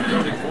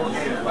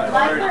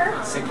 Like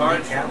her?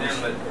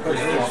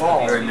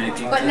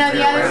 But no,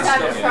 the other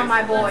stuff is from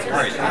my boys. And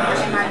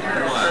my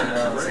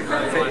girls.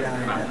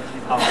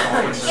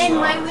 And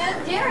my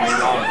Jared.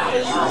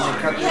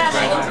 Yeah.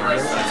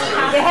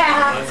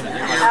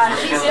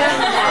 She's done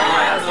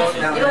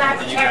that. You'll have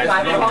to check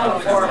my phone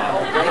for her.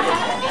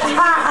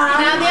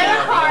 Now the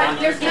other card,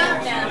 there's none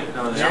of them.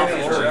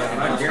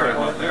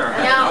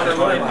 Now,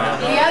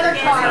 the other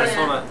card. He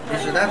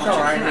said, that's all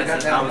right. You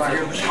got that by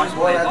here. Boy,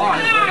 that's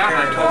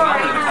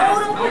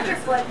Hold on, put your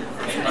foot.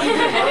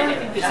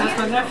 This is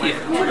my nephew. I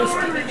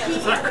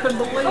couldn't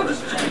believe it.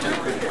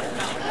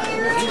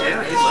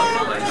 Yeah, he loved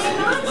the place. He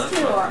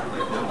loved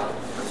the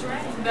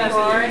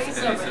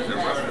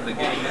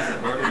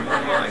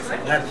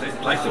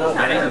like the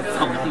game of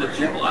filming the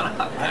people. I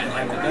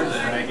like to do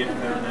that.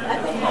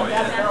 Oh,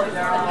 yeah.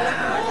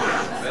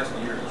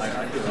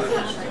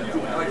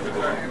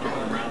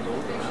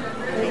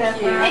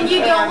 And you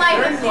don't like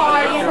the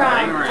card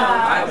from,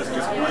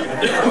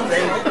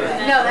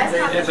 no, that's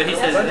not. But he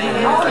says, Oh, you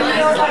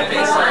don't like the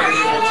card.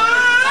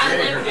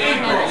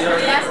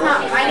 That's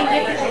not, I didn't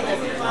get it.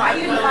 I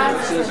couldn't find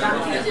this.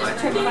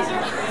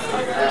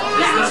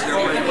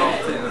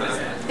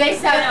 They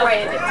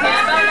separated it.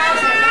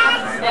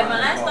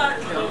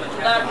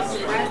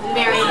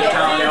 Mary did.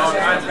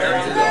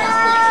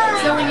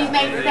 So when you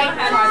make the fake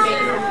card,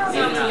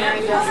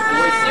 Mary does.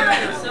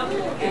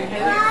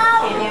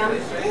 And him.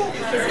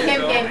 Because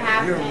Kim gave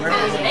half.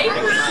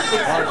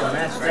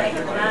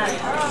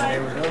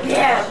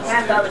 Yeah,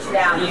 have those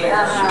down.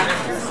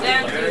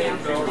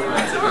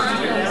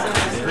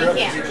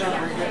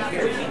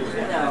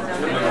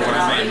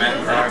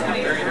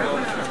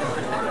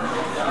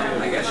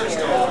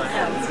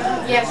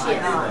 Yes, she is.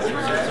 You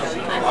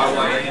all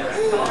right?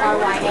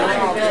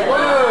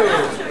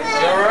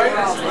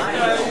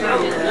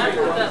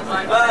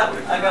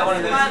 I got one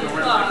of those. I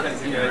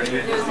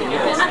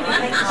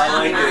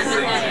like those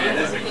things, man.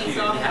 Those are cute.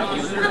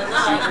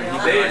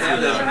 They didn't have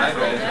those when I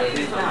got it.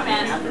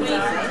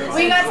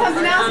 We got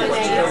something else in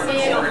there. You see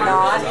it?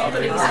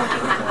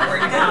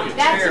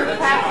 That's your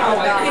pack on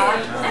God.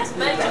 That's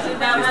basically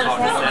about how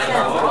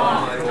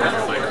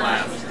That's my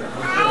class.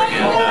 I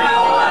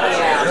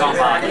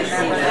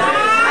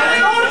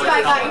told you I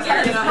got you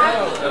something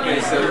practical. Okay,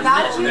 so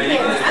Got you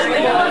kids.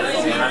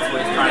 That's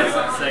what he's trying to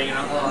say, you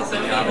know?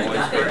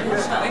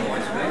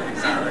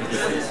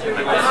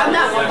 I'm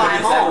not going to buy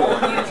them all.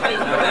 That's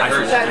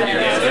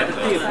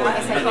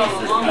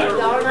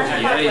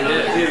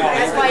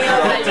why you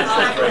don't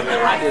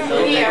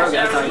here.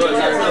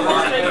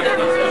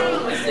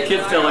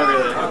 Kids tell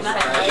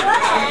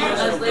everything.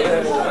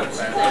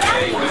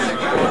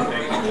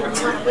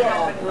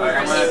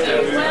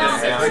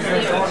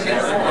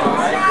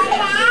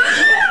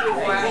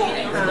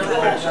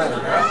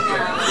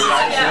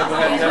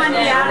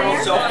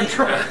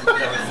 Self-control.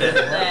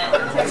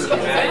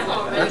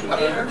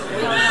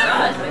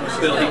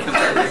 Bill, he comes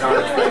out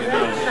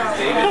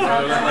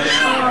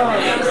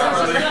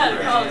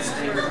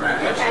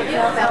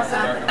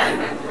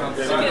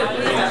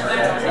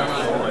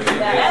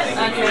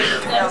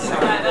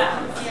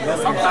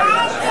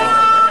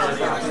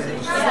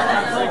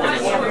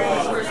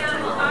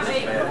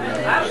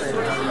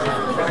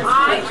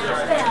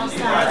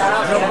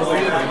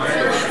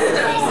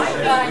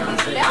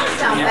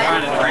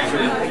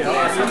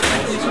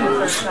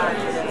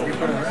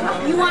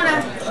You want to?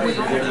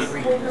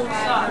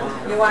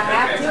 Do I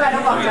have to? I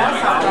don't want to.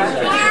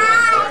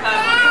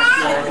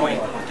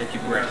 Take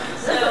your breath.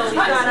 So,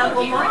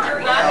 Uncle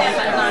Mark,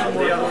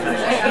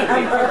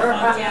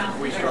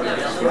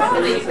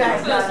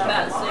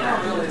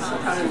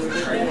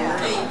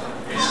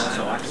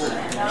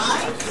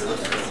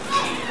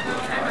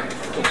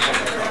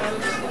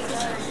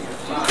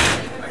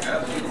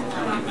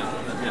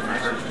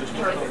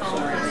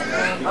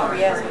 Oh,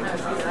 yes.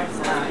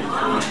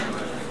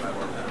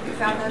 You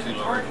found those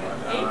before?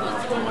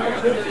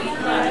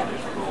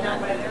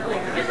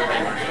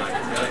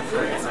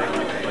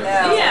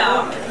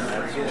 yeah.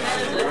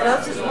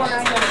 Those is one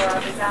I know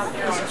of. It's out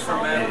there on the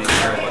sawmill.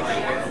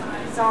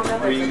 Sawmill,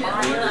 there's a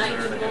mine.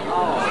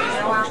 Oh, you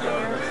know out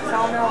there?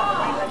 Sawmill.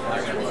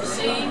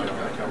 She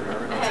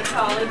had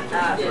colleagues.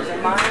 There's a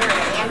miner in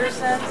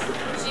Anderson.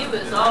 She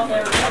was off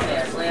there with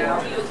that. She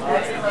was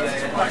That's close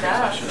to what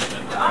us.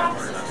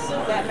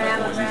 That man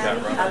was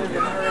married, other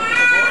than her in the world.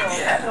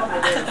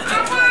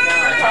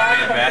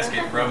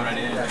 basket, rubbing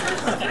it in.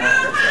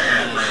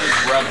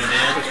 Rubbing it in.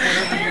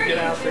 Whenever you get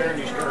out there and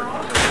you start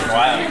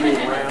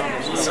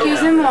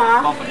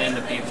Excusez-moi. Bumping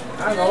into people.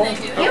 Hello.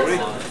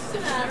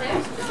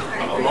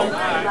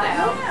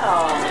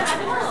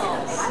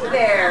 Hi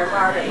there,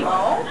 Marty.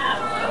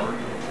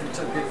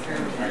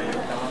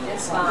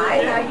 It's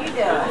fine. How you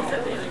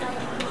doing?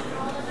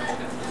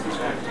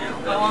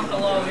 Go on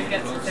below, we've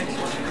got some pictures.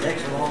 It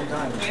takes a long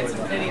time. We got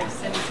some video of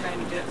Cindy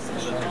trying to get some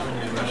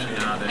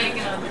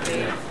hanging on the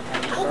bed.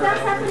 Well,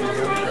 that's happening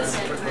next.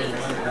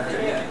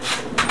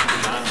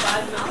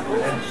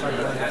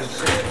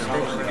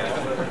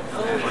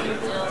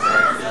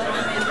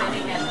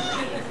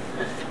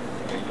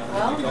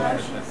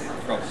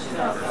 Well, she's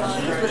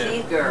with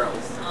these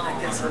girls.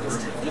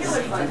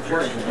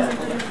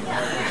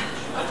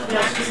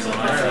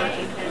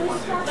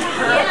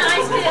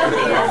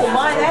 Oh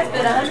my, that's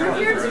been 100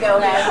 years ago,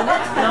 hasn't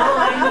it?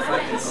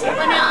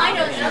 Well, now I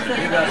don't know.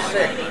 You got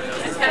sick.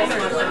 I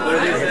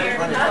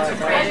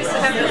just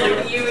have to look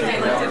at you and they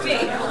look at me.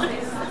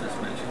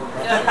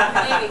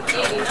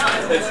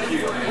 That's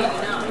cute.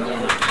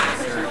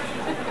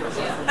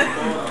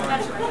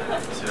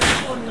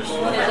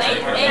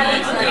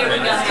 89, we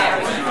got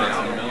married.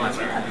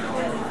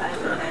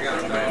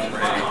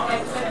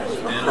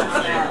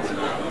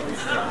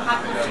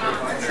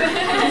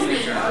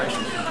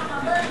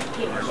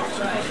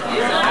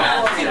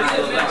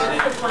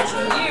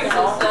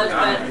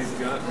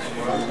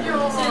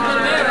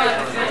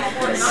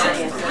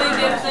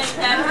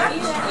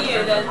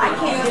 I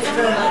can't get the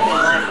money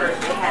when my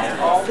birthday has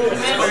all this.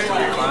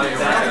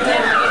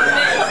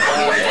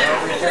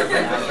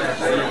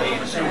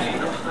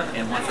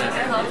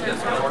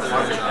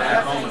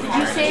 Did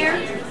you see her?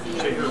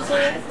 Did you see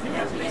her?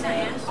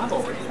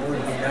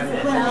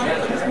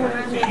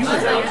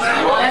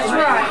 That's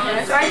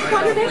right. I just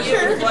wanted to make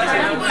sure.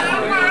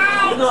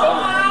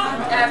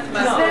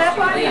 Set up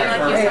on you.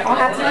 I'll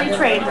have to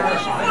retrain her. I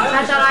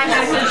thought I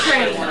had to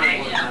train.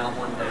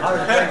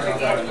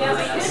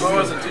 It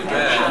wasn't too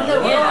bad.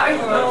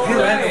 You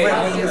had to wait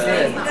when you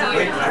did.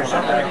 Wait for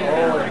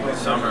something.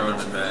 Summer would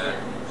have been bad.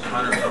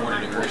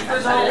 140 degrees.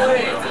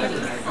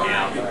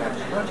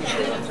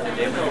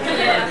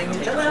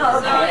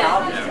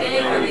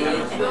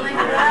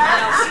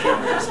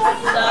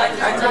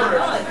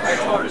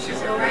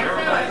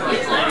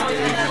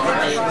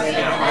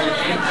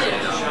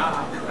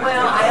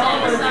 Well, I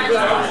almost did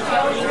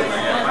tell you that you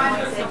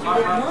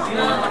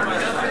didn't want me.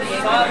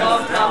 So I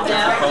walked off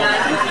down,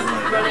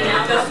 running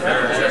out just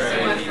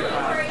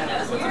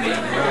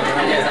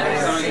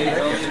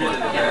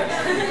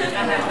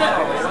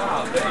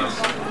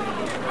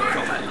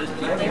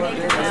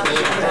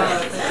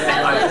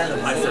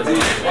I said,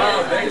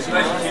 wow, thanks,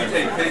 nice you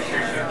take pictures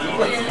and eat.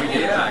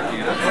 Yeah,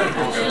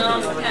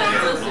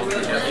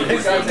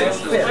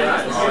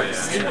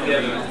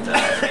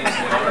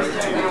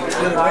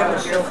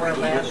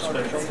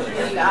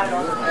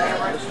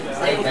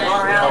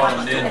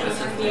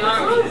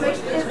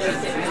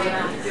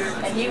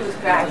 and he was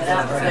cracking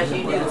up because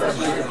you knew what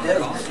she was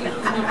doing.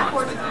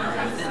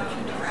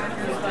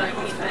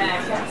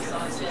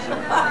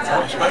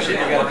 especially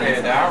if you got to pay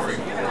a dowry.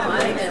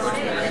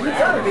 You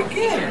gotta be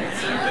kidding.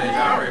 Pay a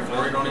dowry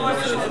for it, don't even know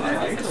what she's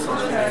like.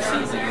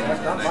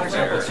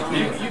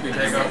 You can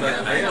take off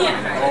that veil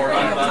and or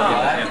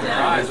have the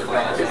eyes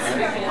across it.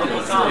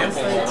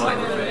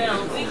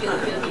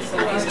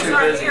 He's too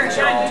busy.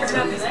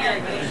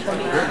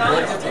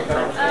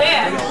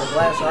 Dad,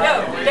 go,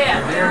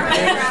 Dad.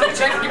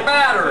 Check your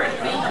battery.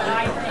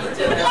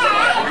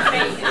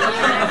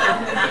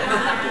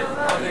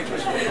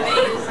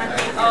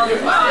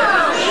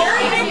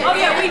 Oh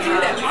yeah, we do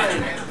that.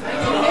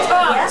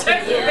 Tom,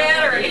 check your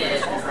battery.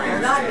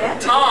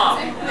 Tom,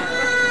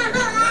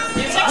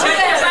 check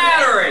your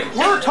battery.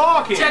 We're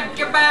talking. Check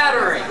your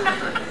battery.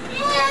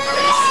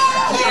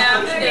 Yeah,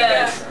 I'm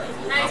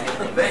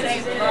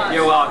good.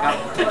 You're welcome.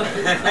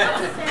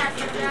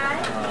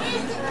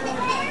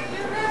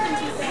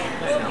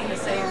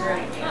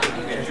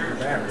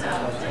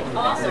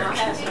 Also, I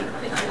have some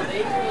pictures of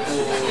April.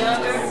 She's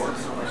younger.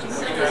 She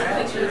sent us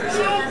pictures of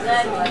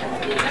that.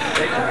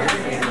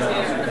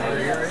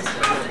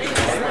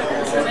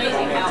 It's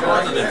amazing how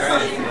much that's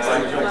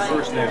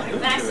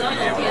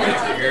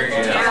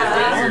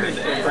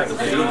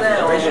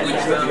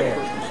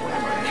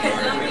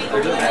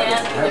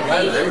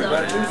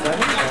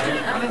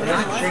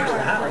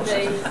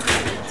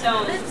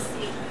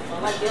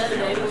like the other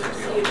day, we were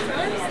seeing her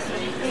and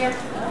I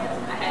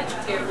had to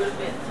care a little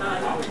bit of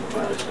time.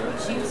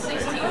 She was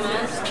 16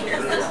 months, this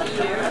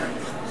year.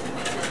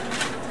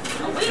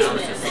 Oh, wait a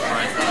minute.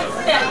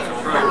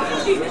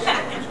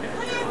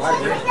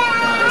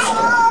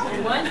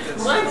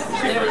 Once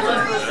there was one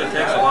person. It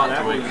takes a lot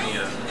to wake me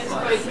up. It's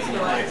crazy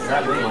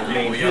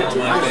story. We yell at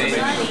my baby.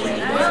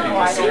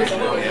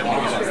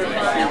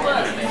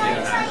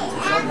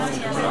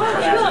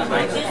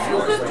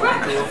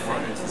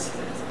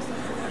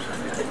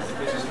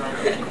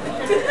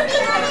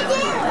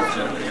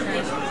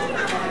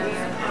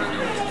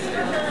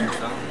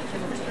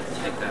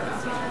 Check that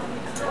out.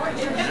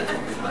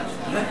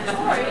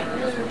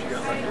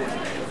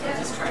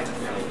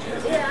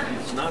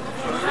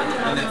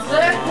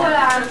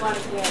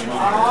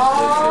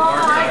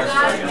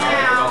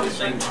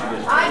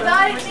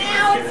 got it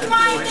now. It's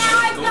mine now.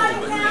 I got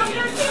it now.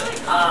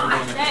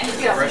 That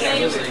is your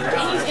favorite.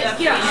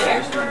 Get on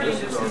here.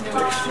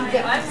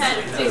 I've had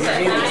it too, but so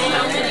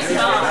many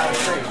times.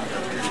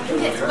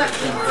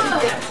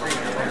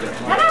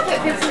 I don't get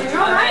this in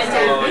your eyes.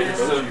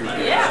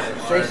 Yeah.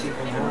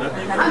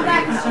 I'm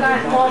back and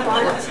started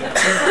Walmart.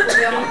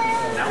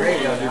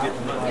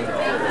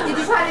 Did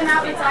you try them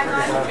out with I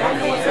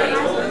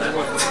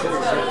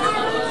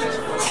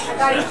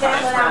got his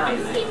dad out.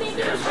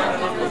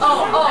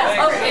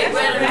 Oh, okay.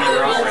 Wait a minute.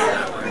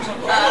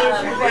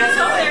 What's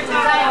over there,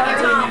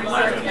 Tom?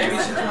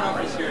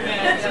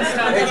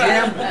 Hey,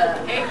 Jim.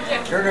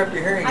 Turn up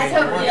your hearing aid.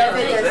 Well, here's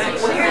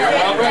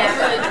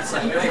I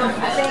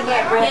think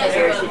that red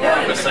here should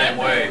I'm the same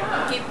way.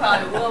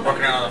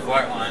 Working out on the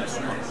flight lines.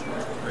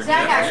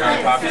 Zach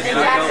actually like that.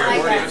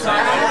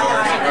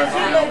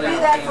 Do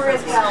that for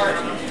his color.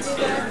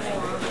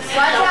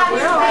 Watch out,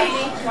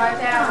 baby.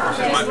 Watch out.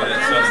 It might be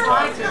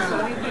that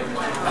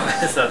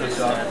Southern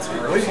Talk.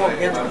 We won't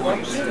get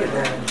to see you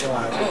there in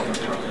July.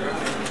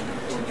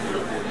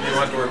 You don't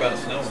have to worry about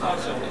snow. I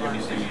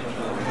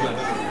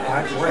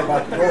have to worry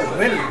about the doors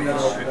winter being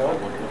open,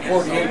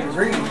 48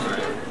 degrees.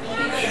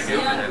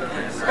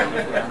 I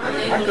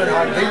couldn't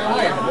hardly be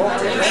mine.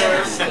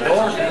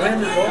 Doors and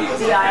windows open,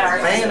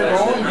 fan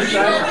is on, you guys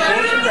are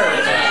forcing there.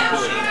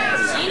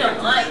 She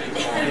don't like it.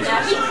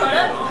 Now he put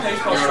up.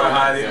 It's so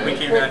high. We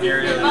came down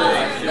here the other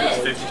day. It was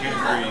 52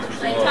 degrees. Which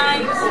is low.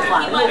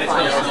 It's so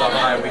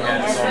high. We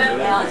had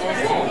it all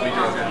we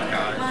drove in the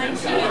car.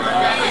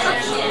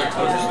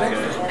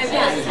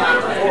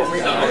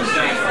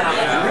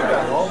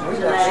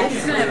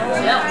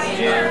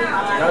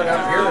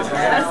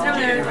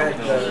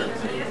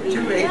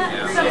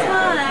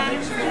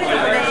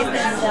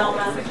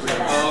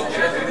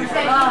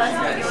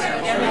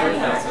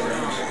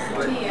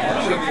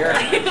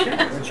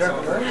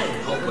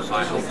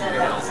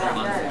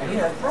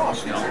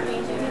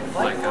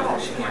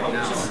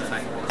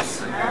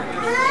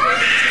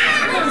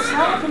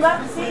 Come up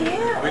and see you.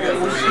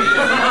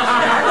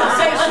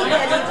 So she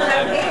doesn't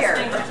come here.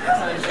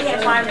 She had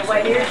time to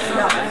wait here. She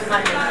don't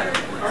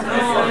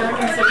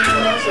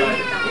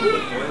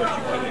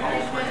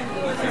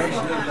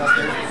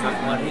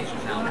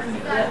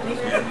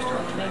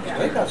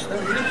They got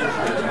stuff.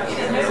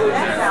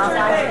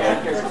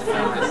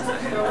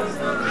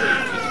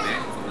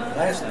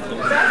 Last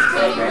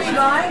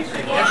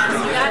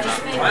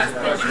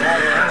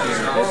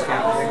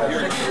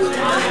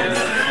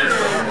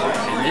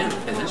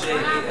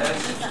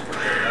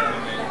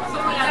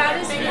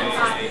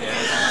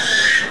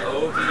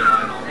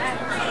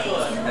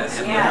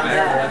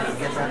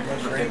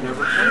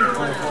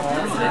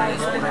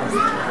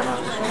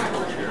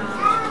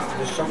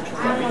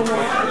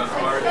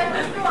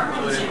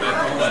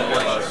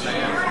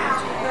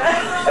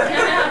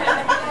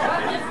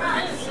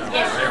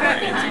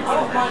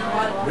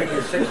we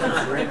get 6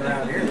 months of rain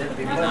around here, it'd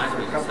be mud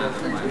for a couple of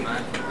 3 weeks.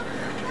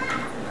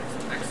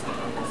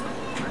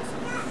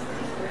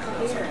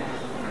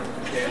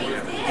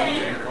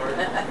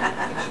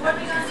 What are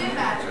you going to do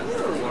about it?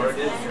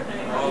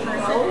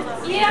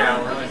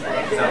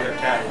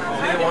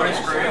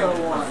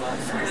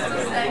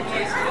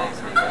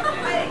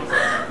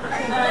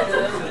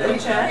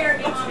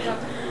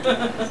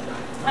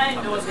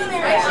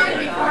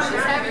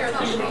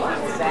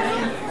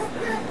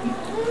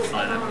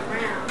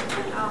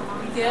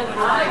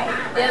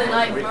 The other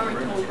night, Mama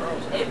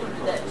told April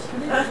that.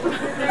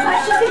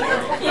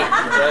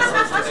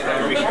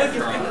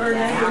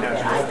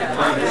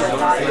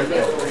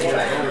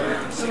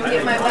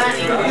 Get my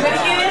bunny.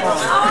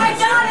 Oh, I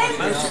got it!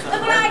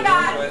 Look what I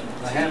got!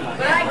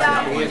 What I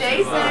got for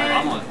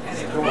Jason.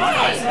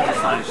 Hey!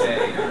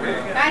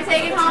 Can I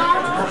take it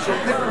home?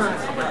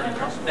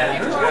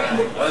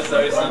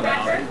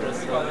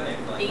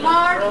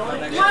 Mark,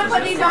 you want to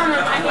put these on the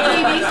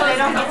TV so they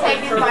don't get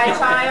taken by a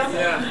child?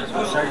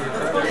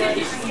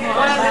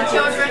 One of the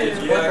children?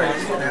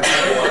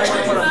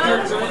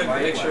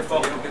 Make sure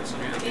folks don't get some.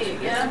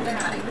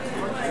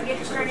 Get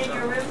to turn in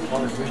your room?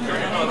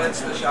 No,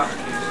 that's the shop keys.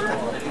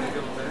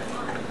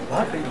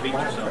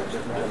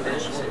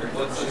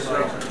 What's the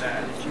size of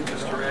that?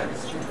 Mr. Red?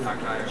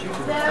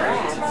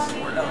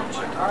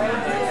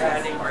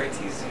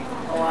 RATZ.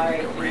 Oh,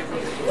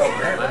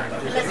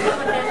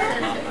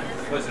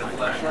 Was it a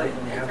flashlight?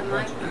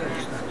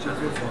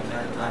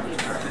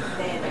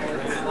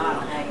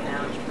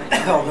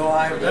 Although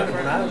I've done it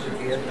when I was a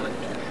kid,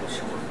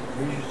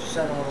 we used to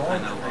sit on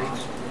orange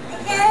streets,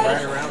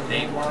 right around the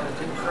one or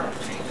 2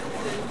 trucks.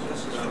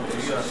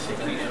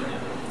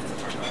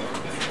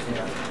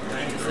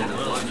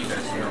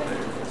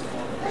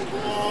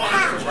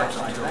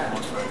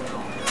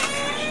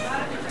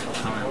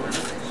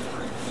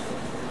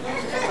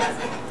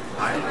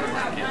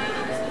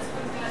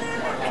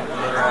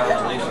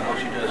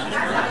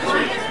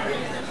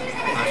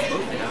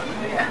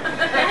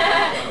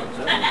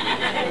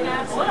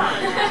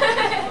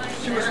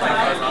 She was like,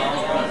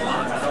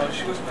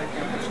 she was like,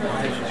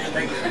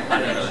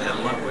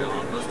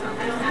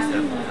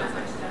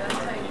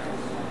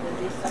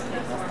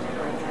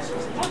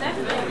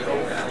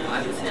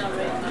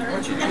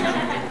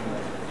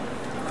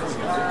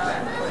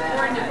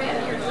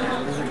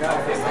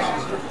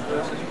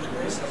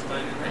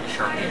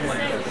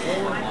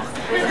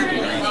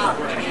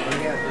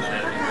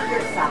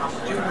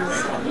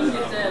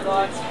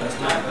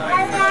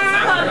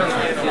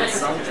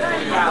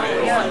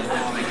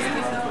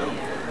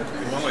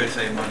 One way to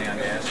save money on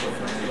gas.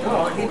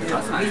 Well, he did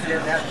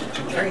that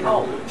to train. He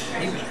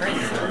was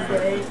training for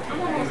it.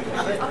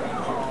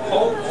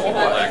 Whole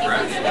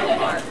background. Yeah,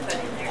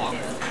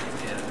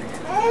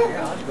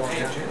 I was going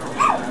down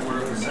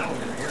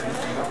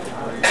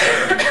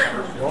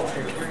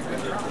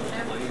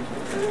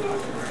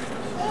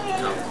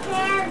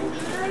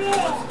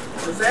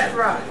Is that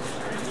right?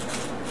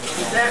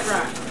 Is that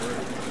right?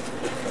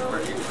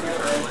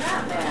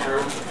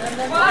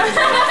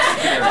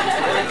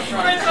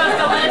 We're supposed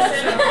to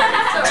listen.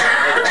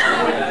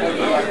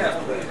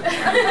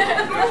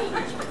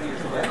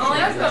 Only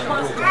us got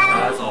one.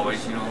 As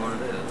always, you know what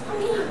it is.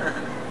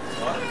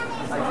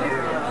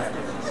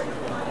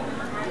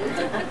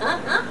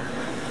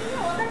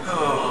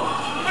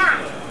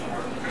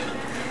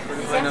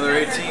 Play another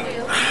 18?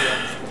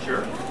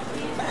 Sure.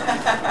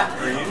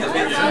 I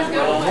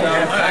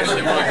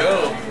actually want to go.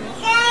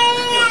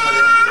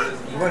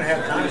 You're going to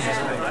have time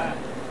tonight.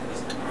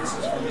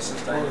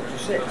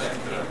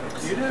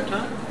 You'd have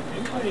time.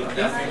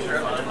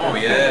 Oh,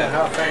 yeah.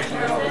 How fast you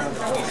go around.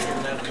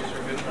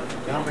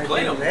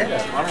 Play them. I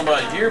don't know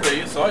about here, but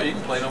you saw you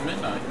can play them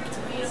midnight.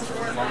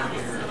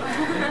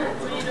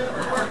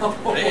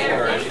 Hey,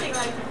 already.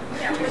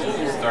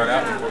 Start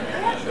out before it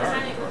gets dark.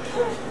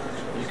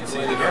 You can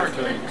see the dark.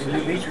 Can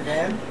you beat your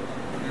dad?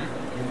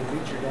 Can you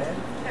beat your dad?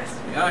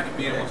 Yeah, I can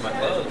beat him with my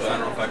clubs, but I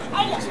don't know if I can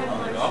beat him on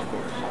the golf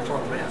course.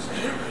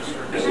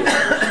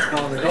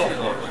 On the golf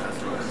course.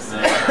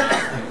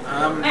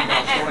 I'm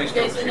about 20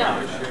 strokes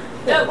behind.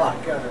 Oh my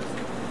goodness.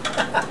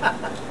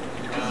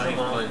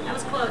 That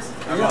was close.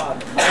 I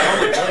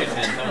only played 10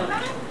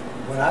 times.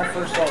 When I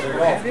first saw the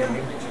golf game,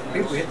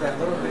 people hit that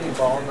little bitty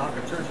ball, knock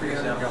it 200 or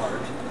 300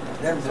 yards,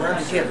 then run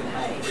to get it,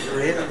 or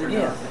hit it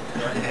again.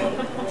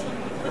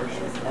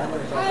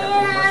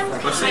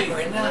 But see,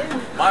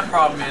 my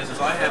problem is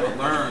I haven't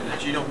learned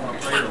that you don't want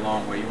to play the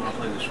long way, you want to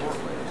play the short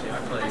way. See, I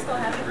play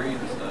the green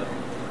and stuff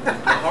the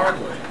hard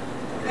way.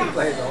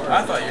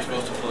 I thought you were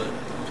supposed to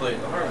play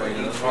it the hard way.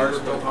 It's hard to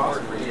go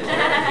hard for you.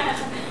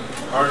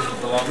 Ours is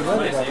the longest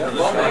way, so you can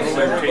listen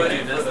to everybody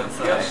distance.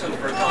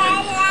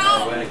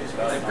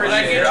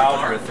 Pretty your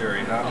algebra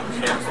theory, huh?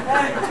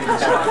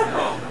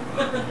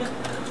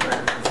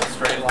 It's a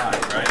straight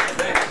line, right?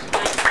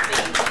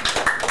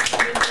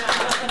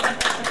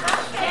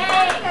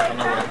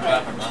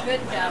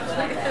 Good job.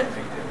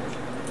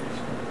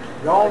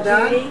 Y'all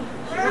done?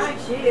 She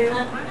likes you.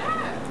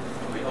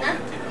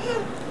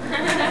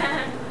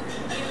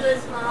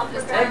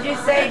 What'd you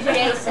say,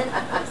 Jason?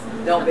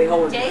 Don't be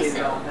holding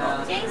Jason.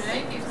 the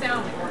Jason. You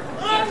sound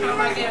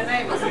somebody get a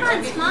name. Come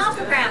on, smile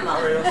for Grandma.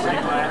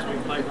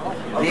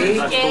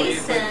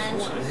 Jason.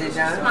 Is he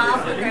done? Smile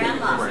for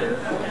Grandma.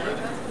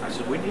 I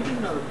said, we need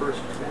another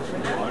person.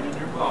 Well, I didn't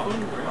hear my phone. To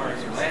be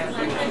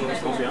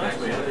honest with you, I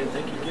didn't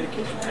think you'd get a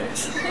kitchen pass.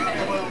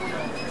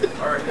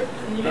 All right.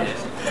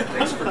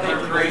 Thanks for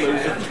being great. You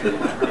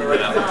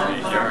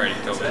already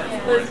told me.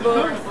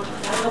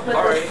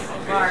 All right.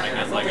 I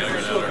guess I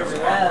gotta go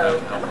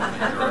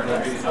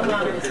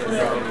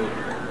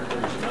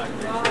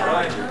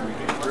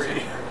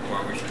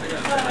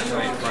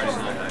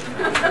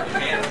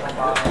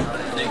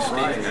Thanks,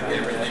 Steve.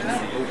 Everything.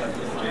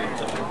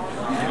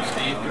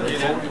 Steve, you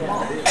get it?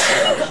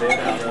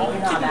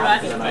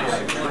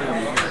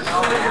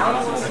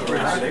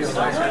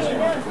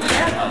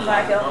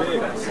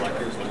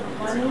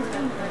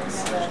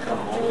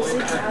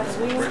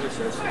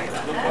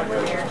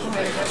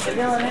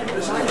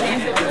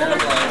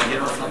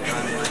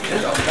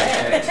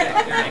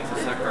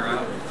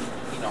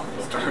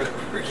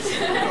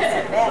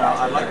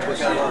 I like to look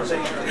at a lot of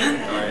things.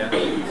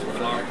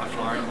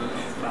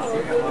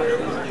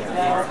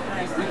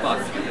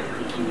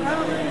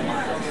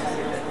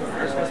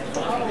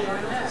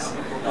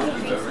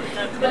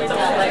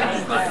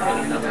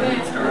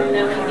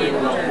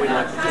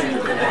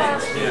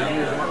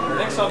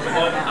 Next up, I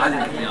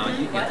think, you know,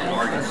 you get the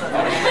argument. I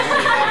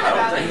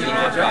don't think you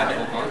know, try to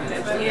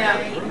Yeah.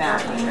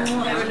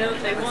 Never know if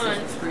they won.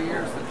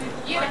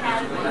 You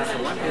had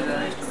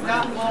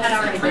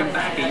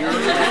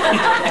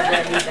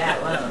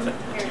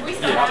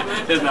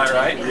Isn't that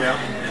right? Yeah.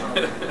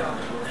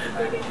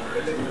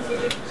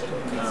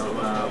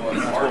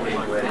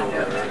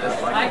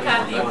 I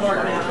got the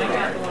important now. They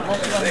got the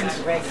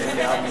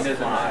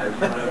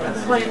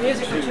one. Playing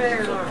music for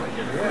chairs, aren't we?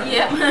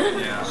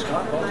 Yeah.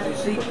 Scott, what did you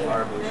see?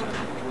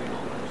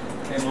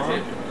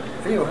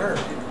 Feel her.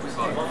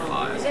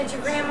 Is that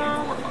your grandma?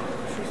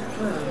 She's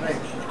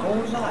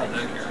cold as ice.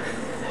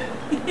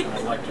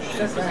 I'd like to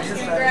Sit down here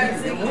side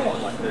of you, get warm.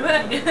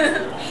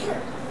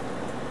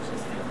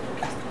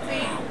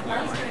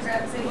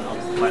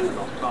 Planted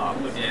on top.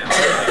 Yeah.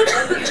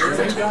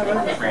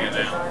 Bring it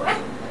down.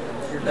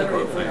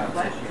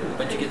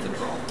 But you get the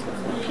draw.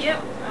 Yep.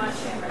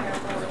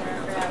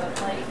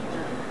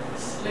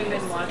 We've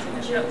been watching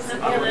the show.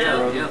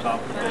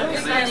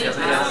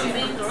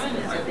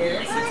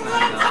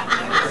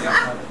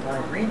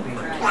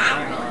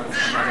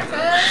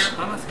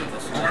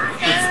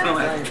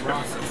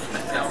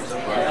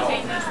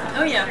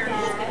 Oh, yeah.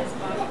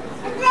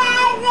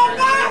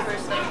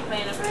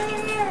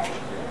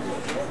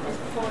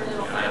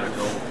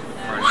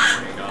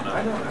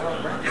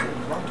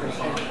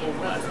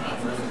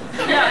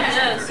 Yeah, it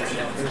does.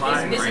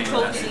 It's a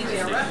cold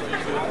season.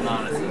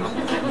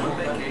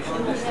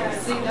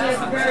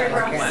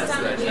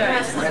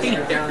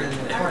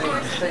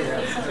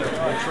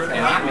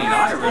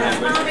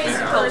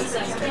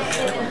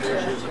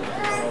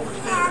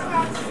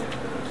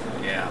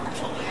 Yeah.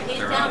 He's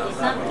telling me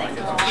something.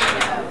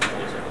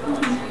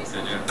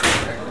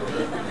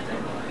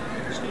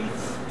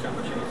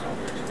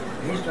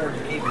 He started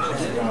to keep his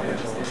head off.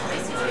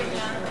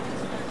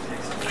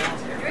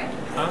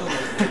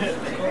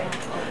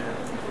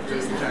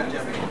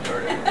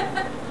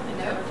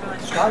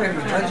 Scott, have you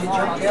bungee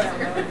jumped yet?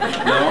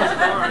 No?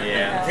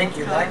 Yeah. Think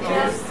you'd like to? I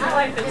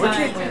like the Would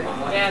you?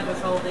 time Dad was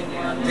holding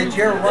one. Did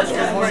you ever watch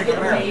Good Morning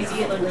America?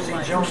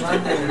 See Joan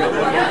London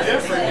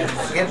and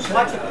Gibson?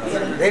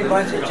 They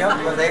bungee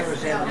jumped when they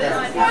was in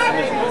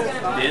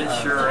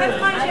Sure.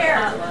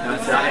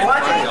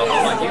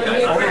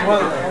 only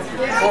one of them.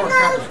 Four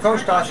countries,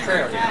 Coast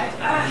Australia.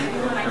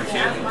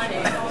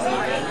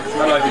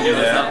 How do I do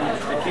that?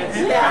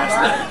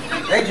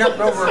 They jumped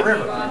over a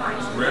river.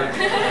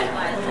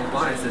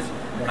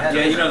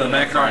 Yeah, you know the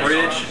Mackinac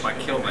Bridge? I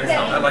killed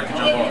myself. I'd like to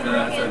jump off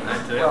that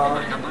too.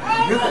 Well,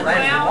 you can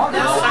land in water. I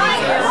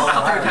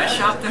got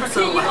shot there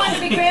so You want to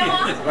be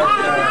grandma?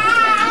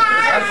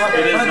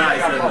 It is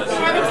nice, isn't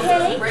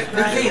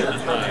New Zealand.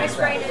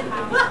 X-rated.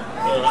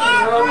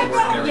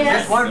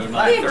 There's one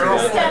black girl,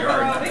 a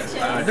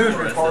news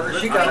reporter,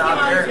 she got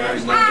out there.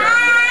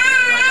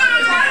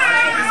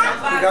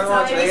 She got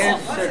on the end,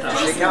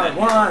 she counted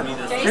 1, 2,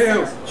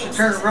 she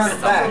turned and run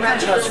back,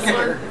 she got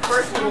scared. So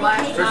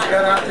she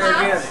got out there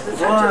again,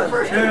 1,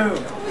 2,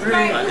 3,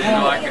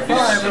 4,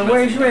 5, and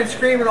away she went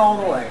screaming all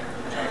the way.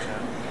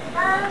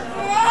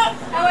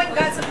 I went and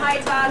got some high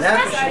tops. And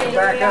after she was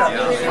back up,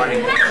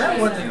 that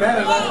wasn't as bad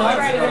as I thought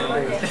it was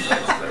going to be.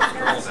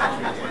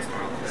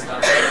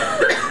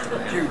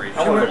 I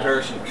want a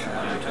parachute.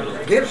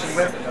 Gibson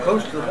went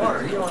close to the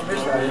water. He only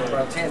missed that in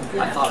about 10 feet.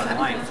 I thought it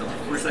might, so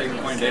we're saving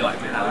point daylight,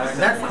 man. And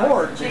that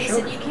cord, they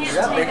showed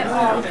that big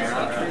now.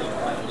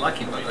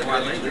 Lucky, but they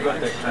got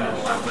that kind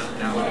of I went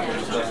down.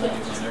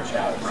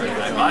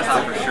 I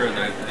thought for sure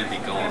that it'd be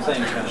gone.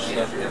 Same kind of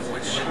stuff.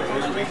 Which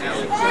would be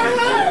down.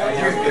 Have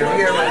you ever jumped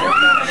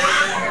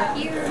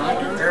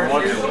out of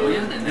everything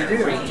here? You do.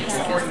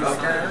 Before you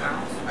retire.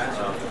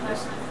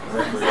 You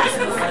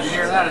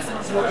hear that?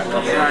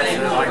 Yeah, I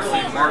said like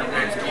St. Martin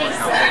next to one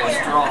house with a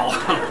straw.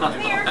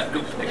 Go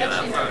pick it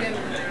up.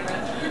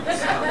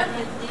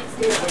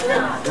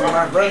 Well,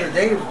 my brother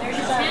Dave,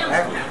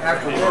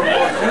 after World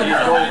War II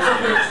was over,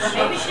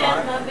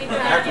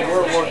 after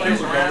World War II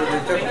was over,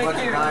 they took a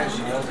bunch of guys,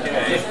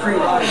 just free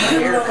life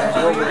in the air,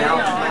 over the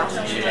Alps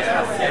mountains. He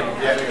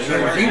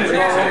was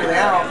going over the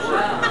Alps,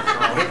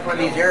 hit one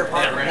of these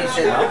airplanes, and he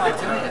said,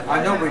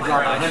 I know we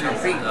dropped 100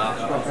 feet,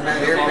 but when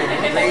that airplane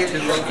hit the engine,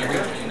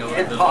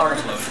 it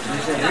paused. He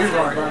said, we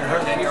were going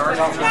 100 feet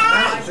off the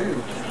mountain, too.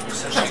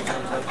 It's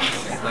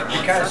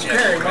kind of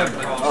scary, wasn't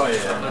it? Oh,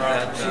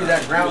 yeah. See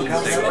that ground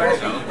coming up right?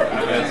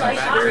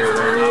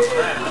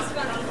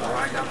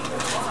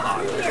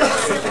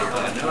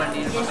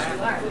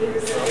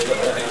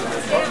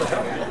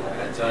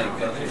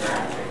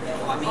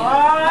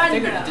 I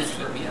figured it just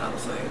keep me out,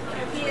 so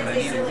I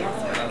need to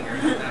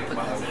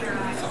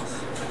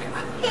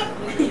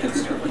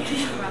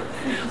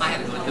I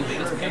had to go with the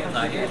biggest pants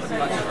I had.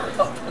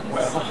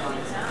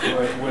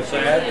 With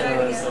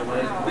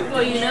that,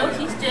 Well, you know,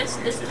 he's just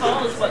as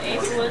tall as what Amy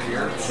was.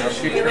 Yeah.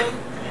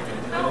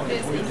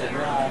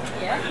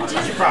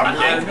 She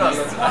probably did.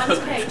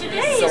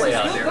 Today is his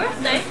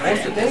birthday.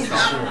 What's the date?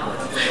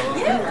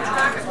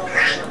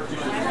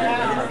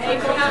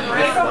 April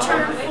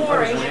turned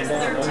 4, age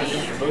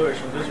 13. Bush,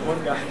 and this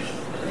one guy.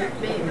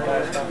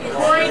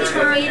 Corey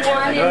turned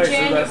 1 in I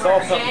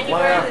saw something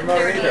fly out from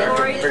underneath there. I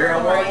couldn't figure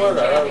out what it was.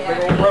 I had a big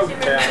old rope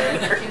down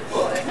in there.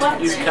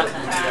 He's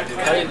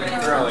cutting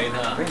and throwing,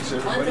 huh? He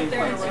said, what do you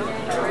think?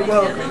 You're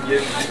welcome.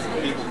 Give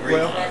people grief.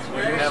 Well,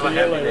 We're going to have a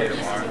happy day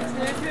tomorrow.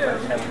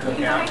 have a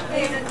cookout.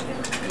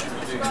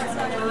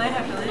 Well, they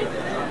have to leave it.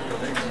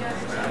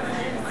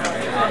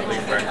 Have a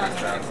big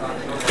breakfast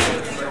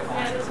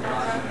outside.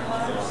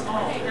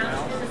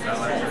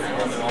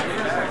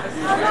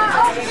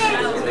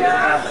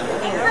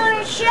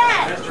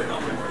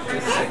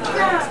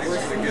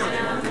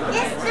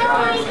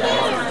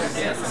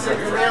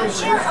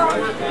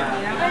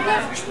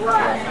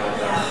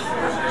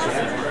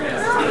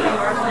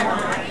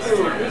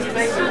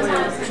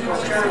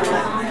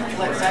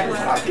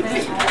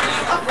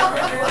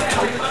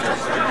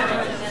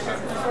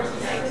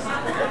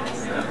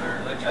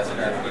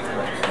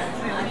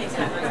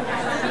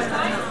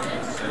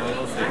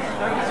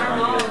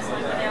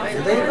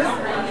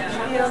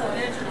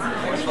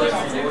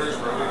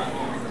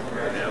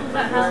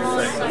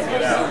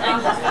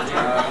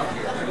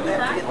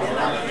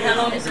 How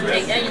long does it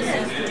take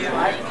Edison to do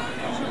it?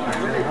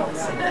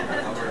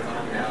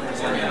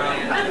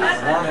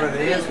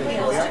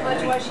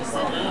 she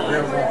said.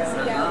 Real warm.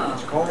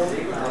 It's cold.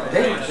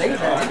 They've had it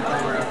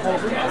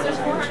cold.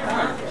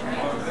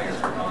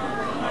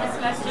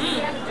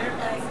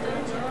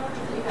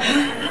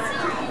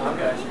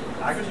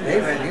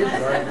 They've had his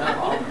right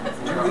now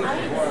 2 weeks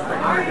before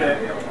I got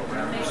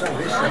so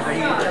this stuff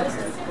ain't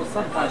Well,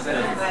 sometimes that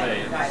doesn't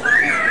say.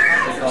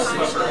 Because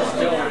it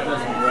still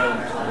doesn't grow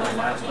until the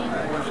last time I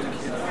watched the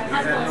kid. You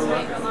had no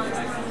luck.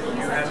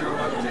 You had no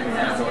luck.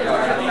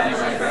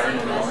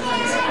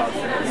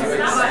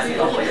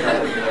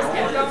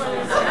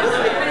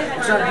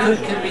 So good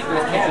can be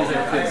good catches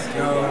that could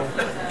no.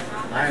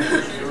 I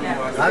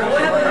don't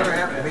think I'll ever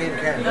have to be in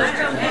Canada.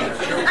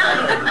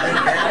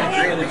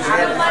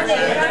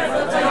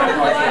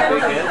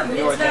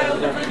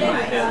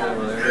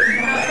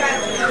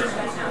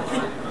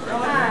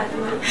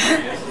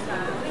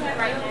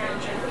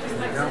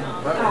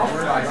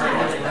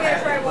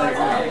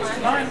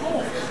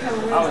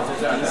 I was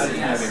just out. I didn't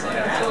have any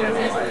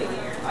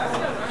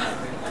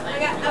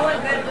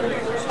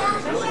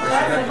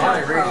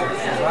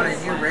Why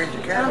didn't you raise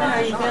your cat?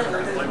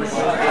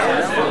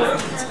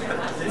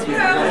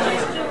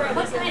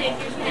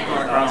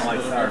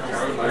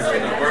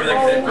 Where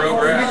they grow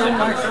grass.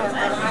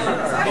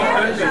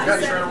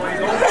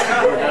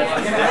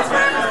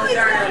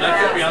 That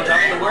could be on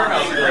top of the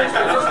warehouse.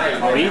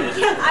 I'll eat it.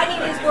 I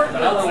need his work. In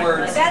other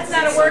words, If that's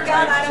not a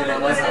workout, I don't know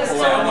what it is.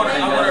 I wonder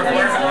if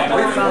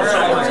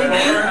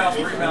warehouse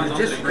rebounds on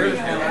the degree.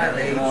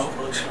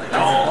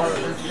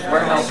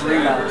 Warehouse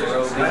rebounds,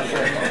 bro.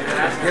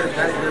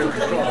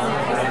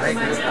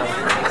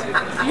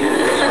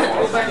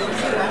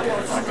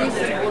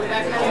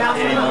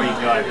 Anymore you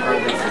got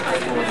probably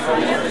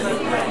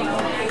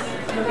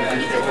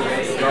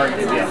starting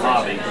to be a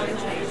hobby.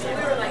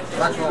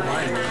 That's what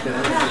mine is.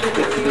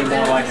 It could be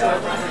more like a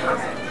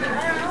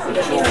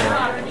chore.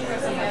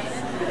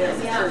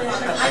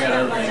 I got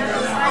other things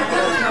right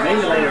now.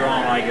 Maybe later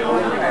on I go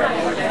over there.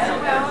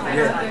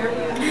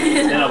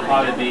 Then it'll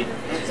probably be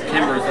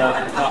timbers up,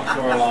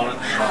 topsoil on it,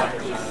 about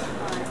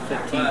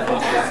 15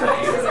 foot.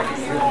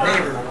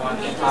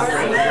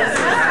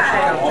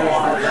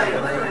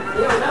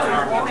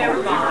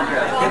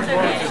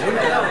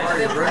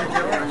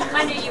 I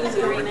knew you was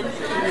dreaming.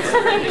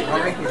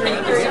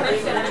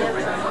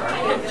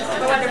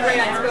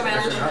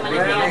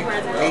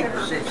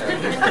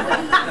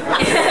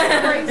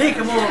 He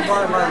come over and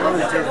borrow my load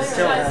and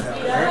still have it.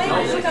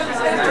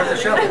 Turn the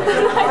shovel.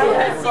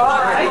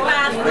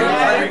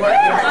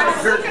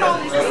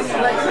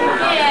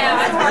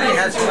 He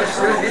had so much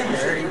food in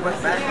there, he went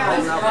back and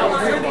pulled out 4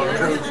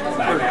 wheelbarrows.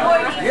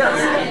 Yeah,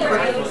 he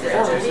put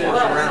 4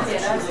 wheelbarrows around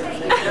it.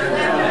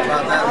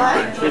 About that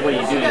line. See what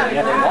you do, you have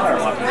to water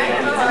like you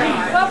green.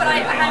 Well, but I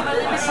have a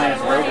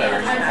Plants grow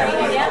better.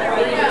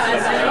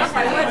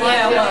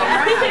 Yeah,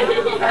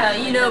 well,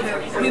 you know,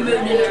 we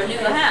moved into our new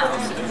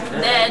house.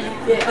 Dad,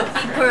 he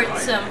put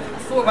some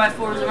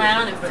 4x4s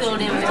around and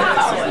filled in with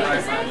topsoil.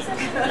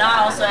 And I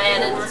also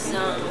added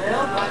some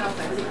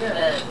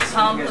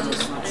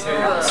compost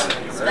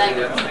back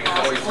as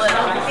well.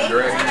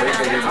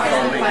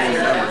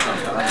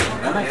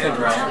 That makes it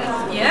grow.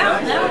 Yeah,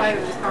 that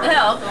would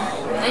help.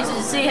 Anxious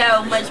to see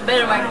how much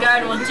better my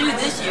garden will do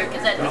this year,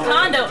 because at the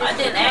condo I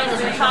didn't add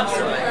any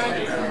topsoil.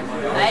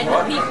 I had the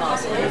peat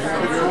moss in it.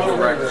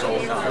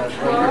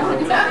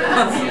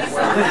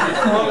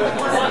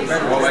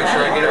 We'll make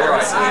sure I get it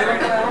right.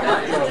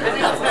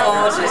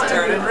 Oh, she's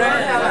turning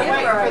red.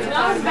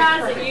 Not as bad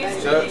as it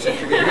used to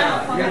be.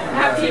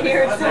 Happy New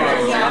Year.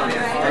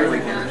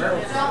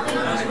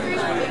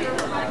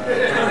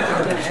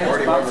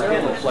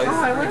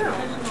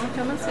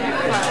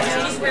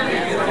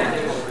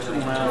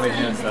 Well,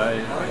 yes, I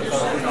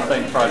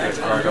think projects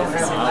are going on.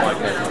 I like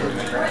that.